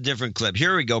 This is a different clip.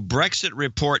 Here we go. Brexit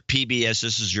Report PBS.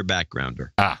 This is your backgrounder.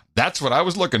 That's what I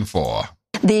was looking for.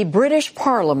 The British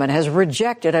Parliament has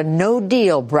rejected a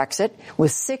no-deal Brexit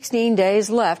with 16 days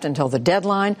left until the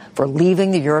deadline for leaving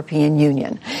the European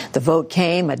Union. The vote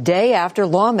came a day after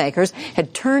lawmakers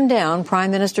had turned down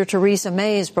Prime Minister Theresa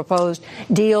May's proposed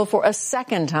deal for a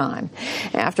second time.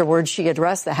 Afterwards, she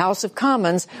addressed the House of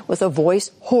Commons with a voice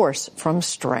hoarse from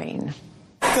strain.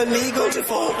 The legal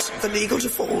default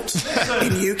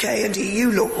in UK and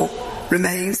EU law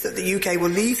remains that the UK will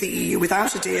leave the EU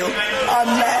without a deal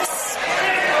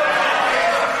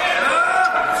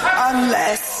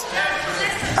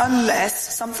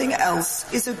unless something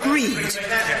else is agreed.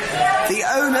 The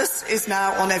onus is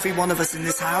now on every one of us in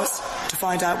this House to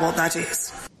find out what that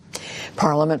is.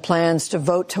 Parliament plans to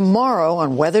vote tomorrow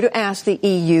on whether to ask the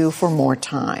EU for more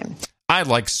time. I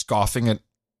like scoffing at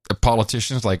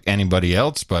politicians like anybody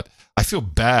else, but I feel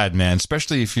bad, man,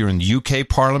 especially if you're in the UK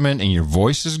Parliament and your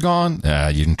voice is gone.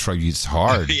 You can try. It's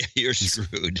hard. Yeah, you're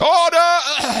screwed. Order!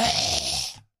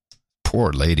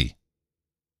 Poor lady.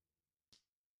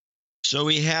 So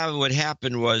we have what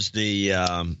happened was the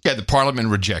Parliament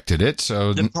rejected it.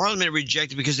 So the Parliament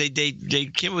rejected because they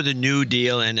came with a new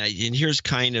deal, and here's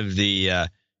kind of the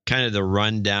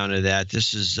rundown of that.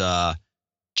 This is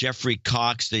Geoffrey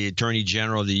Cox, the Attorney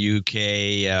General of the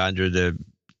UK,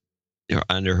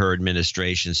 under her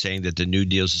administration, saying that the new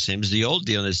deal is the same as the old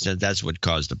deal, and that's what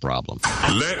caused the problem.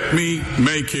 Let me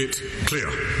make it clear.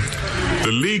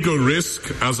 The legal risk,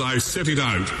 as I set it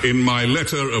out in my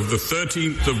letter of the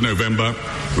 13th of November,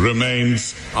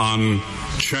 remains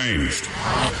unchanged.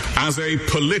 As a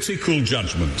political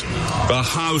judgment, the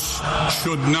House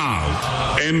should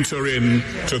now enter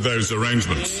into those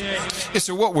arrangements. Yeah,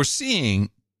 so what we're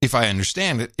seeing, if I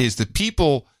understand it, is that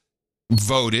people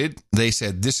voted, they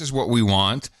said, this is what we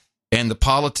want, and the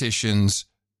politicians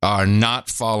are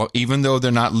not even though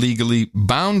they're not legally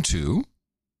bound to,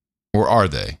 or are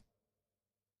they?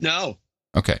 No.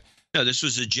 Okay. No, this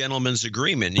was a gentleman's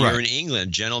agreement. You're in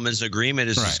England. Gentleman's agreement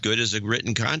is as good as a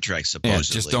written contract,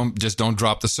 supposedly. Yeah, just don't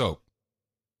drop the soap.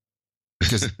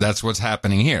 Because that's what's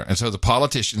happening here. And so the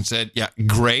politician said, yeah,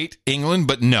 great, England,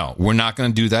 but no, we're not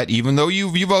going to do that, even though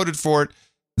you voted for it.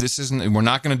 We're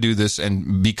not going to do this,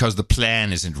 and because the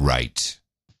plan isn't right.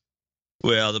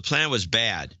 Well, the plan was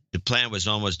bad. The plan was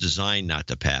almost designed not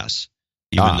to pass,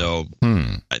 even though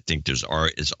I think it's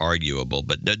arguable.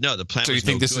 But no, the plan. So you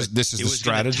think this is the strategy? It was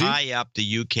going to tie up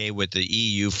the UK with the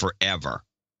EU forever,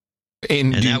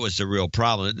 and that was the real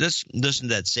problem. Listen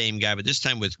to that same guy, but this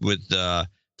time with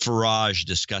Farage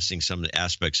discussing some of the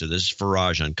aspects of this.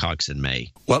 Farage on Cox and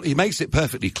May. Well, he makes it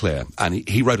perfectly clear, and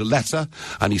he wrote a letter,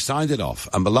 and he signed it off,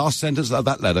 and the last sentence of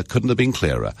that letter couldn't have been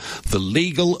clearer. The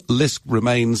legal risk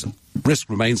remains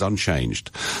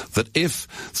unchanged. That if,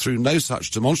 through no such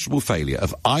demonstrable failure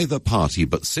of either party,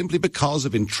 but simply because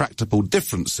of intractable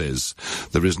differences,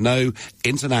 there is no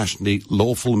internationally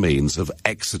lawful means of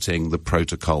exiting the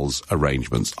protocol's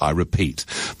arrangements. I repeat,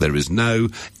 there is no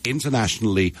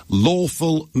internationally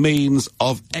lawful means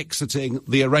of exiting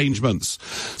the arrangements.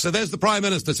 So there's the Prime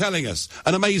Minister telling us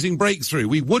an amazing breakthrough.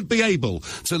 We would be able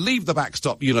to leave the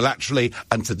backstop unilaterally,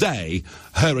 and today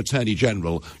her Attorney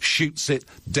General shoots it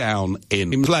down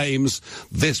in flames.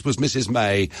 This was Mrs.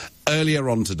 May earlier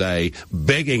on today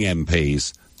begging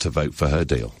MPs to vote for her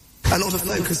deal. A lot of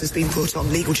focus has been put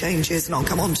on legal changes, and I'll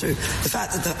come on to the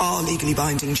fact that there are legally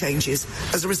binding changes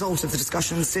as a result of the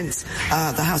discussion since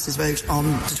the House's vote on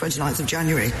the 29th of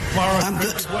January.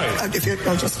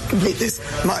 I'll just complete this.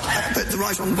 But the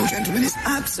Right Honourable Gentleman is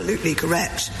absolutely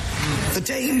correct. The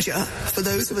danger for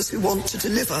those of us who want to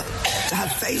deliver, to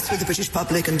have faith with the British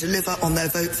public and deliver on their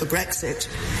vote for Brexit,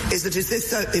 is that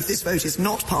if this vote is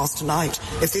not passed tonight,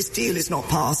 if this deal is not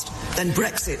passed, then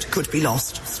Brexit could be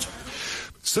lost.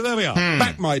 So there we are.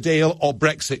 Back my deal, or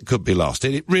Brexit could be lost.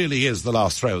 It really is the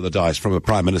last throw of the dice from a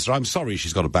Prime Minister. I'm sorry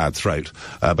she's got a bad throat,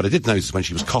 but I did notice when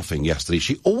she was coughing yesterday,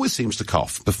 she always seems to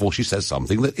cough before she says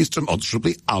something that is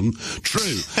demonstrably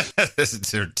untrue. This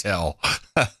is her tell.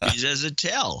 He says a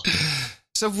tell.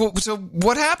 So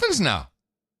what happens now?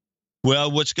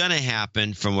 Well, what's going to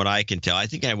happen, from what I can tell, I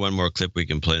think I have one more clip we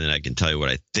can play, and I can tell you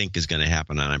what I think is going to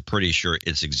happen, and I'm pretty sure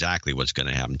it's exactly what's going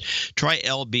to happen. Try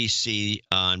LBC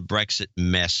on Brexit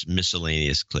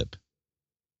miscellaneous clip.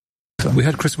 We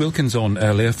had Chris Wilkins on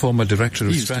earlier, former Director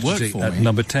of Strategy at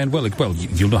Number 10. Well,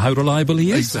 you'll know how reliable he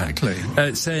is. Exactly.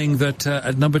 Saying that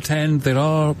at Number 10 there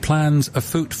are plans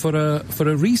afoot for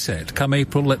a reset. Come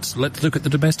April, let's look at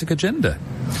the domestic agenda.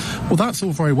 Well, that's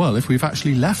all very well if we've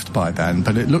actually left by then,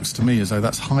 but it looks to me as though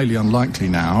that's highly unlikely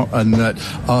now, and that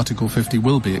Article 50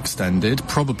 will be extended,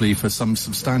 probably for some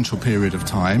substantial period of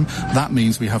time. That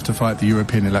means we have to fight the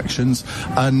European elections,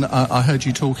 and I heard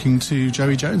you talking to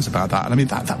Joey Jones about that, and I mean,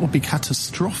 that would be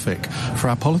catastrophic for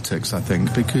our politics, I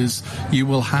think, because you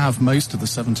will have most of the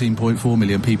 17.4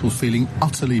 million people feeling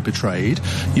utterly betrayed.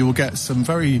 You will get some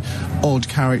very odd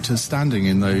characters standing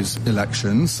in those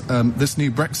elections. This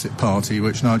new Brexit party,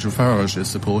 which Nigel Farage is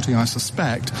supporting, I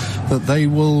suspect that they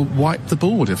will wipe the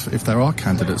board if there are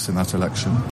candidates in that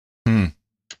election.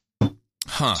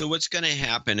 So what's going to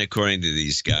happen, according to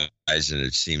these guys, and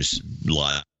it seems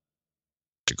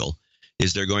logical,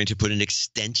 is they're going to put an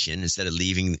extension instead of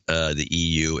leaving the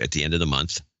EU at the end of the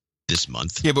month, this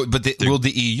month. Yeah, but will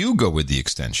the EU go with the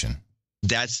extension?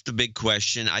 That's the big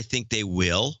question. I think they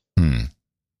will.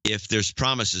 If there's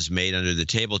promises made under the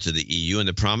table to the EU, and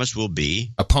the promise will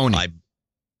be a pony.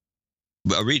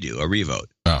 A revote.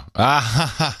 Oh.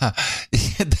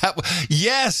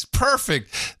 Yes,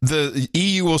 perfect. The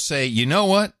EU will say, you know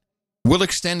what? We'll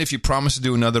extend if you promise to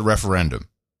do another referendum.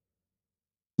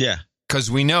 Yeah. Because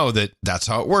we know that's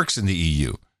how it works in the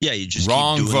EU. Yeah, you just keep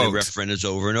doing vote. the referendums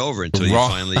over and over until you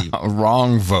finally...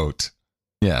 Wrong vote.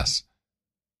 Yes.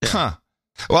 Yeah. Huh.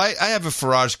 Well, I have a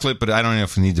Farage clip, but I don't know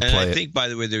if we need to play it. I think, by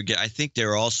the way, I think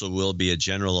there also will be a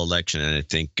general election, and I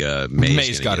think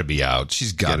May's got to be out.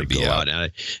 She's got to be out.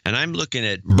 And I'm looking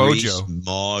at Bojo.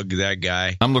 Mogg, that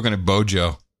guy. I'm looking at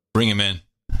Bojo. Bring him in.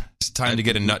 It's time to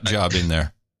get a nut job in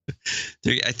there.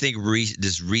 I think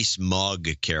this Rees Mogg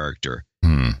character,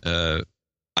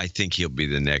 I think he'll be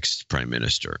the next prime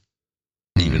minister,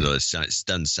 even though it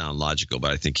doesn't sound logical,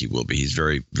 but I think he will be. He's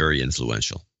very, very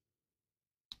influential.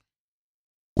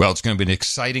 Well, it's going to be an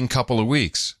exciting couple of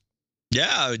weeks.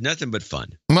 Yeah, nothing but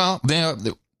fun. Well, by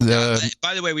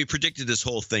the way, we predicted this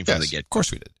whole thing from the get-go. Of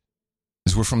course we did.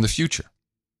 Because we're from the future.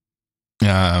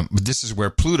 But this is where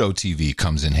Pluto TV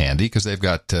comes in handy, because they've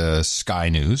got Sky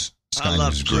News. Sky I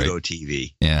love News is Pluto great.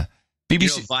 TV. Yeah.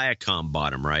 BBC. Viacom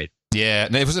bought them, right? Yeah.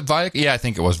 Was it Viacom? Yeah, I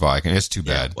think it was Viacom. It's too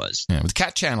bad. It was. Yeah, but the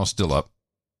Cat Channel's still up.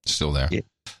 Still there. Yeah.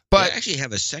 But I actually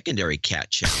have a secondary Cat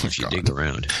Channel if you dig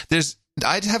around.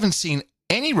 I haven't seen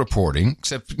any reporting,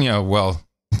 except, a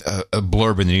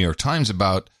blurb in the New York Times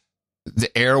about the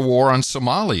air war on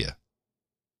Somalia.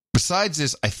 Besides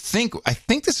this, I think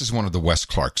this is one of the West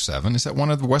Clark 7. Is that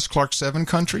one of the West Clark 7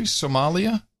 countries,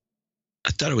 Somalia?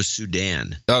 I thought it was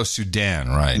Sudan. Oh, Sudan,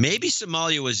 right. Maybe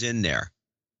Somalia was in there.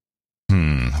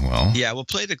 Well. Yeah, we'll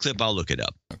play the clip. I'll look it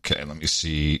up. Okay, let me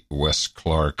see. West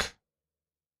Clark.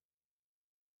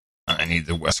 I need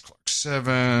the West Clark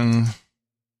 7.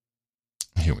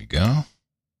 Here we go.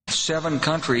 7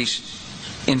 countries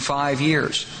in 5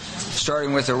 years,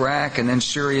 starting with Iraq and then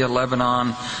Syria,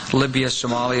 Lebanon, Libya,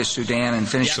 Somalia, Sudan, and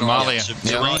finishing Somalia.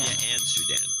 Somalia and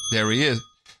Sudan. There he is.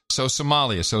 So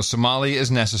Somalia. So Somalia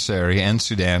is necessary, and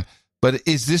Sudan. But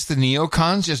is this the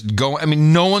neocons just going? I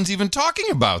mean, no one's even talking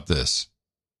about this.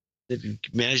 They've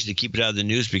managed to keep it out of the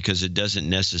news because it doesn't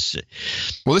necessarily.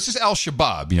 Well, this is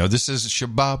Al-Shabaab. This is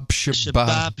Shabab. Shabab.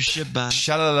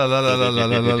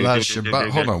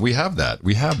 Hold on. We have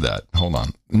that. Hold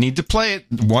on. Need to play it.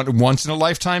 Once in a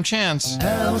lifetime chance.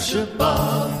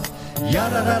 Al-Shabaab.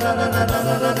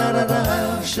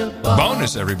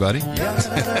 Bonus, everybody.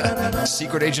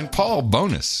 Secret Agent Paul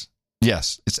bonus.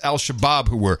 Yes, it's Al-Shabaab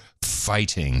who were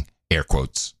fighting, air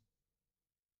quotes.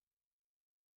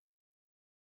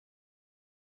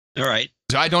 All right.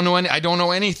 I don't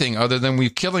know anything other than we're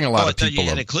killing a lot of people. I thought you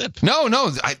had a clip. No.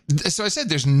 So I said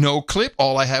there's no clip.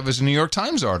 All I have is a New York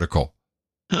Times article.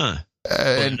 Huh.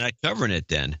 They're not covering it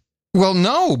then. Well,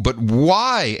 no, but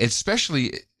why?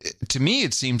 Especially, to me,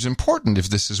 it seems important. If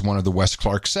this is one of the West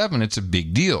Clark 7, it's a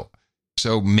big deal.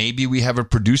 So maybe we have a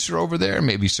producer over there.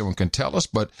 Maybe someone can tell us.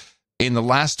 But in the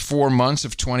last 4 months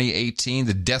of 2018,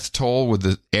 the death toll with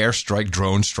the airstrike,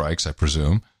 drone strikes, I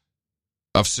presume,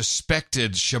 of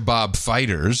suspected Shabab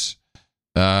fighters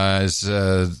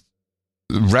is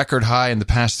record high in the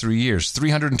past 3 years.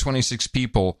 326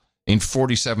 people in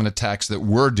 47 attacks that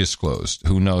were disclosed.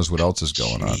 Who knows what else is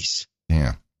going on?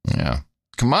 Yeah.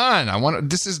 Come on,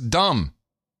 this is dumb.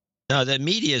 No, the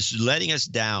media is letting us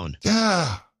down.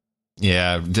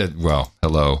 Yeah, well,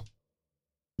 hello.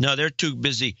 No, they're too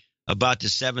busy about the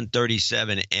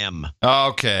 737M.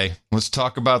 Okay, let's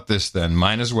talk about this then.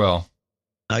 Might as well.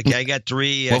 Okay, I got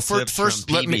three clips first,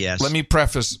 from PBS. Let me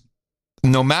preface,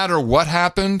 no matter what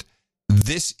happened,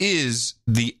 this is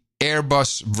the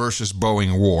Airbus versus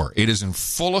Boeing war. It is in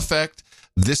full effect.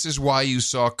 This is why you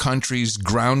saw countries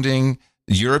grounding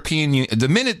European Union. The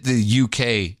minute the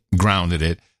UK grounded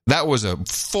it, that was a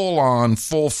full-on,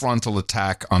 full frontal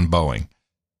attack on Boeing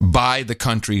by the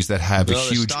countries that have a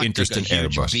huge interest in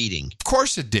Airbus. Beating. Of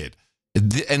course it did.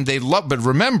 And they love, but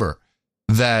remember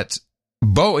that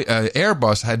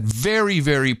Airbus had very,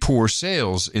 very poor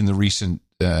sales in the recent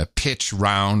pitch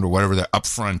round or whatever the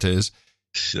upfront is.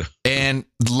 And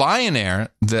Lion Air,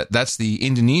 that's the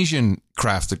Indonesian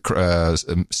craft, that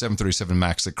 737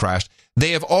 MAX that crashed,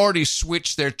 they have already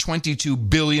switched their $22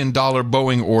 billion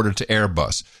Boeing order to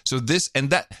Airbus. So this and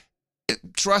that,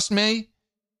 trust me,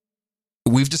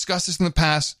 we've discussed this in the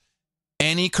past.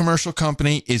 Any commercial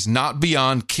company is not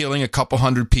beyond killing a couple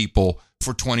hundred people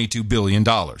for $22 billion.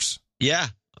 Yeah.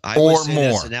 Or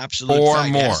more. That's an absolute or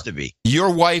fact. more. It has to be. Your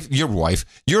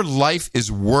life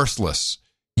is worthless.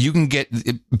 You can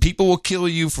people will kill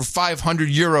you for 500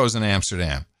 euros in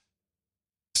Amsterdam.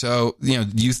 So,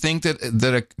 you think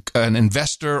that an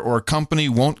investor or a company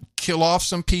won't kill off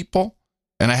some people?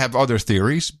 And I have other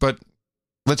theories, but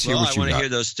let's hear what you got. I want to hear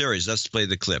those theories. Let's play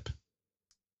the clip.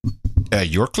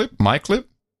 Your clip? My clip?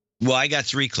 Well, I got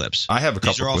 3 clips. I have a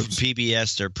couple. These are all clips from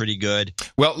PBS. They're pretty good.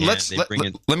 Well,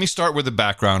 let me start with the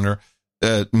backgrounder.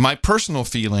 My personal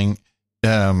feeling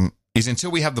is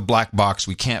until we have the black box,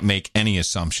 we can't make any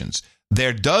assumptions.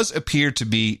 There does appear to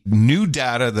be new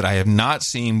data that I have not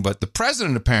seen, but the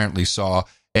president apparently saw,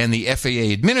 and the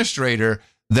FAA administrator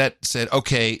that said,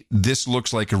 okay, this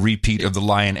looks like a repeat of the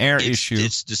Lion Air issue.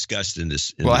 It's discussed in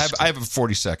this. I have a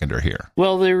 40-seconder here.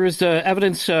 Well, there was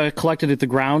evidence collected at the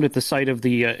ground at the site of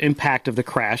the impact of the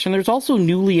crash, and there's also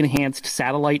newly enhanced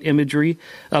satellite imagery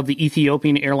of the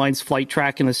Ethiopian Airlines flight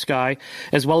track in the sky,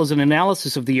 as well as an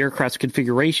analysis of the aircraft's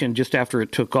configuration just after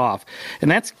it took off.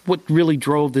 And that's what really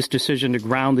drove this decision to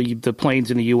ground the planes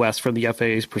in the U.S. from the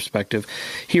FAA's perspective.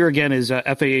 Here again is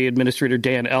FAA Administrator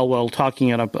Dan Elwell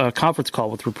talking on a conference call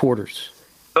with reporters.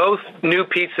 Both new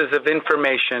pieces of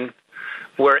information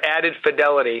were added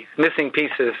fidelity, missing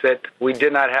pieces that we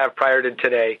did not have prior to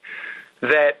today,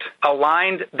 that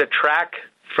aligned the track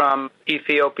from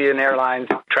Ethiopian Airlines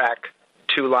track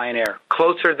to Lion Air,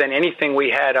 closer than anything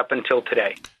we had up until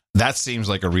today. That seems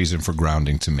like a reason for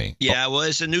grounding to me. Yeah, well,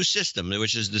 it's a new system,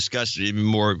 which is discussed even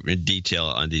more in detail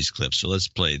on these clips. So let's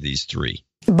play these 3.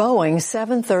 Boeing's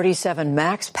 737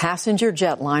 MAX passenger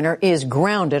jetliner is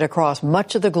grounded across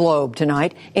much of the globe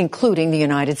tonight, including the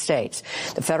United States.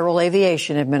 The Federal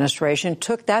Aviation Administration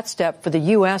took that step for the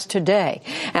U.S. today,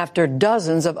 after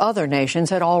dozens of other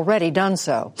nations had already done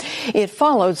so. It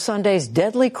followed Sunday's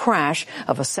deadly crash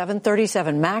of a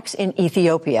 737 MAX in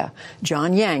Ethiopia.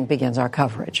 John Yang begins our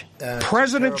coverage.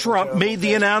 President Trump made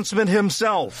the announcement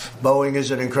himself. Boeing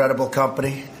is an incredible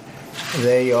company.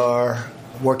 They are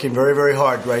working very, very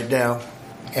hard right now,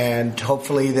 and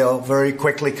hopefully they'll very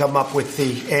quickly come up with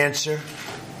the answer.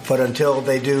 But until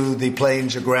they do, the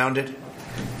planes are grounded.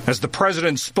 As the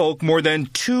president spoke, more than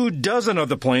 24 of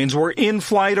the planes were in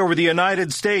flight over the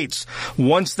United States.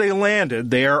 Once they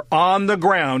landed, they are on the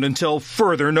ground until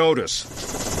further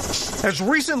notice. As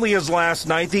recently as last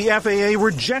night, the FAA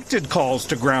rejected calls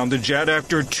to ground the jet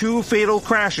after 2 fatal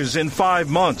crashes in 5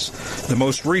 months. The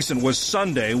most recent was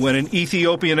Sunday, when an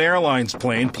Ethiopian Airlines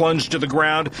plane plunged to the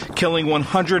ground, killing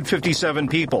 157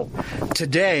 people.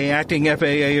 Today, acting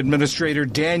FAA Administrator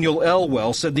Daniel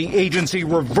Elwell said the agency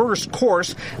reversed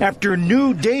course after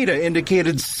new data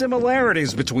indicated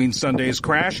similarities between Sunday's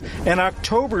crash and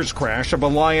October's crash of a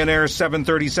Lion Air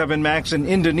 737 MAX in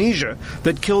Indonesia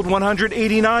that killed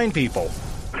 189 people.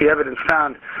 The evidence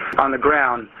found on the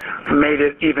ground made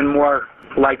it even more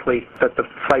likely that the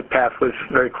flight path was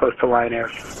very close to Lion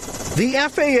Air's. The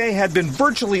FAA had been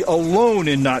virtually alone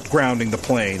in not grounding the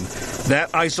plane.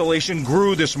 That isolation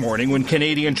grew this morning when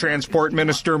Canadian Transport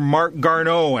Minister Marc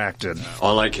Garneau acted.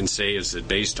 All I can say is that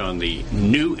based on the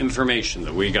new information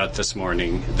that we got this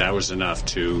morning, that was enough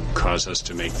to cause us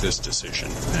to make this decision.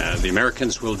 The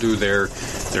Americans will do their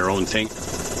own thing.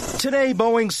 Today,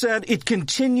 Boeing said it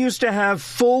continues to have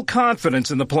full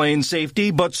confidence in the plane's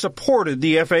safety, but supported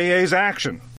the FAA's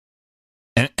action.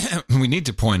 And we need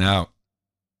to point out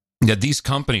that these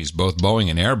companies, both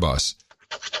Boeing and Airbus,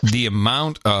 the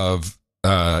amount of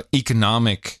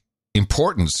economic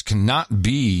importance cannot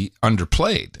be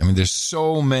underplayed. I mean, there's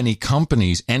so many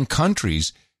companies and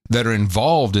countries that are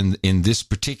involved in this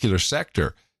particular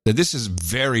sector that this is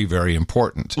very, very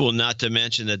important. Well, not to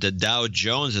mention that the Dow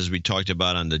Jones, as we talked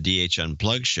about on the DH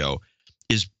Unplugged show,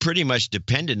 is pretty much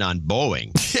dependent on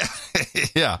Boeing.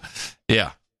 Yeah.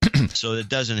 So it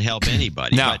doesn't help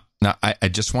anybody. Now, I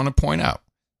just want to point out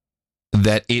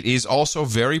that it is also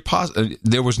very positive.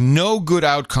 There was no good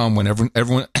outcome when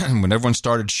everyone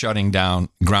started shutting down,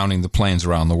 grounding the planes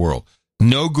around the world.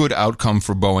 No good outcome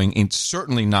for Boeing, and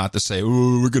certainly not to say,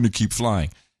 oh, we're going to keep flying.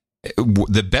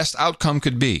 The best outcome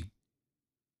could be,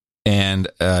 and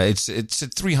it's at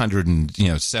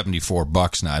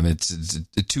 $374 now. I mean, it's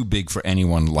too big for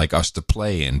anyone like us to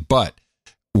play in. But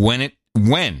when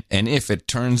and if it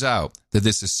turns out that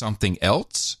this is something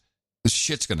else, this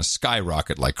shit's going to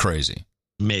skyrocket like crazy.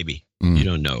 Maybe. You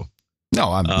don't know.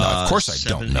 No, of course I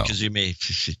don't know. Because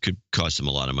it could cost them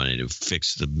a lot of money to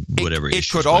fix the whatever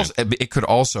issue. It could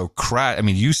also crash. I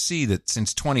mean, you see that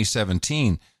since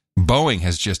 2017, Boeing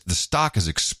the stock has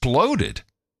exploded.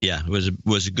 Yeah, it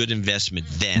was a good investment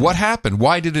then. What happened?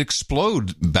 Why did it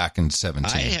explode back in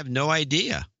 17? I have no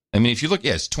idea. I mean, if you look,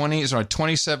 it's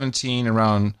 2017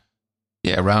 around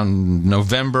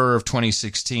November of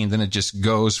 2016, then it just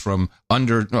goes from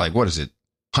under, what is it,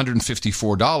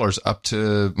 $154 up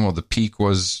to, the peak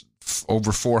was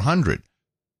over 400.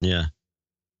 Yeah.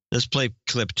 Let's play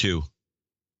clip 2.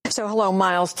 So, hello,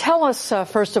 Miles. Tell us,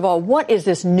 first of all, what is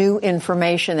this new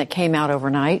information that came out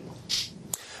overnight?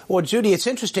 Well, Judy, it's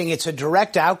interesting. It's a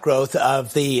direct outgrowth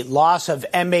of the loss of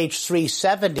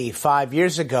MH370 5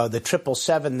 years ago, the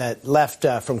 777 that left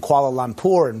from Kuala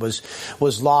Lumpur and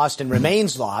was lost and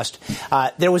remains lost.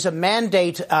 There was a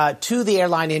mandate to the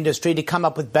airline industry to come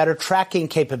up with better tracking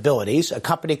capabilities. A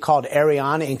company called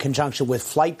Ariane, in conjunction with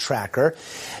Flight Tracker,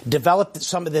 developed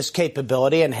some of this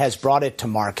capability and has brought it to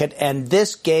market. And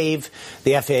this gave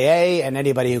the FAA and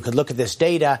anybody who could look at this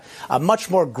data a much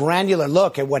more granular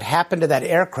look at what happened to that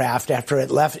aircraft after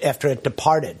it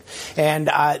departed. And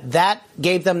that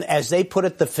gave them, as they put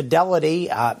it, the fidelity.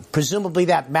 Presumably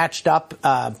that matched up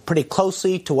pretty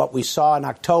closely to what we saw in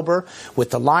October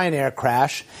with the Lion Air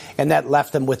crash, and that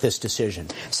left them with this decision.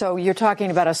 So you're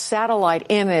talking about a satellite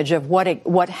image of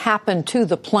what happened to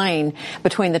the plane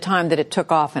between the time that it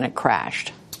took off and it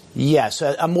crashed. Yes,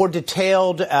 a more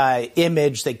detailed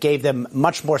image that gave them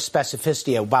much more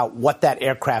specificity about what that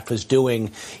aircraft was doing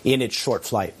in its short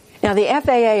flight. Now, the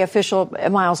FAA official,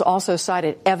 Miles, also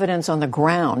cited evidence on the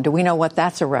ground. Do we know what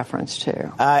that's a reference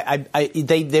to?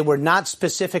 They were not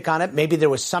specific on it. Maybe there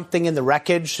was something in the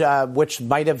wreckage which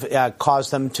might have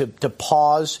caused them to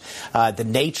pause. The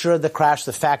nature of the crash,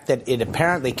 the fact that it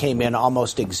apparently came in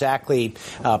almost exactly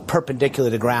perpendicular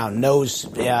to the ground,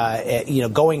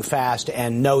 going fast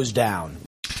and nose down.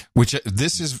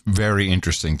 This is very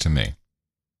interesting to me.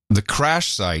 The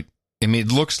crash site, I mean,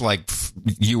 it looks like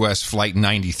U.S. Flight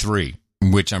 93,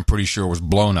 which I'm pretty sure was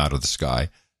blown out of the sky.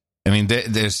 I mean,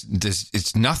 there's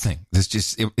it's nothing.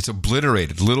 It's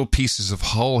obliterated. Little pieces of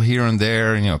hull here and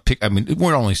there.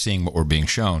 We're only seeing what we're being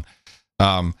shown.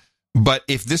 But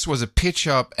if this was a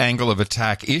pitch-up angle of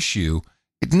attack issue,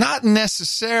 not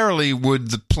necessarily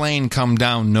would the plane come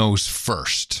down nose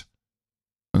first.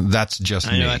 That's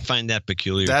just me. I find that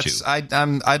peculiar, too.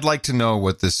 I'd like to know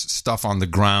what this stuff on the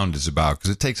ground is about, because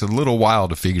it takes a little while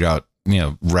to figure out,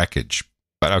 wreckage.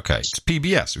 But okay, it's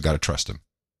PBS. We've got to trust them.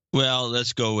 Well,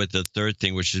 let's go with the third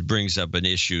thing, which brings up an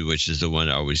issue, which is the one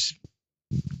that always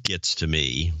gets to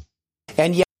me.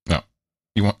 And no,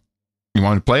 you want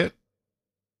to play it?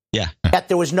 Yeah. Yet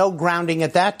there was no grounding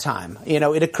at that time.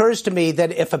 It occurs to me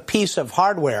that if a piece of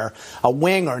hardware, a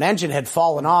wing or an engine had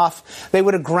fallen off, they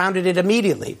would have grounded it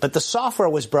immediately. But the software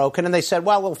was broken, and they said,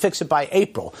 well, we'll fix it by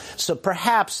April. So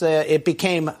perhaps it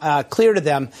became clear to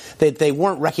them that they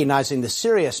weren't recognizing the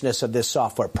seriousness of this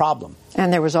software problem.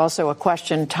 And there was also a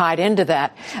question tied into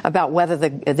that about whether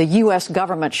the U.S.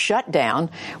 government shutdown,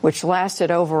 which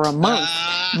lasted over a month,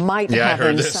 might have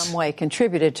in some way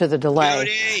contributed to the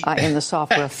delay in the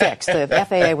software fix. The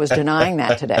FAA was denying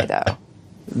that today, though.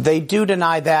 They do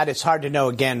deny that. It's hard to know,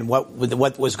 again, what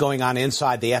was going on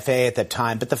inside the FAA at that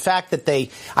time. But the fact that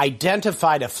they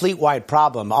identified a fleet-wide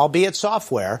problem, albeit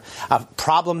software, a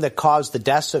problem that caused the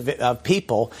deaths of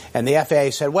people, and the FAA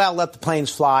said, well, let the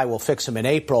planes fly, we'll fix them in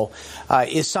April,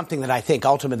 is something that I think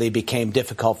ultimately became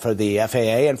difficult for the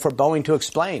FAA and for Boeing to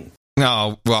explain.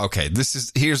 No, well, okay.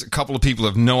 Here's a couple of people who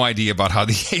have no idea about how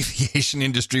the aviation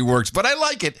industry works, but I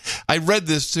like it. I read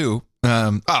this too.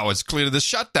 It's clear the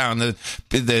shutdown. The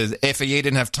FAA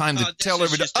didn't have time to tell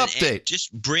everybody to update.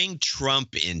 Just bring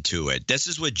Trump into it. This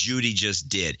is what Judy just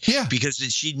did. Yeah. Because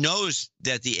she knows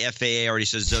that the FAA already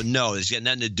says, no, it's got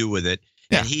nothing to do with it.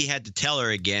 Yeah. And he had to tell her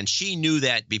again. She knew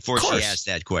that before she asked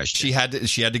that question.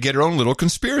 She had to get her own little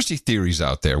conspiracy theories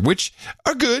out there, which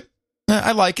are good.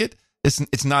 I like it.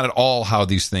 It's not at all how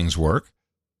these things work.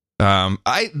 There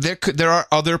are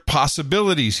other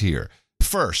possibilities here.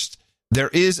 First, there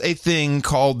is a thing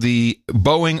called the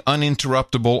Boeing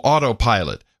Uninterruptible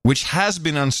Autopilot, which has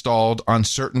been installed on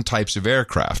certain types of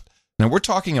aircraft. Now, we're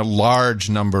talking a large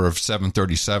number of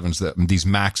 737s, these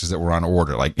MAXs that were on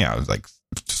order, like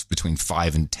between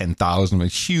 5 and 10,000.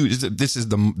 Huge. This is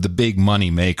the big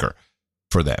money maker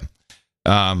for them.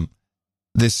 And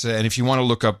if you want to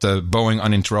look up the Boeing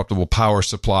Uninterruptible Power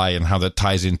Supply and how that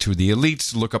ties into the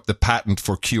elites, look up the patent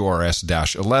for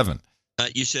QRS-11.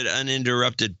 You said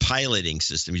uninterrupted piloting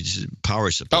system. You said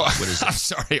power supply. Oh, what is it? I'm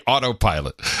sorry,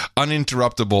 autopilot.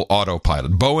 Uninterruptible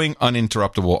autopilot. Boeing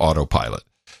Uninterruptible Autopilot.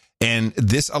 And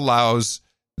this allows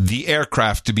the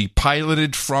aircraft to be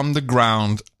piloted from the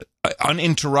ground,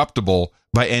 uninterruptible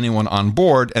by anyone on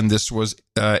board. And this was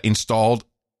installed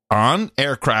on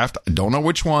aircraft, I don't know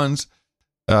which ones,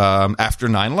 after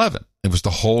 9/11. It was the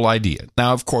whole idea.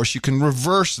 Now, of course, you can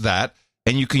reverse that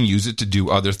and you can use it to do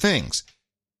other things.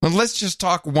 Well, let's just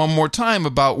talk one more time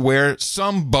about where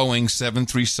some Boeing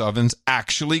 737s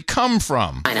actually come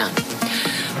from. China.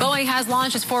 Boeing has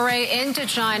launched its foray into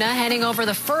China, handing over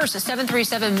the first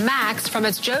 737 MAX from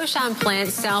its Zhoushan plant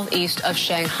southeast of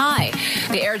Shanghai.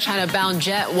 The Air China-bound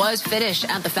jet was finished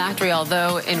at the factory,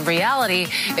 although in reality,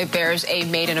 it bears a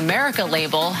Made in America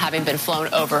label, having been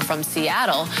flown over from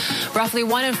Seattle. Roughly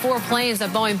 1 in 4 planes that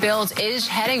Boeing builds is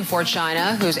heading for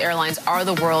China, whose airlines are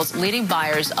the world's leading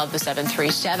buyers of the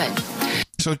 737.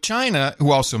 So China,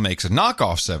 who also makes a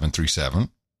knockoff 737,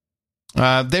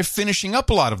 they're finishing up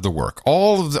a lot of the work.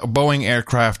 All of the Boeing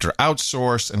aircraft are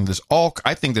outsourced, and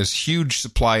I think there's huge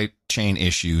supply chain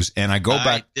issues. And I go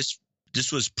back.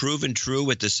 This was proven true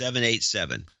with the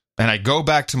 787. And I go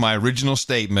back to my original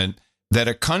statement that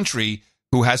a country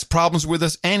who has problems with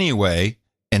us anyway,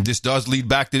 and this does lead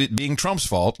back to it being Trump's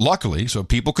fault, luckily, so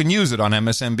people can use it on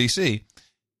MSNBC,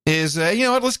 is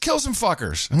let's kill some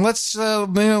fuckers and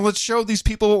let's show these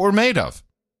people what we're made of.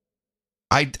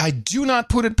 I do not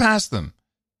put it past them.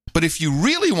 But if you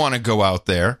really want to go out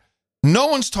there, no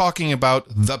one's talking about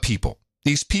the people.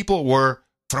 These people were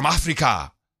from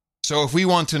Africa. So if we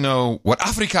want to know what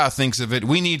Africa thinks of it,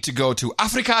 we need to go to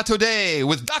Africa Today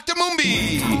with Dr.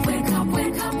 Mumbi. Wake up,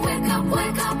 wake up, wake up,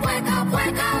 wake up, wake up,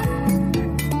 wake up.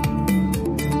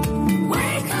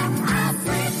 Wake up,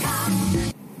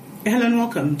 Africa. Hello and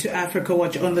welcome to Africa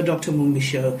Watch on the Dr. Mumbi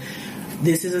Show.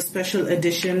 This is a special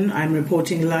edition. I'm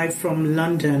reporting live from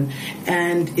London,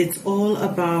 and it's all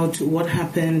about what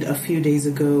happened a few days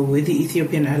ago with the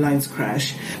Ethiopian Airlines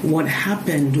crash. What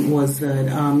happened was that,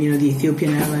 the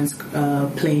Ethiopian Airlines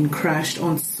plane crashed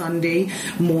on Sunday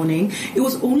morning. It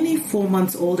was only 4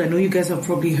 months old. I know you guys have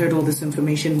probably heard all this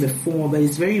information before, but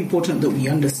it's very important that we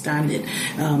understand it.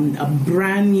 A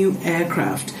brand new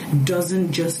aircraft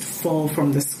doesn't just fall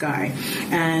from the sky,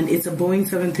 and it's a Boeing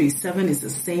 737. It's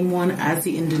the same one as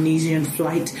the Indonesian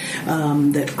flight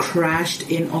that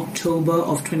crashed in October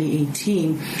of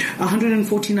 2018.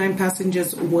 149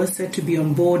 passengers were said to be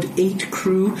on board, 8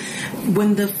 crew.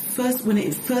 When it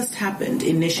first happened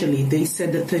initially, they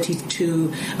said that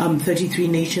 33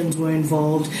 nations were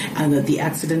involved, and that the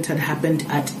accident had happened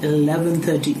at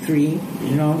 11:33.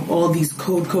 All these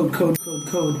code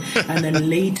code, and then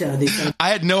later they started. I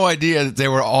had no idea that they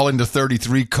were all into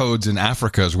 33 codes in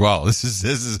Africa as well. This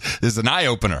is an eye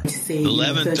opener.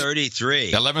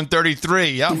 1133.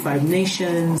 1133. Yeah. 5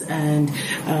 nations, and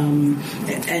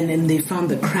then they found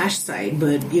the crash site.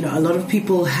 But a lot of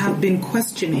people have been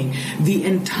questioning the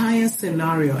entire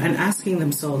scenario and asking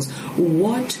themselves,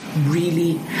 what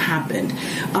really happened?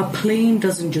 A plane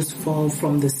doesn't just fall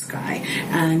from the sky,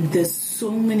 and there's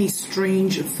so many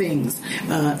strange things.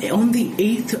 On the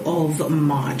 8th of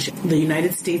March, the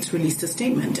United States released a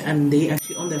statement, and they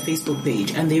actually on their Facebook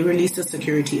page, and they released a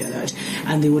security alert,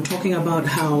 and they were talking about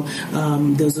how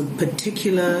there's a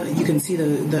particular, you can see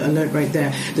the alert right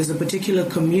there, there's a particular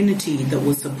community that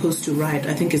was supposed to riot.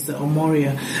 I think it's the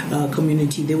Omoria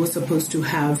community. They were supposed to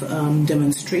have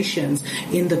demonstrations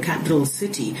in the capital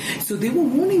city. So they were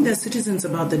warning their citizens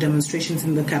about the demonstrations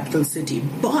in the capital city,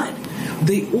 but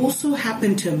they also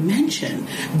happened to mention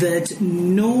that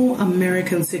no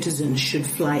American citizen should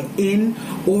fly in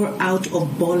or out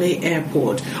of Bole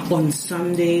Airport on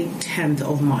Sunday, 10th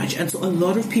of March. And so a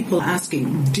lot of people are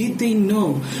asking, did they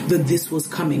know that this was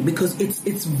coming? Because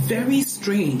it's very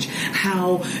strange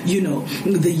how,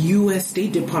 the U.S.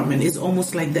 State Department is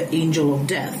almost like the angel of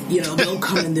death. They'll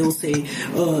come and they'll say,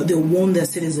 they'll warn their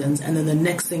citizens, and then the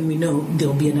next thing we know,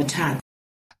 there'll be an attack.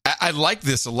 I like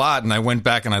this a lot, and I went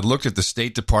back and I looked at the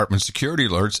State Department security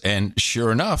alerts, and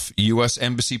sure enough, U.S.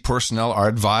 Embassy personnel are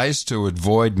advised to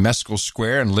avoid Meskel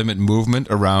Square and limit movement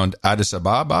around Addis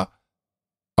Ababa.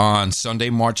 On Sunday,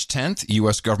 March 10th,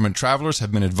 U.S. government travelers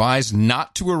have been advised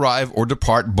not to arrive or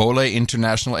depart Bole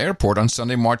International Airport on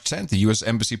Sunday, March 10th. The U.S.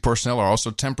 Embassy personnel are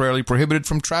also temporarily prohibited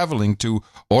from traveling to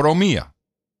Oromia.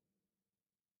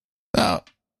 Now,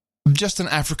 just an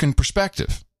African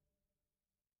perspective.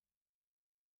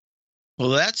 Well,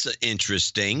 that's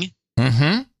interesting.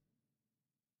 Mm-hmm.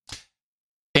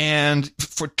 And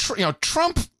for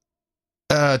Trump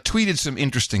tweeted some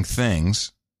interesting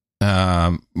things,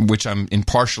 which I'm in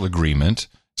partial agreement.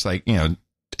 It's like,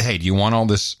 hey, do you want all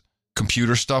this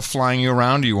computer stuff flying you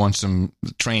around? Do you want some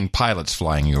trained pilots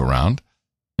flying you around?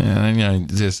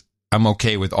 And I'm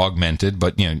okay with augmented,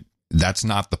 but that's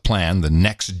not the plan. The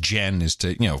next gen is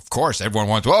to, of course, everyone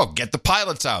wants, get the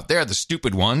pilots out. They're the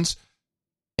stupid ones.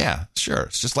 Yeah, sure.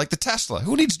 It's just like the Tesla.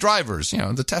 Who needs drivers?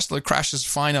 The Tesla crashes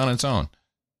fine on its own.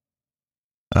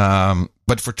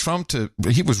 But for Trump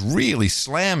he was really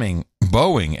slamming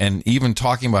Boeing and even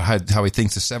talking about how he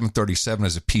thinks the 737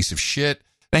 is a piece of shit.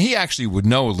 Now, he actually would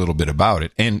know a little bit about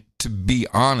it. And to be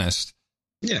honest,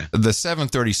 the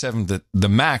 737, the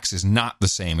MAX is not the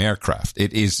same aircraft.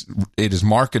 It is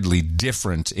markedly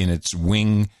different in its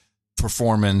wing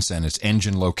performance and its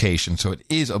engine location, so it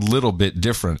is a little bit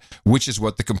different, which is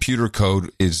what the computer code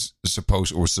is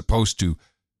supposed to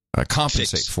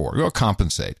compensate for. Or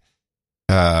compensate.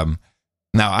 Now,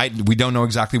 we don't know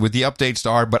exactly what the updates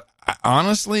are, but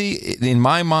honestly, in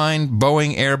my mind,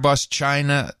 Boeing, Airbus,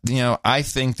 China, I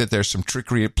think that there's some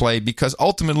trickery at play because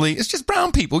ultimately it's just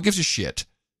brown people. Who gives a shit?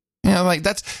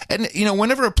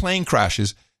 Whenever a plane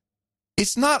crashes,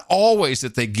 it's not always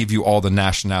that they give you all the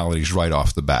nationalities right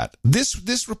off the bat.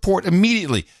 This report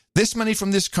immediately, this many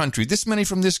from this country, this many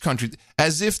from this country,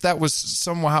 as if that was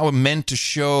somehow meant to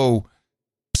show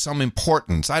some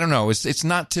importance. I don't know. It's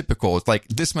not typical. It's like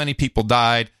this many people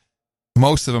died,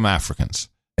 most of them Africans.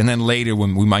 And then later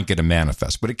when we might get a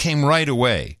manifest. But it came right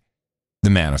away, the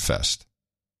manifest.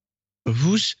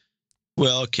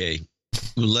 Well, okay.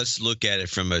 Let's look at it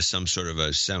from some sort of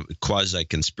a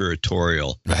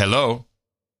quasi-conspiratorial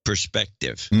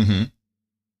perspective. Mm-hmm.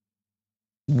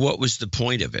 What was the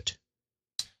point of it?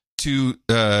 To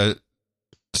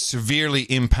severely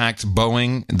impact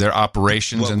Boeing, their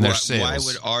operations, and their sales. Why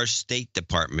would our State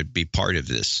Department be part of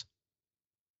this?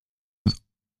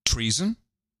 Treason?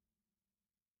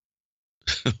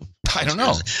 I don't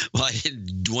know. Well, I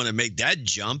didn't want to make that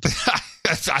jump.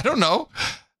 I don't know.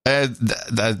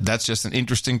 That's just an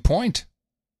interesting point.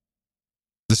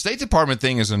 The State Department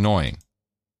thing is annoying,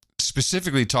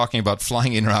 specifically talking about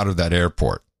flying in or out of that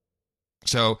airport.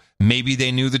 So maybe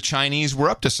they knew the Chinese were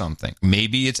up to something.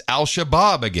 Maybe it's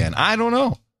Al-Shabaab again. I don't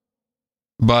know.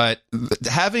 But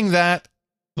having that...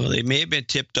 Well, they may have been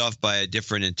tipped off by a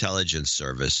different intelligence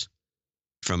service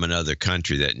from another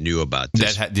country that knew about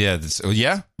this. That's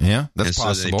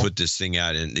possible. So they put this thing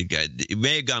out, and it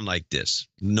may have gone like this,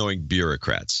 knowing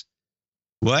bureaucrats.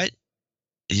 What?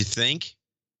 You think?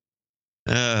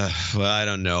 Well, I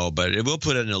don't know, but we'll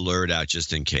put an alert out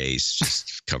just in case,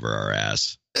 just cover our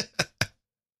ass.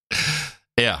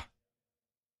 Yeah.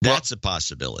 That's a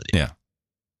possibility. Yeah.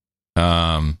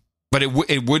 But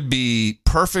it would be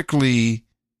perfectly...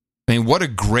 I mean, what a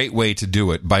great way to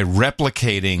do it, by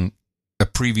replicating a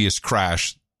previous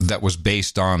crash that was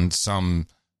based on some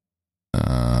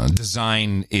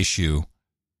design issue.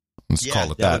 Let's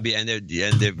call it that. Would be, and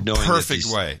they're knowing perfect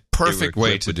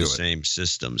way to do it. Same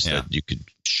systems that you could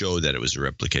show that it was a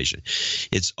replication.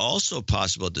 It's also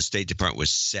possible that the State Department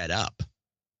was set up.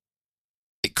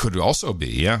 It could also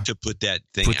be, to put that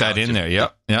thing. Put that in there, yeah.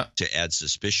 To add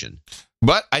suspicion.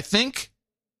 But I think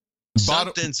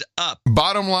something's up.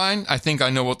 Bottom line, I think I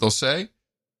know what they'll say.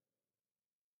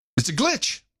 It's a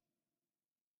glitch.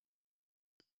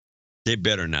 They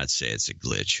better not say it's a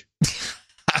glitch.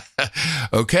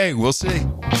 Okay, we'll see.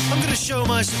 I'm going to show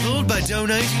my support by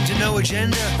donating to No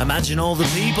Agenda. Imagine all the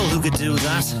people who could do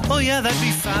that. Oh, yeah, that'd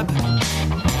be fab.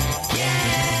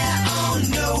 Yeah, on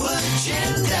No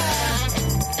Agenda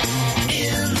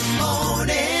in the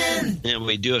morning. And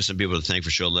we do have some people to thank for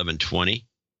show 1120,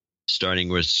 starting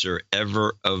with Sir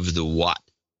Ever of the Watt.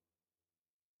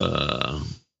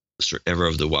 Sir Ever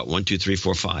of the Watt, 1, 2, 3,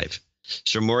 4, 5.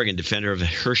 Sir Morgan, defender of the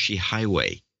Hershey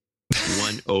Highway.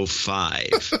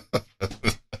 105.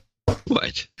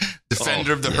 What?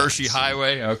 Defender of the Hershey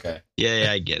Highway? Okay.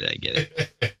 Yeah, I get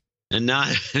it.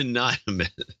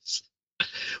 Anonymous.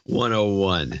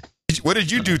 101. What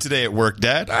did you do today at work,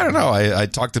 Dad? I don't know. I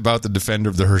talked about the defender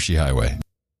of the Hershey Highway.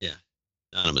 Yeah.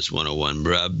 Anonymous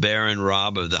 101. Baron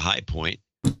Rob of the High Point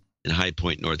in High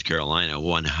Point, North Carolina.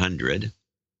 100.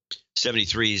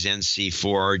 73 is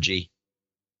NC4RG.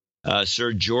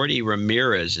 Sir Jordi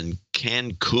Ramirez in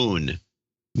Cancun,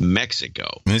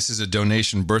 Mexico. And this is a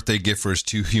donation birthday gift for his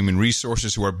 2 human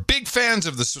resources who are big fans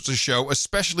of the show,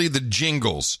 especially the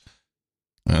jingles.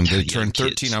 And they turned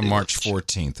 13 on March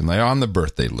 14th, and they're on the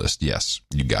birthday list. Yes,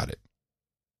 you got it.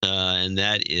 And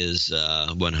that is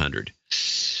 100.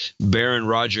 Baron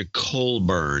Roger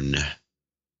Colburn.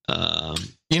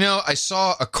 I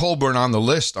saw a Colburn on the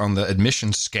list, on the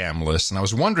admission scam list, and I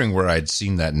was wondering where I'd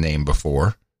seen that name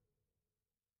before.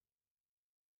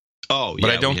 Oh, yeah. But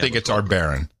I don't think it's our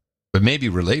Baron. But maybe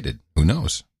related. Who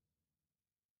knows?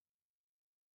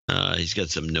 He's got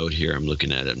some note here. I'm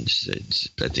looking at it.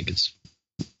 I think it's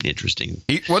interesting.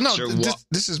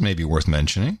 This is maybe worth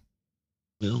mentioning.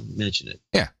 Well, mention it.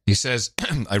 Yeah. He says,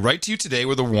 I write to you today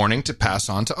with a warning to pass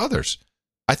on to others.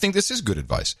 I think this is good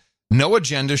advice. No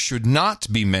agenda should not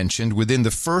be mentioned within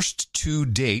the first 2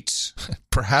 dates,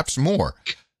 perhaps more.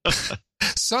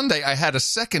 Sunday, I had a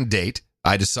second date.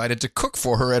 I decided to cook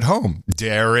for her at home.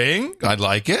 Daring. I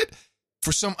like it.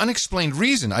 For some unexplained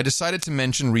reason, I decided to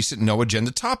mention recent No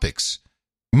Agenda topics.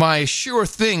 My sure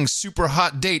thing super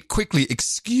hot date quickly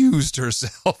excused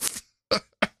herself.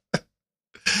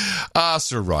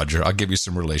 Sir Roger, I'll give you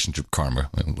some relationship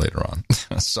karma later on.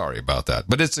 Sorry about that,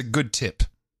 but it's a good tip.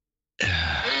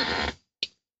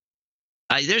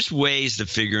 There's ways to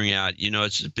figuring out,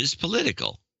 it's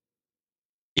political.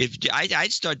 If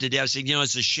I'd start the day, I was saying,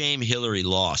 it's a shame Hillary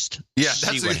lost. Yeah,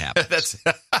 see what happens.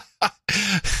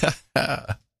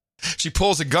 She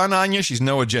pulls a gun on you. She's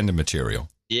No Agenda material.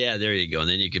 Yeah, there you go. And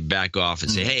then you can back off and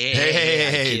say,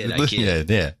 hey, I kid.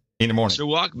 Yeah. In the morning. So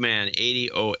Walkman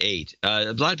 8008.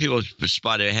 A lot of people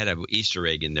spotted ahead of Easter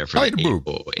egg in there for 8008.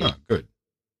 Oh, good.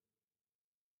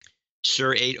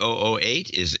 Sir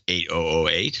 8008 is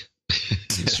 8008.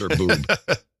 Sir Boob.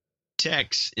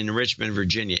 Tex in Richmond,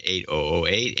 Virginia,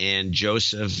 8008, and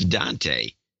Joseph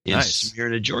Dante in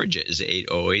Smyrna, Georgia, is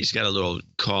 808. He's got a little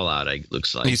call out, it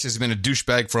looks like. He says he's been a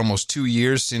douchebag for almost 2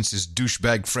 years since his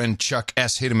douchebag friend Chuck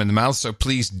S. hit him in the mouth, so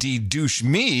please de-douche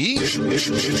me.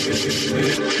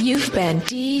 You've been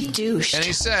de-douched. And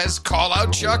he says, call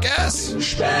out Chuck S.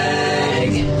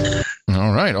 Douchebag.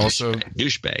 All right, also...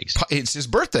 Douchebags. It's his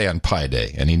birthday on Pi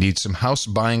Day, and he needs some house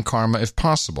buying karma if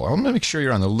possible. I want to make sure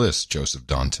you're on the list, Joseph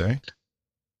Dante.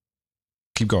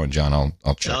 Keep going, John.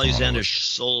 I'll check. Alexander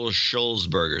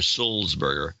Sulzberger,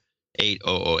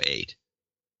 8008.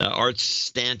 Art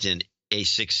Stanton,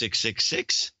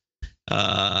 A6666,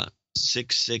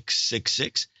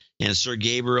 6666. And Sir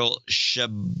Gabriel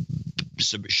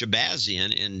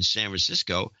Shabazian in San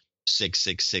Francisco,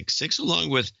 6666, along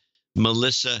with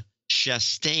Melissa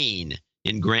Chastain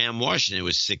in Graham, Washington. It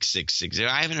was 666.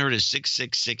 I haven't heard of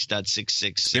 666.666.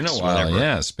 It's been a while. Whatever.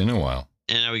 Yeah, it's been a while.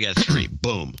 And now we got 3.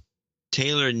 Boom.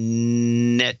 Taylor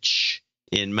Netsch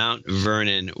in Mount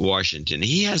Vernon, Washington.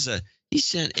 He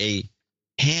sent a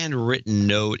handwritten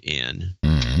note in,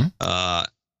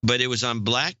 but it was on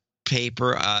black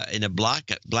paper in a black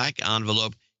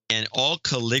envelope and all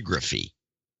calligraphy.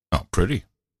 Oh, pretty.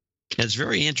 It's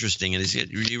very interesting. And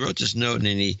he wrote this note, and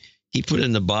then he put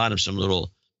in the bottom some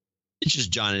little. It's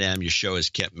just, John and Adam, your show has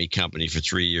kept me company for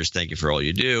 3 years. Thank you for all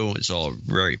you do. It's all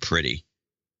very pretty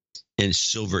in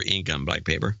silver ink on black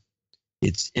paper.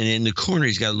 And in the corner,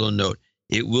 he's got a little note.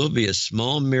 It will be a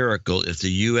small miracle if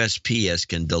the USPS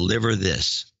can deliver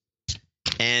this.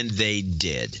 And they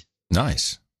did.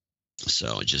 Nice.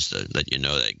 So just to let you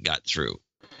know that it got through.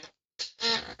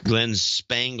 Glenn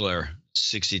Spangler,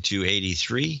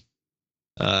 6283.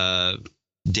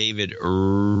 David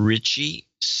Ritchie,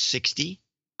 60.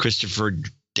 Christopher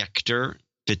Dechter,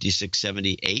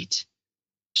 5678.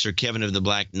 Sir Kevin of the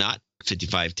Black Knot,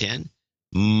 5510.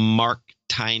 Mark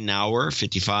Tynauer,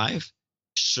 55.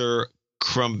 Sir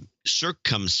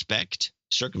Circumspect,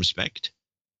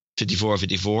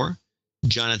 5454.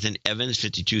 Jonathan Evans,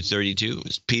 5232.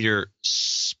 Peter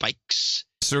Spikes.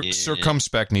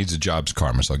 Circumspect needs a jobs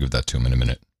karma, so I'll give that to him in a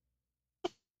minute.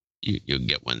 You'll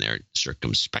get one there.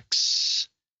 Circumspects.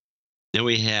 Then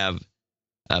we have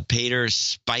Peter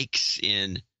Spikes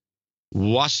in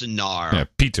Wassenaar. Yeah,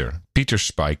 Peter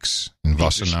Spikes in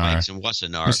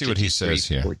Wassenaar. Let's see what he says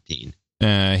here. 14.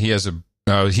 He has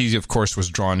he of course was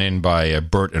drawn in by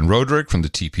Bert and Roderick from the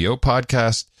TPO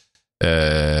podcast.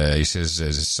 He says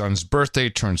his son's birthday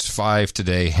turns 5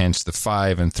 today, hence the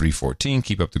 5 and 314.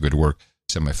 Keep up the good work.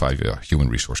 Send my 5 human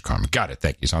resource karma. Got it.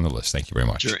 Thank you. He's on the list. Thank you very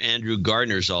much. Sir Andrew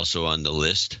Gardner's also on the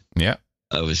list. Yeah.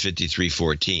 With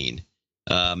 5314.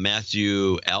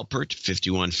 Matthew Alpert,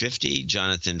 5150.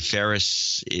 Jonathan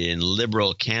Ferris in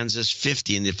Liberal, Kansas,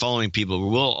 50. And the following people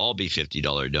will all be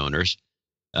 $50 donors,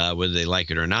 whether they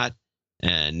like it or not.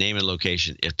 And name and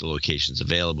location if the location's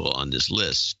available on this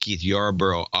list. Keith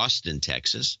Yarborough, Austin,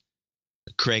 Texas.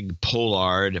 Craig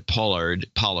Pollard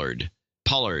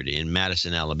in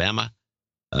Madison, Alabama.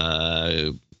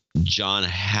 John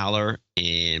Haller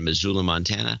in Missoula,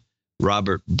 Montana.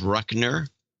 Robert Bruckner.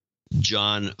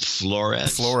 John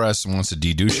Flores. Flores wants a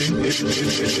de-douching.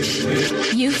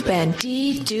 You've been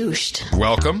de-douched.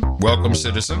 Welcome,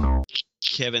 citizen.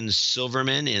 Kevin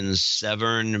Silverman in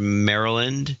Severn,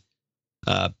 Maryland.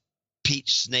 Pete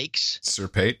Snakes. Sir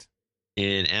Pate.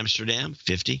 In Amsterdam,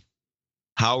 50.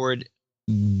 Howard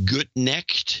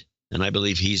Gutnecht, and I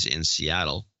believe he's in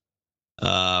Seattle.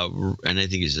 And I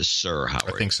think he's a Sir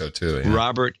Howard. I think so too. Yeah.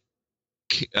 Robert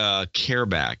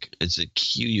Careback. It's a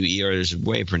Quer. There's a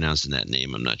way of pronouncing that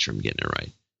name. I'm not sure I'm getting it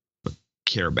right. But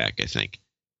Careback, I think.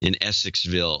 In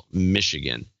Essexville,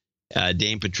 Michigan.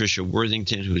 Dame Patricia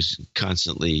Worthington, who's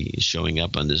constantly showing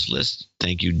up on this list.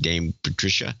 Thank you, Dame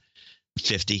Patricia.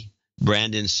 50.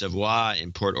 Brandon Savoy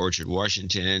in Port Orchard,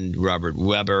 Washington. Robert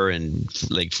Weber in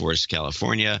Lake Forest,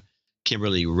 California.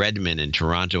 Kimberly Redmond in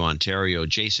Toronto, Ontario.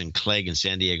 Jason Clegg in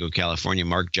San Diego, California.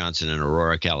 Mark Johnson in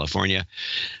Aurora, California.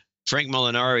 Frank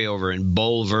Molinari over in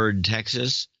Bulverde,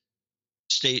 Texas.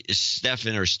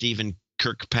 Stephen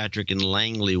Kirkpatrick in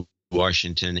Langley,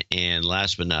 Washington. And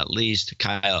last but not least,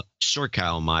 Sir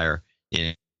Kyle Meyer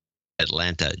in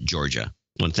Atlanta, Georgia.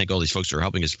 I want to thank all these folks who are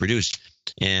helping us produce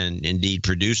and indeed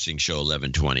producing Show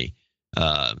 1120.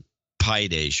 Pi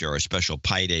Day show, our special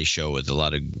Pi Day show with a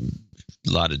lot of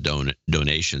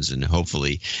donations, and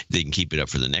hopefully they can keep it up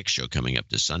for the next show coming up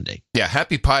this Sunday. Yeah,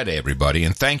 happy Pi Day, everybody,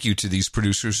 and thank you to these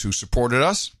producers who supported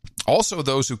us. Also,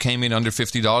 those who came in under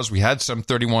 $50. We had some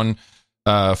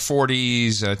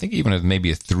 3140s, I think even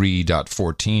maybe a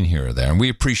 3.14 here or there, and we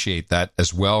appreciate that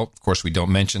as well. Of course, we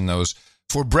don't mention those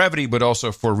for brevity, but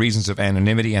also for reasons of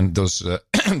anonymity, and those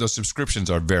those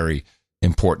subscriptions are very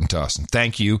important to us. And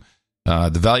thank you.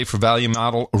 The value for value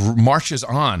model marches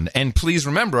on. And please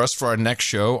remember us for our next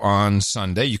show on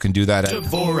Sunday. You can do that at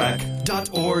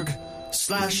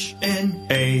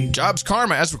Dvorak.org/NA. Jobs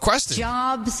Karma as requested.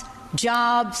 Jobs,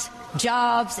 jobs,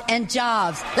 jobs, and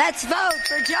jobs. Let's vote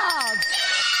for jobs.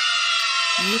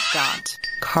 You've got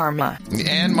karma.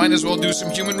 And might as well do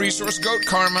some human resource goat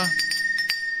karma.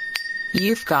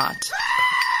 You've got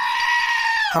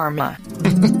karma.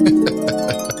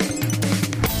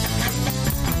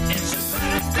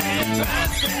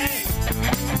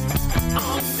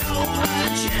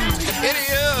 It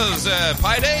is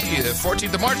Pi Day,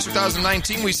 14th of March,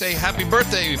 2019. We say happy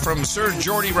birthday from Sir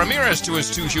Jordy Ramirez to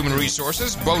his 2 human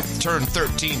resources. Both turned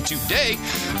 13 today.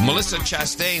 Melissa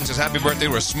Chastain says happy birthday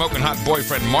to her smoking hot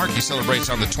boyfriend Mark. He celebrates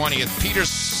on the 20th. Peter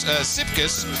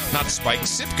Sipkus, not Spike,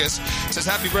 Sipkus, says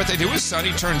happy birthday to his son.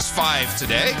 He turns 5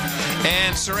 today.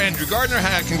 And Sir Andrew Gardner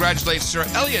congratulates Sir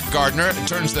Elliot Gardner. It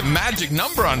turns the magic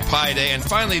number on Pi Day. And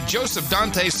finally, Joseph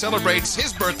Dante celebrates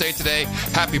his birthday today.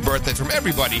 Happy birthday from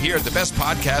everybody here at the best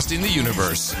podcast in the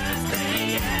universe.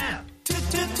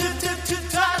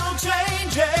 Title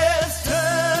changes,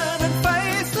 turn and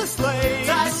face the slave.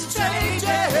 Title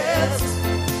changes.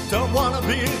 Don't wanna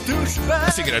be I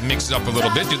figured I'd mix it up a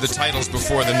little bit, do the titles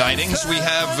before the Knightings. We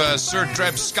have Sir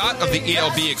Dreb Scott of the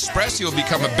ELB Express. He will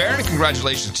become a Baron.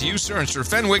 Congratulations to you, sir. And Sir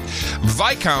Fenwick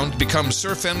Viscount becomes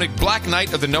Sir Fenwick Black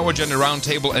Knight of the No Agenda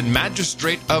Roundtable and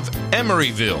Magistrate of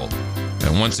Emeryville.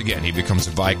 And once again, he becomes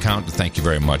a Viscount. Thank you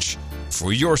very much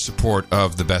for your support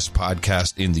of the best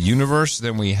podcast in the universe.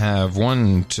 Then we have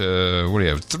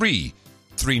three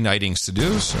Knightings to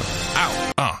do. So,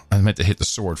 I meant to hit the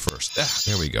sword first.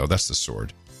 There we go. That's the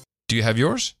sword. Do you have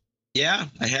yours? Yeah,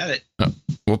 I had it.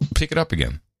 Well, pick it up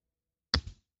again.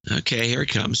 Okay, here it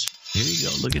comes. Here you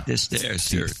go. Look at this there,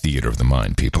 sir. Theater of the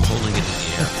mind, people. Holding it in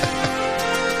the air.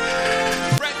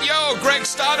 Brett Yo, Greg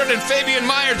Stoddard, and Fabian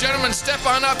Meyer. Gentlemen, step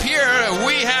on up here.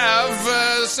 We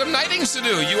have some Knightings to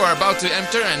do. You are about to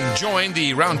enter and join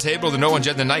the round table of the No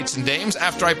Agenda Knights and Dames.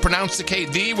 After I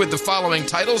pronouncate thee with the following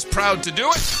titles, proud to do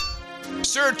it.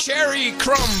 Sir Cherry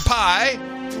Crumb Pie,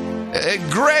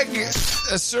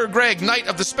 Sir Greg, Knight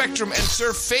of the Spectrum, and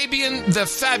Sir Fabian the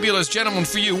Fabulous. Gentlemen,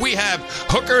 for you, we have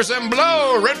Hookers and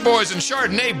Blow, Red Boys and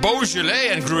Chardonnay, Beaujolais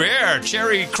and Gruyere,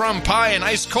 Cherry Crumb Pie and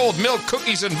Ice Cold Milk,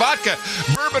 Cookies and Vodka,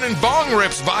 Bourbon and Bong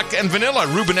Rips, Vodka and Vanilla,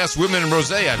 Rubenesque Women and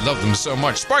Rosé, I love them so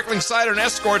much, Sparkling Cider and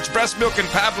Escorts, Breast Milk and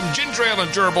Pablum, Ginger Ale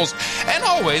and Gerbils, and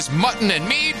always Mutton and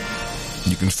Mead.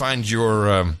 You can find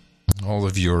your all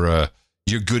of your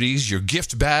goodies, your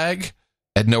gift bag,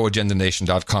 at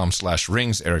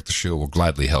noagendanation.com/rings. Eric the Shoe will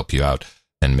gladly help you out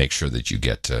and make sure that you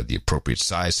get the appropriate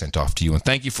size sent off to you. And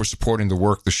thank you for supporting the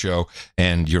work, the show,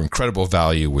 and your incredible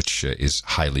value, which is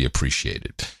highly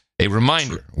appreciated. A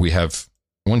reminder, we have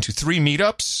 3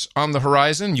 meetups on the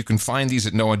horizon. You can find these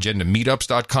at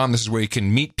noagendameetups.com. This is where you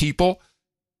can meet people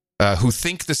who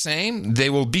think the same. They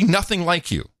will be nothing like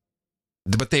you,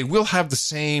 but they will have the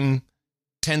same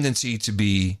tendency to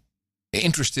be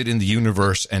interested in the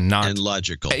universe and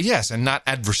logical. Yes, and not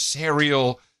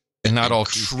adversarial and not all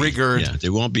creepy. Triggered. Yeah, they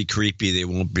won't be creepy. They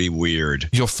won't be weird.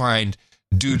 You'll find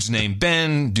dudes named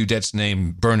Ben, dudettes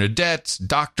named Bernadette,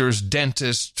 doctors,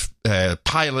 dentists,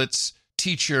 pilots,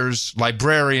 teachers,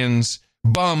 librarians,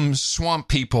 bums, swamp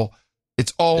people.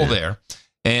 It's all there.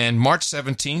 And March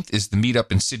 17th is the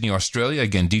meetup in Sydney, Australia.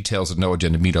 Again, details at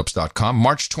noagendameetups.com.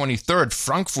 March 23rd,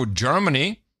 Frankfurt,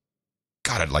 Germany.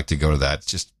 God, I'd like to go to that. It's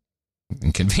just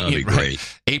inconvenient. That'd be great.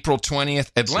 April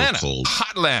 20th, Atlanta. So cold.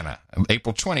 Hot Atlanta.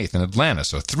 April 20th in Atlanta.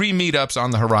 So 3 meetups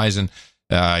on the horizon.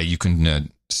 You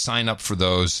can sign up for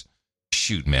those.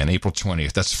 Shoot, man. April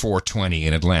 20th. That's 420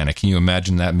 in Atlanta. Can you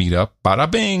imagine that meetup? Bada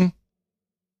bing.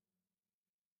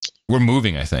 We're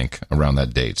moving, I think, around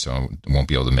that date, so I won't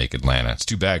be able to make Atlanta. It's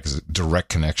too bad because it's a direct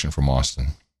connection from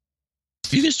Austin.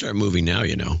 You can start moving now,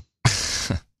 you know.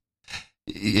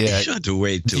 Yeah, you don't have to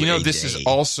wait till this is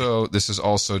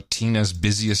also Tina's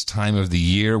busiest time of the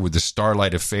year with the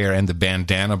Starlight Affair and the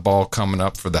Bandana Ball coming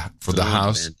up for the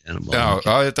house.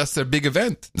 That's their big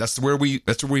event. That's where we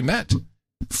met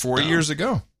 4 years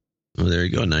ago. Well, there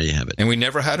you go. Now you have it. And we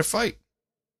never had a fight.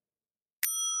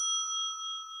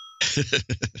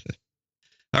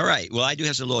 All right. Well, I do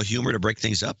have some little humor to break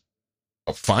things up.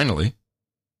 Oh, finally.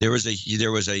 There was a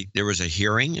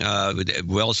hearing.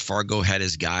 Wells Fargo had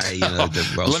his guy.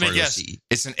 Let me guess.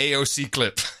 It's an AOC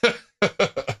clip.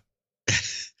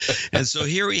 And so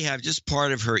here we have just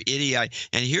part of her idiot.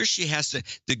 And here she has to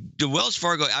the Wells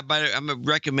Fargo. I'm going to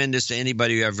recommend this to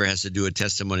anybody who ever has to do a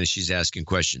testimony. She's asking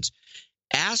questions.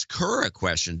 Ask her a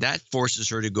question. That forces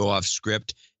her to go off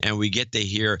script, and we get to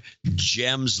hear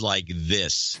gems like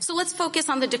this. So let's focus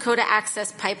on the Dakota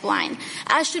Access Pipeline.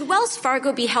 Should Wells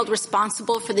Fargo be held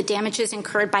responsible for the damages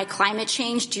incurred by climate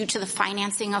change due to the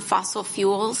financing of fossil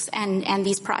fuels and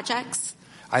these projects?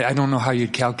 I don't know how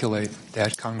you'd calculate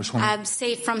that, Congresswoman.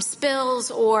 Say from spills,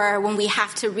 or when we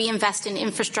have to reinvest in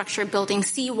infrastructure, building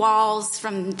seawalls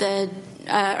from the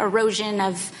erosion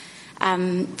of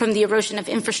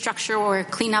infrastructure or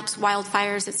cleanups,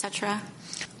 wildfires, etc.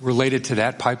 Related to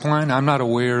that pipeline, I'm not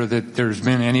aware that there's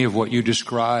been any of what you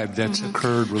described that's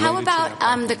occurred related How about to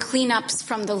that the cleanups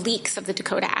from the leaks of the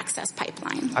Dakota Access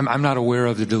Pipeline? I'm not aware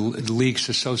of the leaks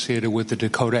associated with the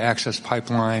Dakota Access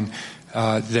Pipeline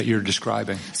that you're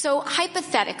describing. So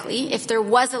hypothetically, if there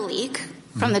was a leak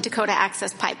from the Dakota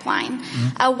Access Pipeline,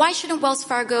 why shouldn't Wells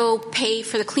Fargo pay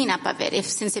for the cleanup of it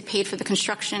since it paid for the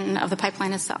construction of the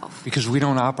pipeline itself? Because we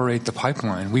don't operate the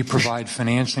pipeline. We provide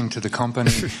financing to the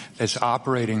company that's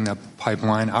operating the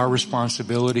pipeline. Our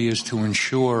responsibility is to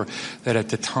ensure that at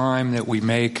the time that we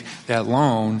make that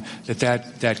loan,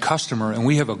 that customer, and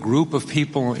we have a group of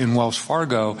people in Wells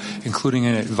Fargo, including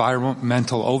an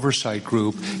environmental oversight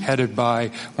group headed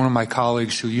by one of my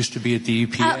colleagues who used to be at the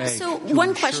EPA. So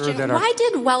one question, why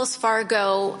did Wells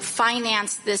Fargo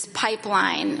finance this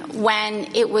pipeline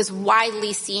when it was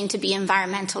widely seen to be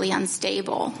environmentally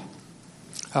unstable?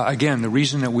 Again, the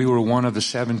reason that we were one of the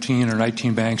 17 or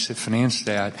 19 banks that financed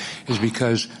that is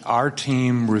because our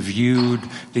team reviewed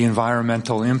the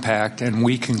environmental impact, and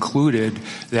we concluded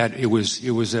that it was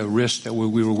a risk that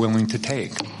we were willing to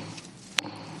take.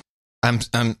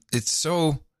 It's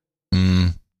so.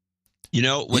 You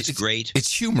know what's great?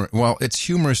 It's humor. Well, it's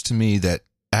humorous to me that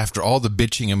after all the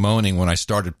bitching and moaning when I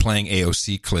started playing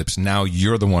AOC clips, now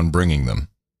you're the one bringing them.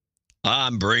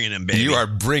 I'm bringing them, baby. You are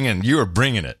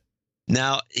bringing it.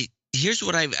 Now, here's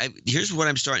what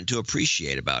I'm starting to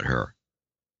appreciate about her.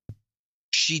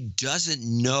 She doesn't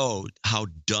know how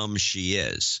dumb she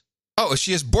is. Oh,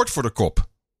 she is bord voor de kop.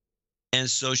 And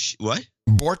so what?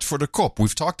 Bord voor de kop.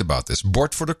 We've talked about this.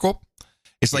 Bord voor de kop.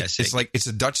 It's like it's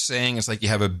a Dutch saying. It's like you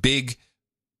have a big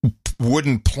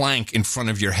wooden plank in front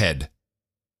of your head,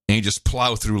 and you just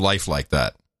plow through life like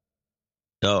that.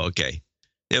 Oh, okay.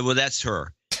 Yeah, well, that's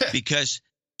her. Because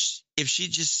if she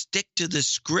just stick to the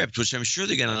script, which I'm sure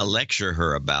they're going to lecture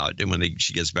her about, and when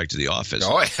she gets back to the office,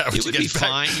 it would be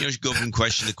fine. You know, she go from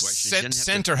question to question.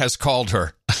 Center has called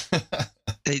her.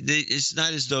 It's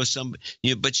not as though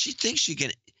but she thinks she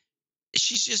can.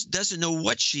 She just doesn't know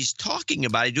what she's talking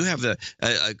about. I do have an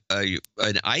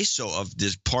ISO of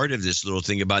this part of this little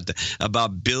thing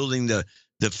about building the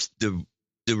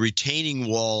retaining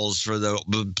walls for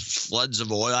the floods of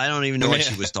oil. I don't even know what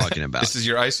she was talking about. This is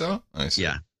your ISO? I see.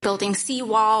 Yeah. Building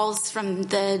seawalls from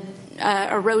the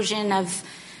erosion of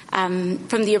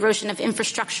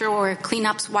infrastructure or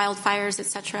cleanups, wildfires,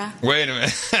 etc. Wait a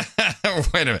minute.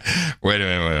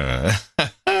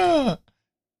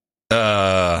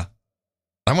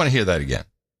 I want to hear that again.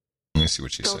 Let me see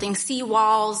what she said. Building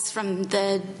seawalls from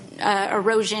the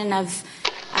erosion of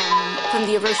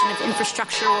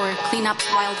infrastructure or cleanups,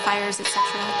 wildfires, etc.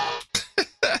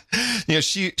 You know,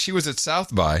 she was at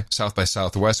South by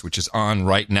Southwest, which is on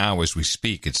right now as we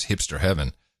speak. It's hipster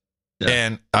heaven. Yeah.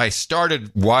 And I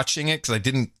started watching it because I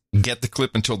didn't get the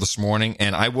clip until this morning,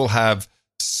 and I will have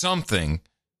something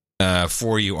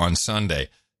for you on Sunday.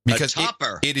 Because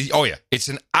it is, oh yeah, it's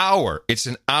an hour. It's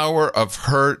an hour of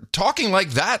her talking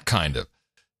like that, kind of.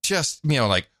 Just, you know,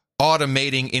 like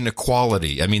automating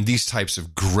inequality. I mean, these types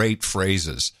of great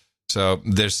phrases. So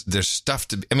there's stuff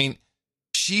to, I mean,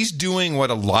 she's doing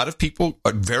what a lot of people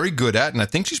are very good at, and I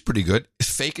think she's pretty good, is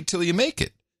fake it till you make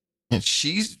it. And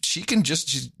she can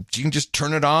just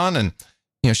turn it on, and,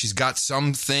 you know, she's got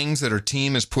some things that her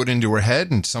team has put into her head,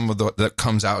 and some of that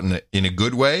comes out in a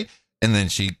good way, and then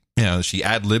she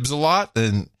ad-libs a lot,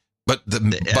 but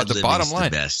the bottom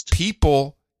line,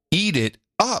 people eat it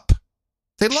up.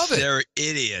 They love it. They're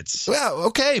idiots. Well,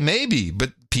 okay, maybe,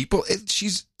 but people.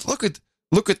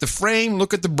 Look at the frame.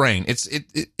 Look at the brain.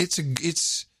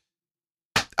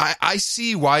 I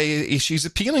see why she's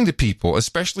appealing to people,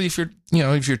 especially if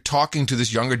you're talking to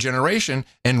this younger generation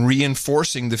and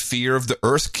reinforcing the fear of the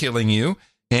earth killing you.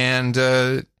 And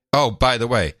by the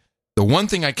way, the one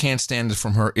thing I can't stand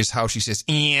from her is how she says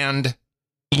and.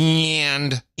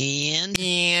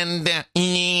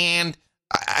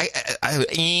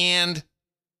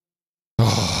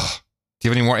 Oh. Do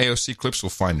you have any more AOC clips? We'll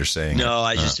find her saying no,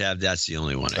 I just have. That's the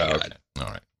only one I got. Okay. All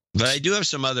right. But I do have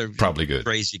some other probably good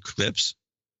crazy clips.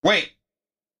 Wait,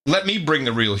 let me bring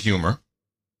the real humor.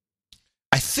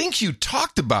 I think you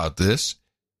talked about this.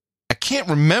 I can't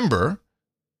remember,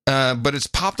 but it's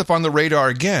popped up on the radar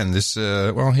again.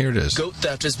 Here it is. Goat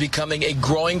theft is becoming a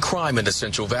growing crime in the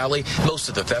Central Valley. Most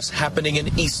of the thefts happening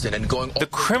in Easton and going. The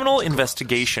criminal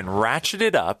investigation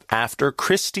ratcheted up after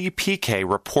Christy Piquet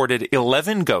reported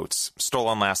 11 goats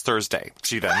stolen last Thursday.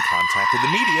 She then contacted the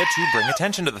media to bring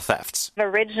attention to the thefts.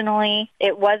 Originally,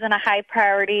 it wasn't a high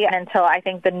priority until I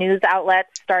think the news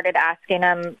outlets started asking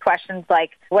them questions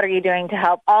like, what are you doing to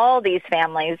help all these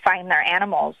families find their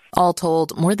animals? All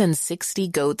told, more than 60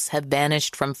 goats have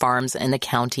vanished from farms in the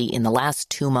county in the last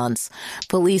 2 months.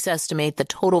 Police estimate the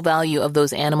total value of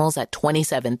those animals at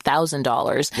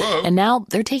 $27,000. And now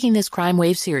they're taking this crime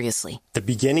wave seriously. The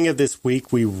beginning of this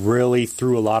week, we really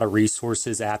threw a lot of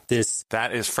resources at this.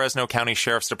 That is Fresno County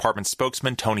Sheriff's Department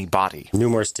spokesman Tony Botti.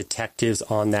 Numerous detectives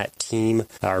on that team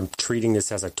are treating this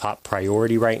as a top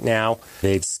priority right now.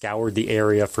 They've scoured the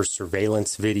area for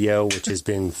surveillance video, which has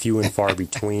been few and far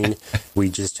between. We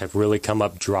just have really come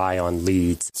up dry on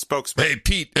leads. Spokesman. Hey,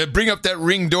 Pete, bring up that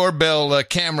Ring doorbell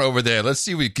camera over there. Let's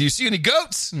see. Do you see any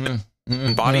goats?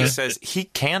 Botti says he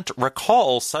can't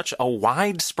recall such a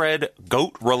widespread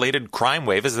goat-related crime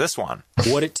wave as this one.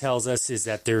 What it tells us is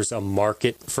that there's a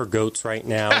market for goats right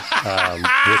now.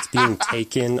 What's being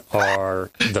taken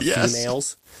are the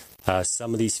females.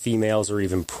 Some of these females are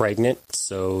even pregnant,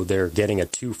 so they're getting a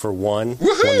 2-for-1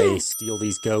 when they steal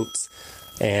these goats.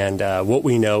 And what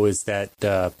we know is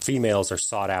that females are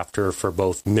sought after for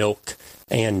both milk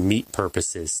and meat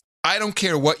purposes. I don't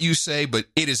care what you say, but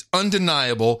it is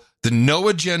undeniable the No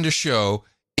Agenda show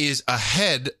is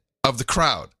ahead of the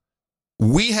crowd.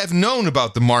 We have known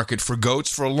about the market for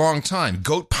goats for a long time.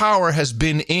 Goat power has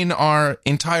been in our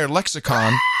entire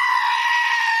lexicon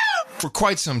for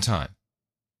quite some time.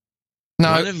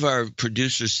 Now, one of our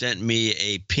producers sent me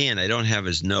a pin. I don't have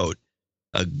his note.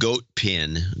 A goat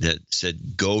pin that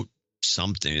said goat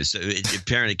something. It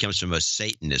apparently comes from a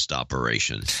Satanist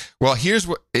operation. Well, here's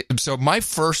what. So my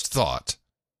first thought,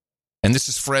 and this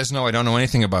is Fresno. I don't know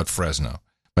anything about Fresno.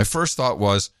 My first thought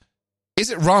was, is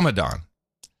it Ramadan?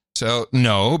 So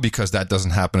no, because that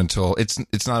doesn't happen until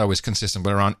it's not always consistent,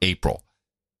 but around April.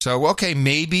 So okay,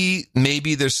 maybe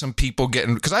there's some people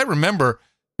getting, because I remember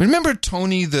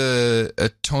Tony the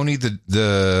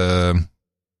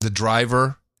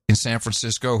driver in San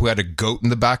Francisco who had a goat in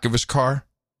the back of his car.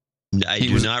 I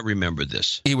do not remember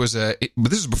this. He was but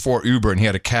this is before Uber, and he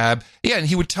had a cab. Yeah, and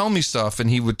he would tell me stuff, and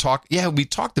he would talk. Yeah, we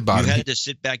talked about it. You had to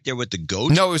sit back there with the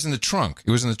goat? No, it was in the trunk.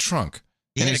 He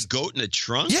had a goat in the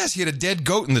trunk? Yes, he had a dead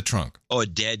goat in the trunk. Oh, a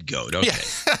dead goat. Okay.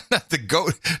 Yeah. The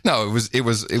goat. No, it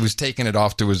was taking it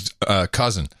off to his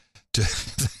cousin to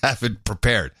have it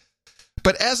prepared.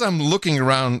 But as I'm looking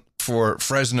around for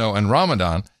Fresno and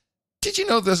Ramadan, did you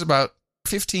know there's about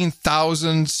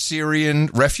 15,000 Syrian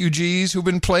refugees who've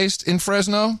been placed in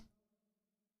Fresno?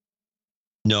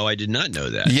 No, I did not know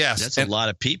that. Yes. That's a lot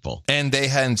of people.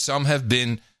 And some have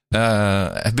been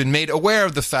made aware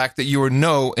of the fact that you are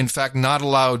in fact, not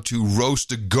allowed to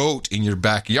roast a goat in your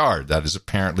backyard. That is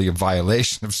apparently a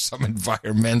violation of some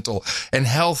environmental and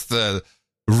health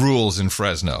rules in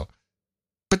Fresno.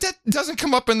 But that doesn't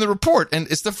come up in the report, and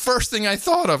it's the first thing I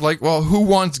thought of. Like, well, who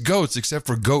wants goats except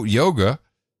for goat yoga?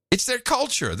 It's their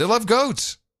culture. They love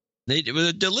goats.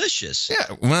 They're delicious.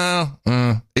 Yeah, well,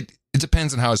 it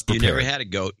depends on how it's prepared. You never had a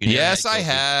goat. Yes, I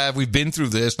have. We've been through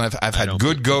this, and I've had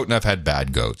good goat, and I've had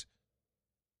bad goat.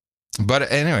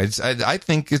 But anyway, I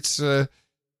think it's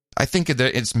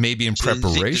maybe in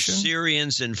preparation. The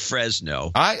Syrians in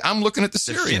Fresno. I'm looking at the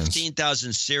Syrians.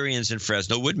 15,000 Syrians in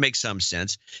Fresno would make some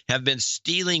sense. Have been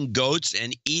stealing goats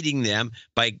and eating them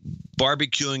by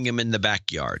barbecuing them in the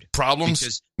backyard.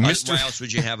 Problems? Because why else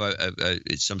would you have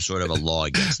some sort of a law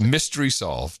against them? Mystery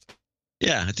solved.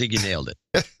 Yeah, I think you nailed it.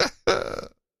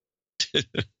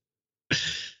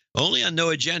 Only on No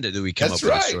Agenda do we come up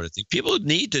with this sort of thing. People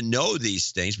need to know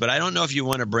these things, but I don't know if you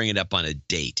want to bring it up on a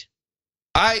date.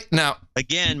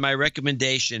 Again, my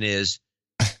recommendation is,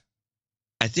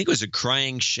 I think it was a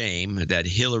crying shame that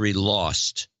Hillary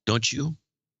lost. Don't you?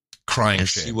 Shame.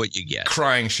 See what you get.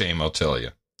 Crying shame, I'll tell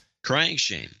you. Crying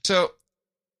shame. So,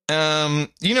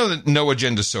 you know the No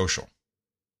Agenda Social.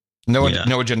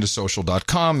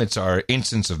 NoAgendaSocial.com. It's our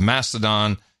instance of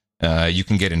Mastodon. You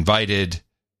can get invited.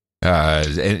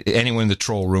 Anyone in the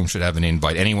troll room should have an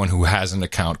invite. Anyone who has an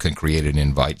account can create an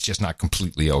invite. It's just not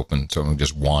completely open, so I'm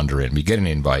just wander in. We get an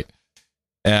invite.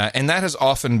 And that has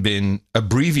often been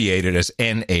abbreviated as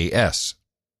NAS.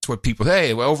 It's what people,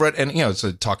 over at, and it's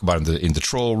a talk about in the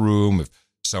troll room. If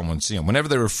someone's, whenever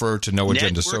they refer to No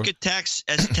Agenda Network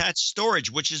attached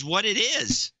storage, which is what it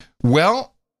is.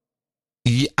 Well,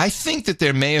 I think that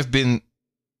there may have been,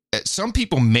 some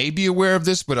people may be aware of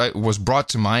this, but it was brought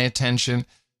to my attention.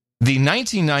 The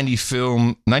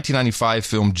 1995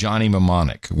 film Johnny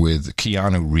Mnemonic with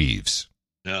Keanu Reeves.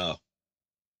 No.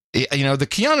 The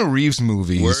Keanu Reeves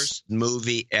movies. Worst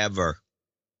movie ever.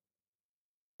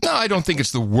 No, I don't think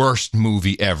it's the worst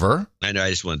movie ever. I know, I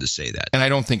just wanted to say that. And I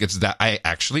don't think it's that.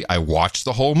 I watched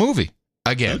the whole movie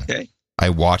again. Okay. I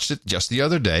watched it just the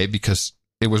other day because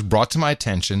it was brought to my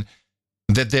attention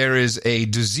that there is a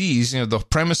disease. The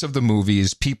premise of the movie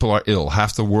is people are ill.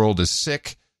 Half the world is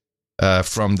sick.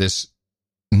 From this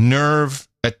nerve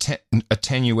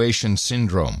attenuation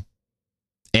syndrome,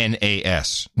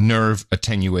 NAS, nerve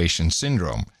attenuation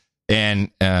syndrome. And,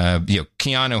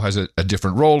 Keanu has a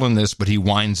different role in this, but he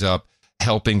winds up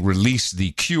helping release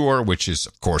the cure, which is,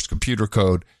 of course, computer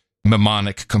code,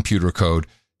 mnemonic computer code,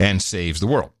 and saves the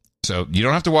world. So you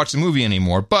don't have to watch the movie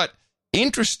anymore. But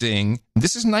interesting,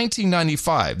 this is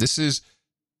 1995. This is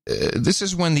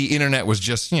when the internet was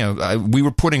just, we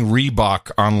were putting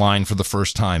Reebok online for the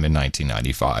first time in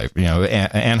 1995.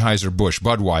 Anheuser-Busch,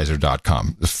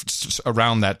 Budweiser.com,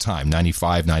 around that time,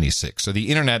 95, 96. So the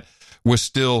internet was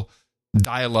still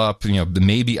dial-up.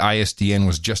 Maybe ISDN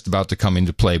was just about to come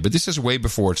into play, but this is way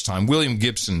before its time. William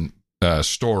Gibson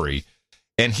story.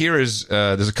 And here is,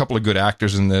 there's a couple of good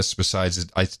actors in this besides, is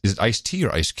it Ice-T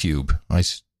or Ice Cube?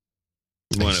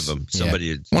 One of them. Somebody.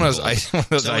 Yeah. One of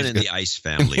those Someone in the Ice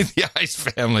family. The Ice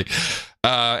family.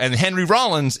 And Henry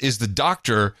Rollins is the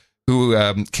doctor who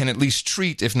can at least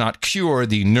treat, if not cure,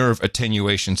 the nerve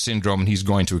attenuation syndrome, and he's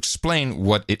going to explain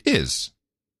what it is.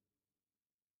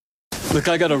 Look,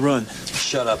 I gotta run.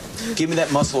 Shut up. Give me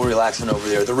that muscle relaxant over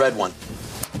there, the red one.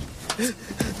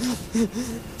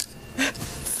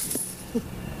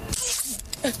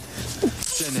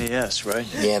 It's NAS, right?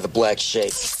 Yeah, the black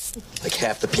shake. Like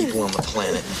half the people on the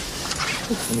planet.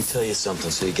 Let me tell you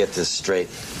something so you get this straight.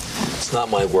 It's not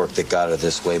my work that got her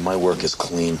this way. My work is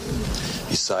clean.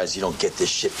 Besides, you don't get this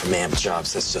shit from amp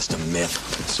jobs. That's just a myth.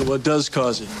 So what does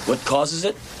cause it? What causes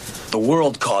it? The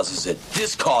world causes it.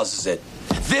 This causes it.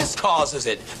 This causes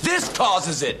it. This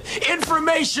causes it.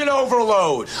 Information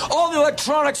overload. All the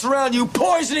electronics around you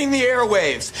poisoning the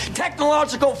airwaves.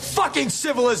 Technological fucking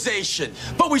civilization.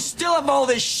 But we still have all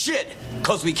this shit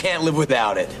because we can't live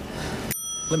without it.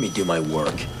 Let me do my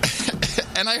work.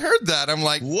 And I heard that. I'm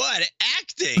like, what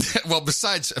acting? Well,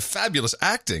 besides fabulous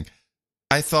acting,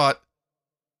 I thought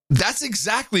that's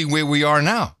exactly where we are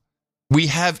now. We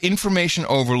have information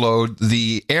overload.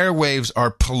 The airwaves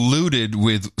are polluted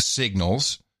with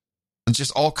signals,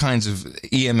 just all kinds of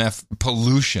EMF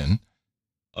pollution.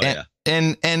 Oh, yeah.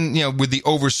 And you know, with the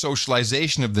over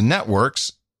socialization of the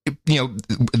networks, you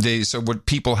know, so what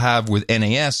people have with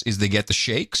NAS is they get the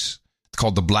shakes. It's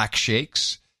called the black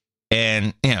shakes.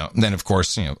 And, you know, then of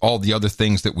course, you know, all the other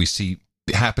things that we see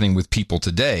happening with people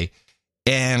today.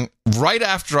 And right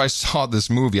after I saw this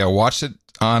movie, I watched it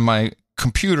on my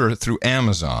computer through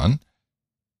Amazon.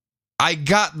 I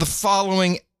got the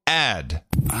following ad.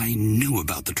 I knew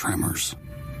about the tremors,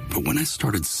 but when I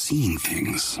started seeing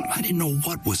things, I didn't know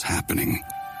what was happening,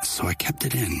 so I kept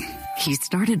it in. He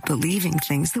started believing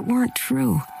things that weren't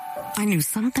true. I knew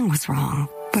something was wrong,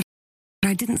 but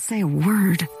I didn't say a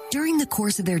word. During the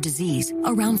course of their disease,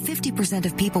 around 50%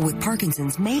 of people with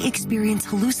Parkinson's may experience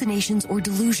hallucinations or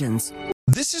delusions.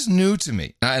 This is new to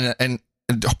me. And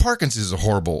Parkinson's is a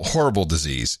horrible, horrible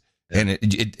disease, and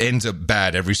it ends up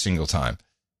bad every single time.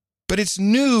 But it's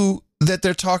new that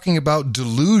they're talking about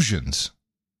delusions.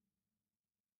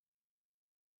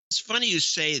 It's funny you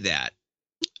say that,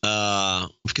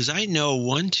 because I know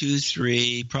 1, 2,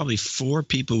 3, probably 4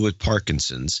 people with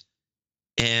Parkinson's,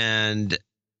 and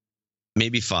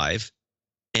maybe 5,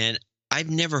 and I've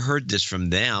never heard this from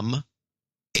them.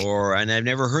 And I've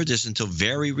never heard this until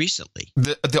very recently.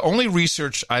 The only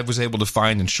research I was able to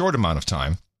find in a short amount of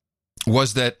time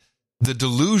was that the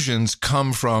delusions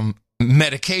come from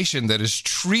medication that is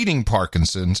treating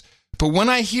Parkinson's. But when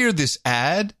I hear this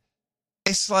ad,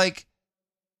 it's like,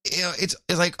 you know, it's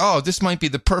like, oh, this might be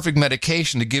the perfect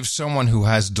medication to give someone who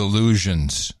has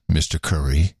delusions, Mr.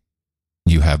 Curry.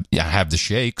 You have the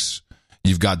shakes.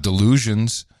 You've got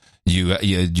delusions. Your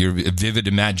vivid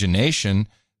imagination.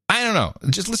 I don't know.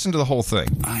 Just listen to the whole thing.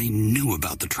 I knew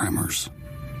about the tremors,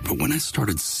 but when I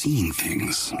started seeing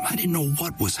things, I didn't know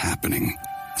what was happening,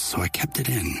 so I kept it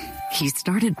in. He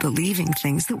started believing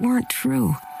things that weren't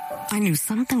true. I knew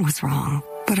something was wrong,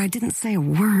 but I didn't say a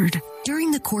word.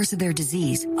 During the course of their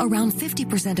disease, around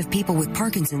 50% of people with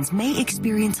Parkinson's may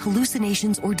experience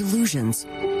hallucinations or delusions.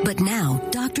 But now,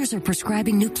 doctors are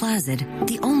prescribing Nuplazid,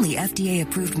 the only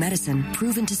FDA-approved medicine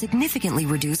proven to significantly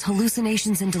reduce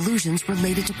hallucinations and delusions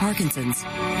related to Parkinson's.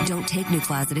 Don't take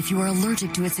Nuplazid if you are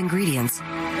allergic to its ingredients.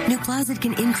 Nuplazid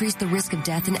can increase the risk of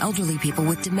death in elderly people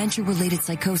with dementia-related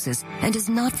psychosis and is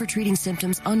not for treating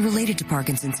symptoms unrelated to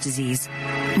Parkinson's disease.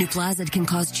 Nuplazid can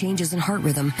cause changes in heart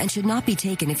rhythm and should not be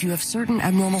taken if you have certain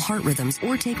abnormal heart rhythms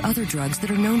or take other drugs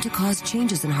that are known to cause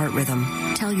changes in heart rhythm.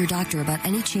 Tell your doctor about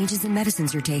any changes in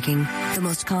medicines you're taking. The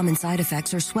most common side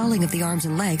effects are swelling of the arms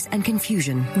and legs and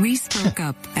confusion. We spoke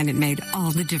up, and it made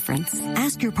all the difference.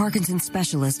 Ask your Parkinson's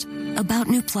specialist about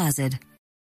Nuplazid.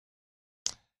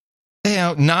 You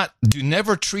know,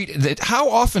 never treat it. How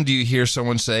often do you hear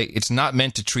someone say it's not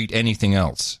meant to treat anything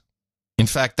else? In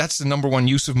fact, that's the number one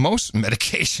use of most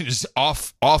medication is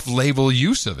off-label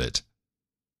use of it.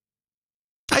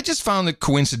 I just found it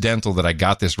coincidental that I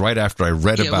got this right after I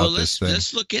read about this thing.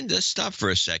 Let's stop for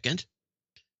a second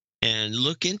and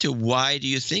look into why do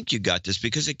you think you got this?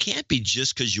 Because it can't be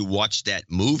just because you watched that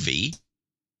movie.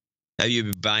 Have you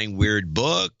been buying weird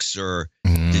books, or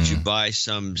did you buy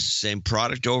some same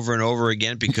product over and over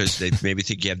again because they maybe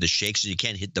think you have the shakes and you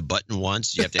can't hit the button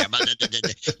once? You have to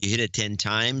you hit it 10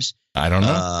 times. I don't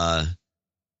know.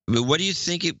 But what do you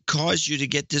think it caused you to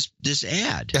get this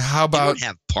ad? How about, you don't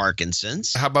have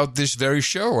Parkinson's? How about this very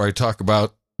show where I talk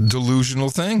about delusional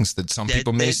things that some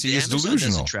people may see as Amazon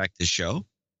delusional? Doesn't track the show.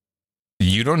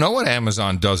 You don't know what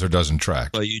Amazon does or doesn't track.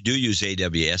 Well, you do use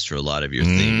AWS for a lot of your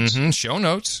things. Show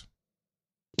notes.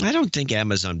 I don't think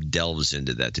Amazon delves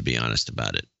into that, to be honest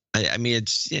about it. I mean,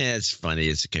 it's funny.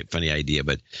 It's a funny idea,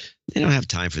 but they don't have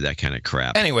time for that kind of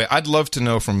crap. Anyway, I'd love to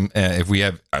know from if we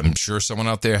have. I'm sure someone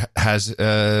out there has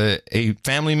a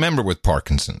family member with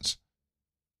Parkinson's.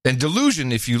 And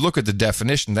delusion, if you look at the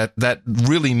definition, that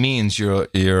really means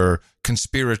you're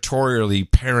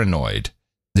conspiratorially paranoid.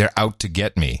 They're out to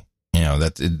get me. You know,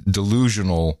 that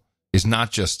delusional is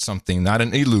not just something, not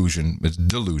an illusion, it's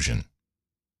delusion.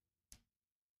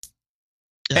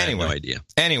 Anyway, no idea.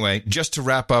 Anyway, just to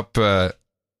wrap up the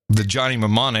Johnny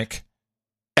Mnemonic,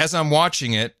 as I'm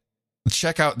watching it,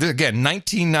 check out, again,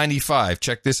 1995.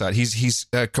 Check this out. He's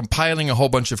compiling a whole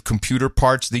bunch of computer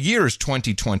parts. The year is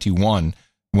 2021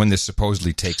 when this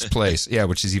supposedly takes place. Yeah,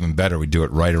 which is even better. We do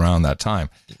it right around that time.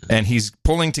 And he's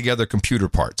pulling together computer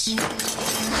parts.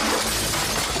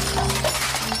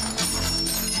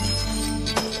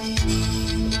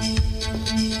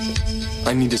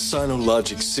 I need a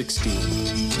Sinologic 16,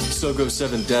 Sogo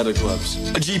 7 data gloves,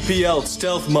 a GPL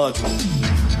stealth module,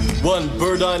 one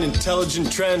Birdine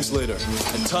intelligent translator,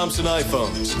 and Thomson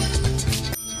iPhones.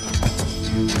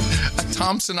 A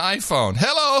Thomson iPhone.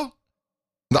 Hello!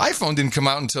 The iPhone didn't come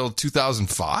out until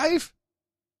 2005?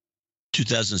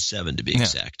 2007 to be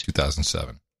exact.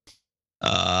 2007.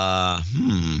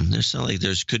 There sounds like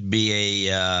there could be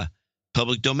a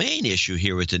public domain issue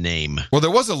here with the name. Well, there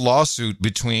was a lawsuit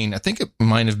between, I think it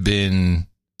might have been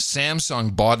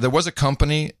Samsung there was a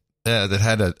company that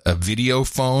had a video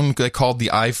phone they called the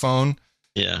iPhone.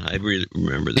 Yeah, I really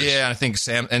remember this. Yeah, I think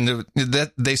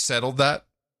they settled that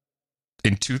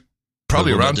in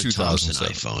probably around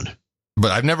 2007. iPhone.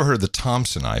 But I've never heard the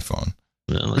Thomson iPhone.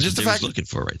 Well, that's what I was looking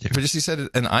for right there. But just he said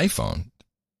an iPhone.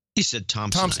 He said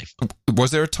Thomson iPhone.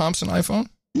 Was there a Thomson iPhone?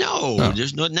 No,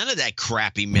 there's none of that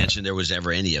crap he mentioned. There was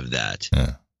ever any of that.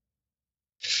 Yeah.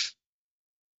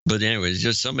 But anyway, it's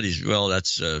just somebody's. Well,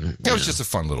 that's. It was just a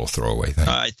fun little throwaway thing.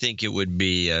 I think it would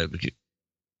be.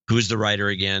 Who's the writer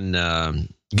again?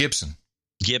 Gibson.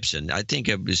 Gibson. I think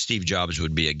Steve Jobs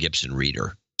would be a Gibson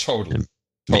reader. Totally.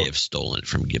 May have stolen it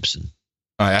from Gibson.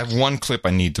 I have one clip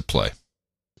I need to play.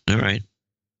 All right.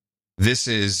 This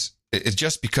is. It's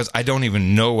just because I don't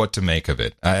even know what to make of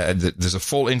it. There's a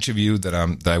full interview that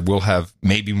I will have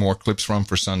maybe more clips from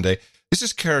for Sunday. This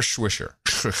is Kara Swisher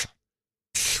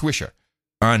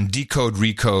on Decode,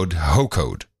 Recode,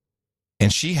 Hocode.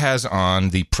 And she has on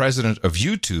the president of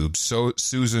YouTube,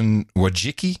 Susan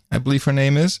Wojcicki, I believe her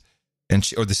name is,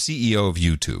 or the CEO of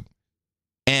YouTube.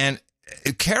 And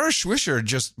Kara Swisher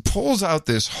just pulls out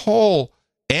this whole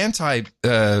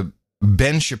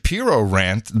Ben Shapiro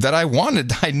rant that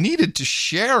I needed to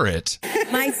share it.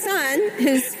 My son,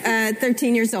 who's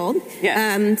 13 years old,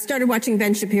 started watching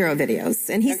Ben Shapiro videos,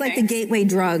 and he's like the gateway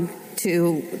drug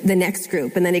to the next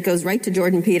group. And then it goes right to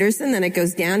Jordan Peterson, then it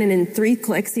goes down, and in 3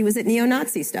 clicks, he was at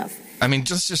neo-Nazi stuff. I mean,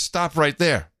 just stop right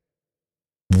there.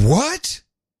 What?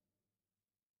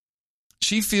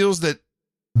 She feels that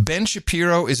Ben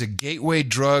Shapiro is a gateway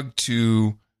drug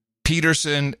to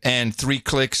Peterson and 3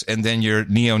 clicks, and then you're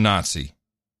neo-Nazi.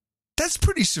 That's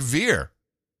pretty severe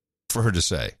for her to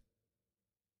say.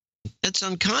 That's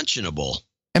unconscionable.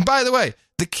 And by the way,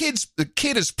 the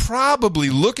kid is probably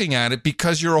looking at it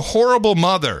because you're a horrible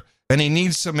mother, and he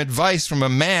needs some advice from a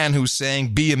man who's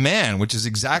saying, be a man, which is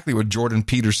exactly what Jordan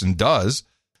Peterson does.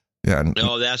 Yeah.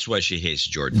 No, that's why she hates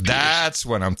Jordan Peterson. That's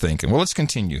what I'm thinking. Well, let's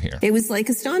continue here. It was like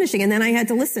astonishing. And then I had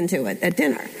to listen to it at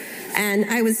dinner. And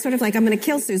I was sort of like, I'm going to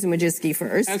kill Susan Wojcicki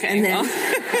first. Okay. And then,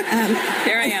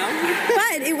 here I am.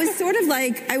 But it was sort of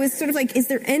like, is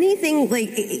there anything like,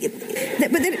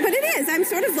 but it is. I'm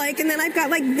sort of like, and then I've got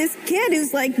like this kid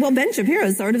who's like, well, Ben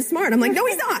Shapiro's sort of smart. I'm like, no,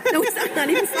 he's not. No, he's not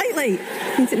even slightly.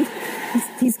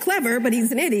 He's clever, but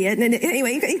he's an idiot. And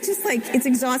anyway, it's just like, it's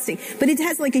exhausting. But it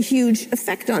has like a huge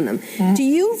effect on them. Mm-hmm. Do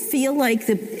you feel like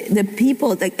the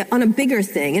people, like, on a bigger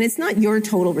thing, and it's not your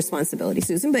total responsibility,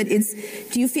 Susan, but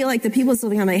do you feel like the people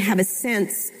still have a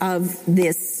sense of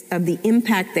the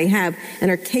impact they have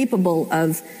and are capable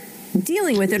of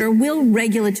dealing with it, or will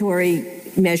regulatory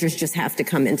measures just have to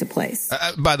come into place?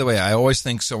 By the way, I always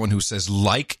think someone who says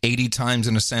like 80 times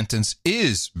in a sentence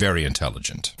is very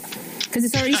intelligent. Because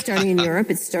it's already starting in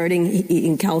Europe. It's starting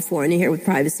in California here with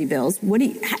privacy bills. Do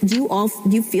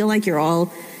you feel like you're all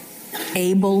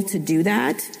able to do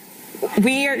that?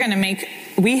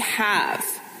 We have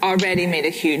already made a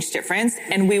huge difference,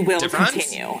 and we will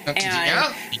continue.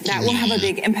 And that will have a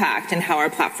big impact in how our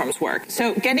platforms work.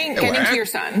 So getting to your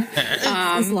son.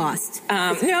 He's lost.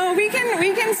 No, we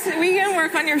can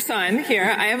work on your son here.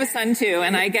 I have a son too,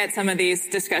 and I get some of these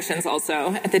discussions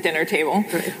also at the dinner table.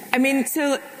 Right. I mean,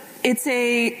 so it's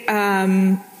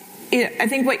I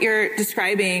think what you're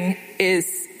describing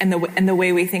is, and the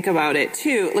way we think about it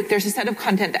too, look, there's a set of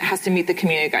content that has to meet the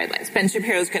community guidelines. Ben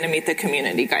Shapiro is going to meet the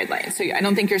community guidelines. So I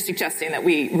don't think you're suggesting that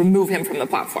we remove him from the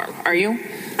platform, are you?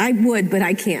 I would, but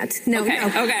I can't. No.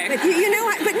 Okay. But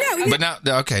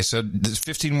so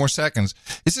 15 more seconds.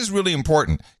 This is really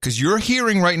important because you're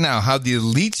hearing right now how the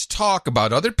elites talk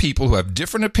about other people who have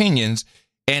different opinions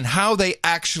and how they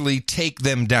actually take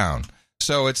them down.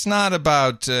 So it's not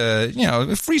about,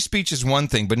 free speech is one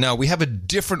thing, but no, we have a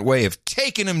different way of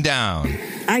taking them down.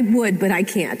 I would, but I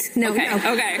can't. No. Okay. But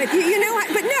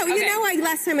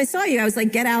last time I saw you, I was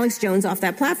like, get Alex Jones off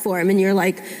that platform. And you're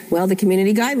like, well, the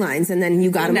community guidelines. And then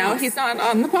you got him now off. He's not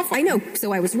on the platform. I know.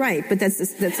 So I was right. But that's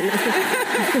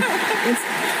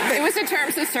it was the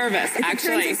terms of service,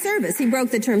 actually. Terms of service. He broke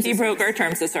the terms. He broke our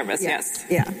terms of service, yes.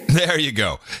 Yeah. There you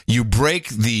go. You break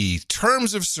the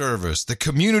terms of service, the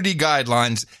community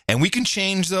guidelines, and we can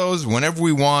change those whenever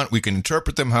we want. We can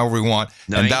interpret them however we want.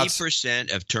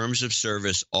 90% of terms of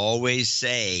service always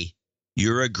say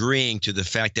you're agreeing to the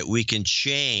fact that we can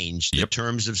change the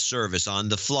terms of service on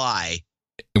the fly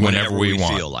whenever we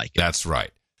feel like it. That's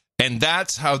right. And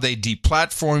that's how they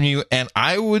deplatform you. And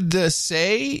I would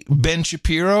say Ben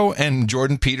Shapiro and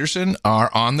Jordan Peterson are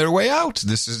on their way out.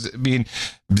 This is, the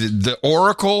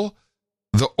oracle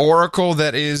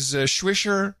that is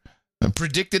Swisher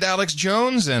predicted Alex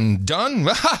Jones and done.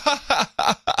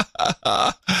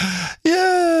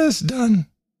 Yes, done.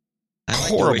 I like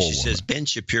Horrible. The way she says Ben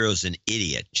Shapiro's an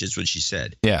idiot. Is what she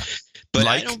said. Yeah. But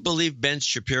I don't believe Ben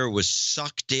Shapiro was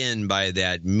sucked in by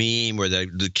that meme where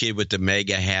the kid with the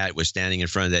mega hat was standing in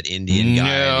front of that Indian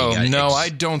guy. No, I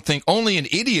don't think. Only an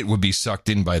idiot would be sucked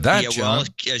in by that, John. Well,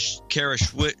 Kara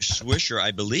Swisher,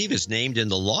 I believe, is named in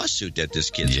the lawsuit that this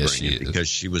kid's bringing because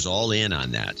she was all in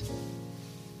on that.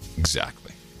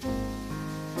 Exactly.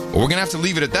 Well, we're going to have to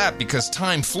leave it at that because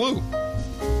time flew.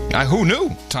 Who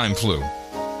knew time flew?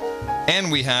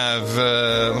 And we have,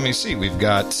 let me see, we've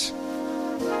got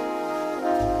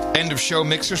end of show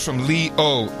mixers from Lee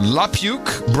O.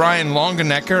 Lapuke, Brian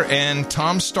Longenecker, and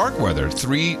Tom Starkweather.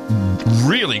 3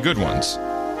 really good ones.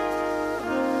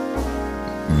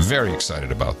 Very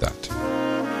excited about that.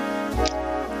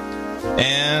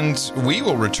 And we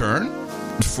will return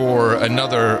for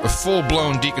another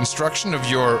full-blown deconstruction of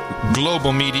your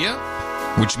global media,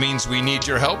 which means we need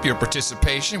your help, your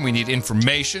participation. We need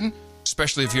information,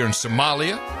 especially if you're in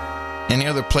Somalia. Any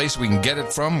other place we can get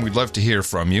it from, we'd love to hear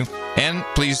from you. And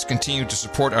please continue to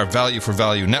support our Value for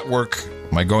Value network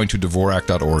by going to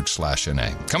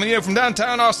Dvorak.org/NA. Coming in from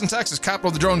downtown Austin, Texas, capital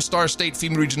of the Drone Star State,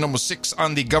 FEMA Region number 6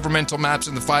 on the governmental maps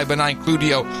in the 5x9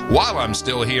 Cludio. While I'm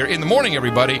still here, in the morning,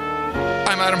 everybody,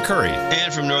 I'm Adam Curry.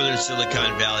 And from northern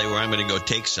Silicon Valley, where I'm going to go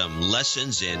take some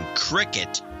lessons in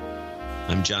cricket,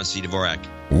 I'm John C. Dvorak.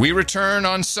 We return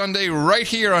on Sunday right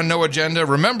here on No Agenda.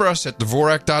 Remember us at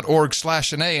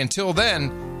Dvorak.org/NA. Until then,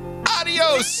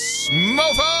 adios,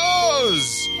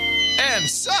 mofos, and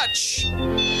such.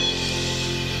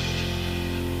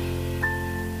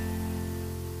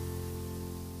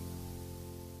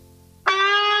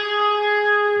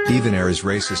 Even air is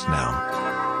racist now.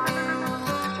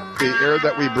 The air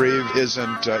that we breathe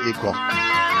isn't equal.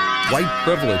 White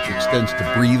privilege extends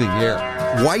to breathing air.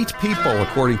 White people,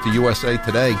 according to USA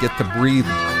Today, get to breathe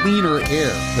cleaner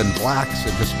air than blacks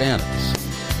and Hispanics.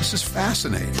 This is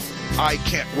fascinating. I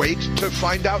can't wait to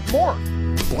find out more.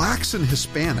 Blacks and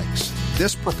Hispanics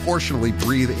disproportionately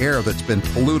breathe air that's been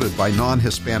polluted by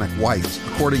non-Hispanic whites,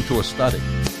 according to a study.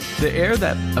 The air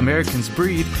that Americans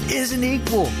breathe isn't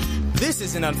equal. This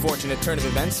is an unfortunate turn of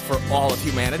events for all of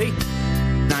humanity.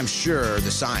 I'm sure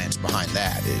the science behind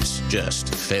that is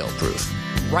just fail-proof.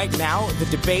 Right now, the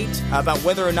debate about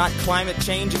whether or not climate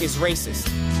change is racist.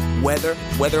 Whether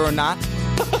or not...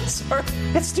 Sorry,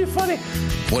 it's too funny.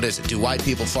 What is it? Do white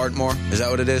people fart more? Is that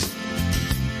what it is?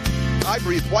 I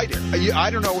breathe white air. I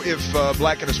don't know if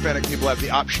black and Hispanic people have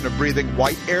the option of breathing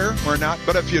white air or not,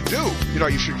 but if you do,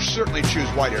 you should certainly choose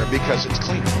white air because it's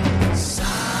cleaner.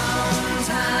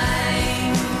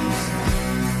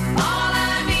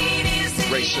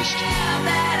 Racist.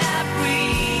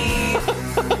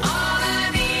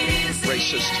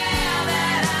 Racist.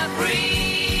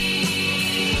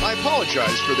 I'm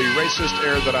apologize for the racist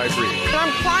air that I breathe. And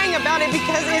I'm crying about it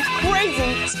because it's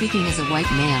crazy. Speaking as a white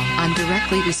male, I'm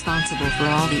directly responsible for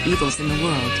all the evils in the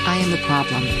world. I am the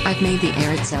problem. I've made the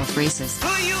air itself racist. Who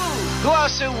are you? Who are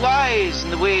so wise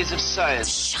in the ways of science?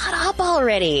 Shut up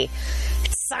already.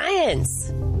 It's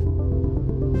science.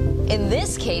 In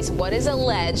this case, what is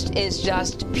alleged is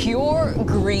just pure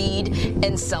greed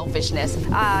and selfishness.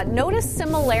 Notice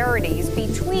similarities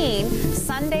between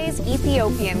Sunday's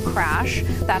Ethiopian crash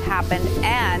that happened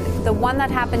and the one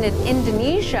that happened in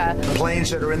Indonesia. Planes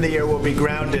that are in the air will be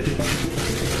grounded.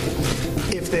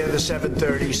 If they're the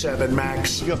 737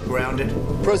 MAX, you're grounded.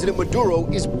 President Maduro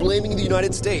is blaming the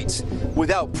United States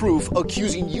without proof,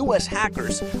 accusing U.S.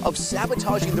 hackers of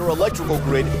sabotaging their electrical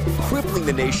grid, crippling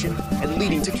the nation, and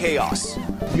leading to chaos.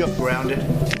 You're grounded.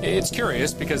 It's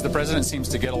curious because the president seems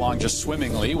to get along just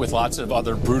swimmingly with lots of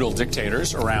other brutal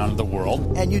dictators around the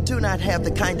world. And you do not have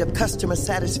the kind of customer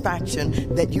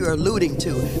satisfaction that you're alluding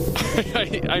to.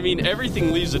 I mean,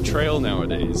 everything leaves a trail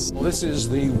nowadays. Well, this is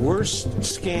the worst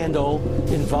scandal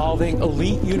involving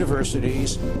elite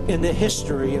universities in the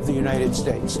history of the United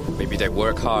States. Maybe they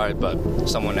work hard, but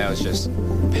someone else just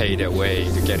pay their way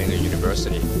to get into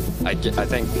university. I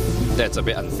think that's a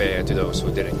bit unfair to those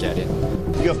who didn't get it.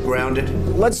 You're grounded.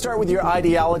 Let's start with your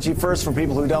ideology first for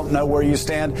people who don't know where you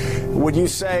stand. Would you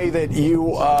say that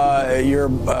you're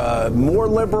more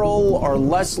liberal or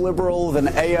less liberal than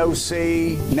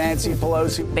AOC, Nancy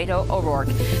Pelosi? Beto O'Rourke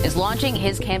is launching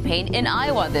his campaign in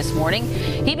Iowa this morning.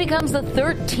 He becomes the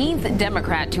 13th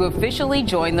Democrat to officially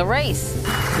join the race.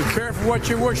 Be careful what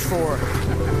you wish for.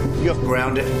 You're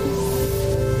grounded.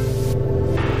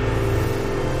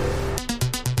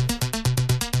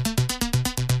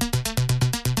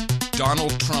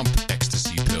 Donald Trump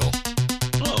ecstasy pill.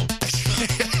 Oh.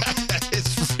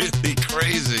 It's really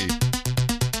crazy.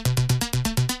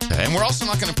 And we're also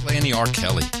not going to play any R.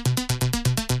 Kelly.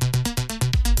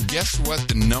 Guess what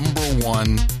the number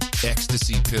one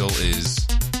ecstasy pill is?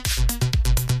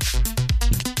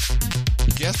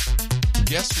 Guess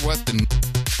what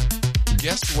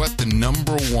the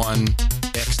number one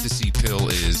ecstasy pill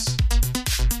is?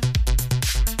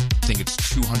 I think it's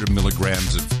 200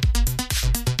 milligrams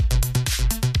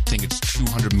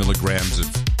of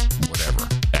whatever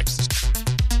ecstasy.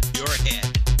 Your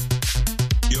head.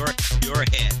 Your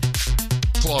head.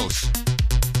 Close.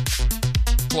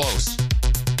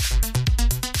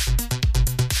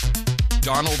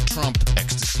 Donald Trump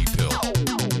ecstasy pill.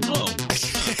 Oh.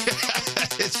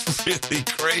 It's really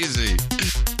crazy.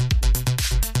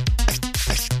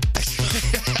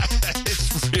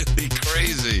 It's really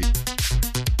crazy.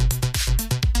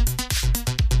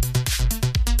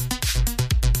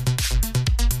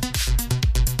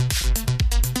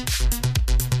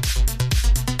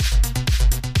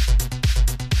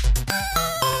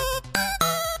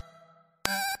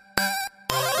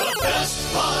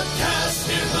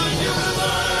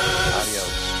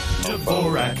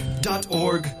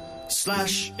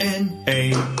 Dvorak.org/NA.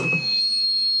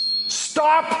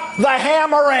 Stop the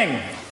hammering!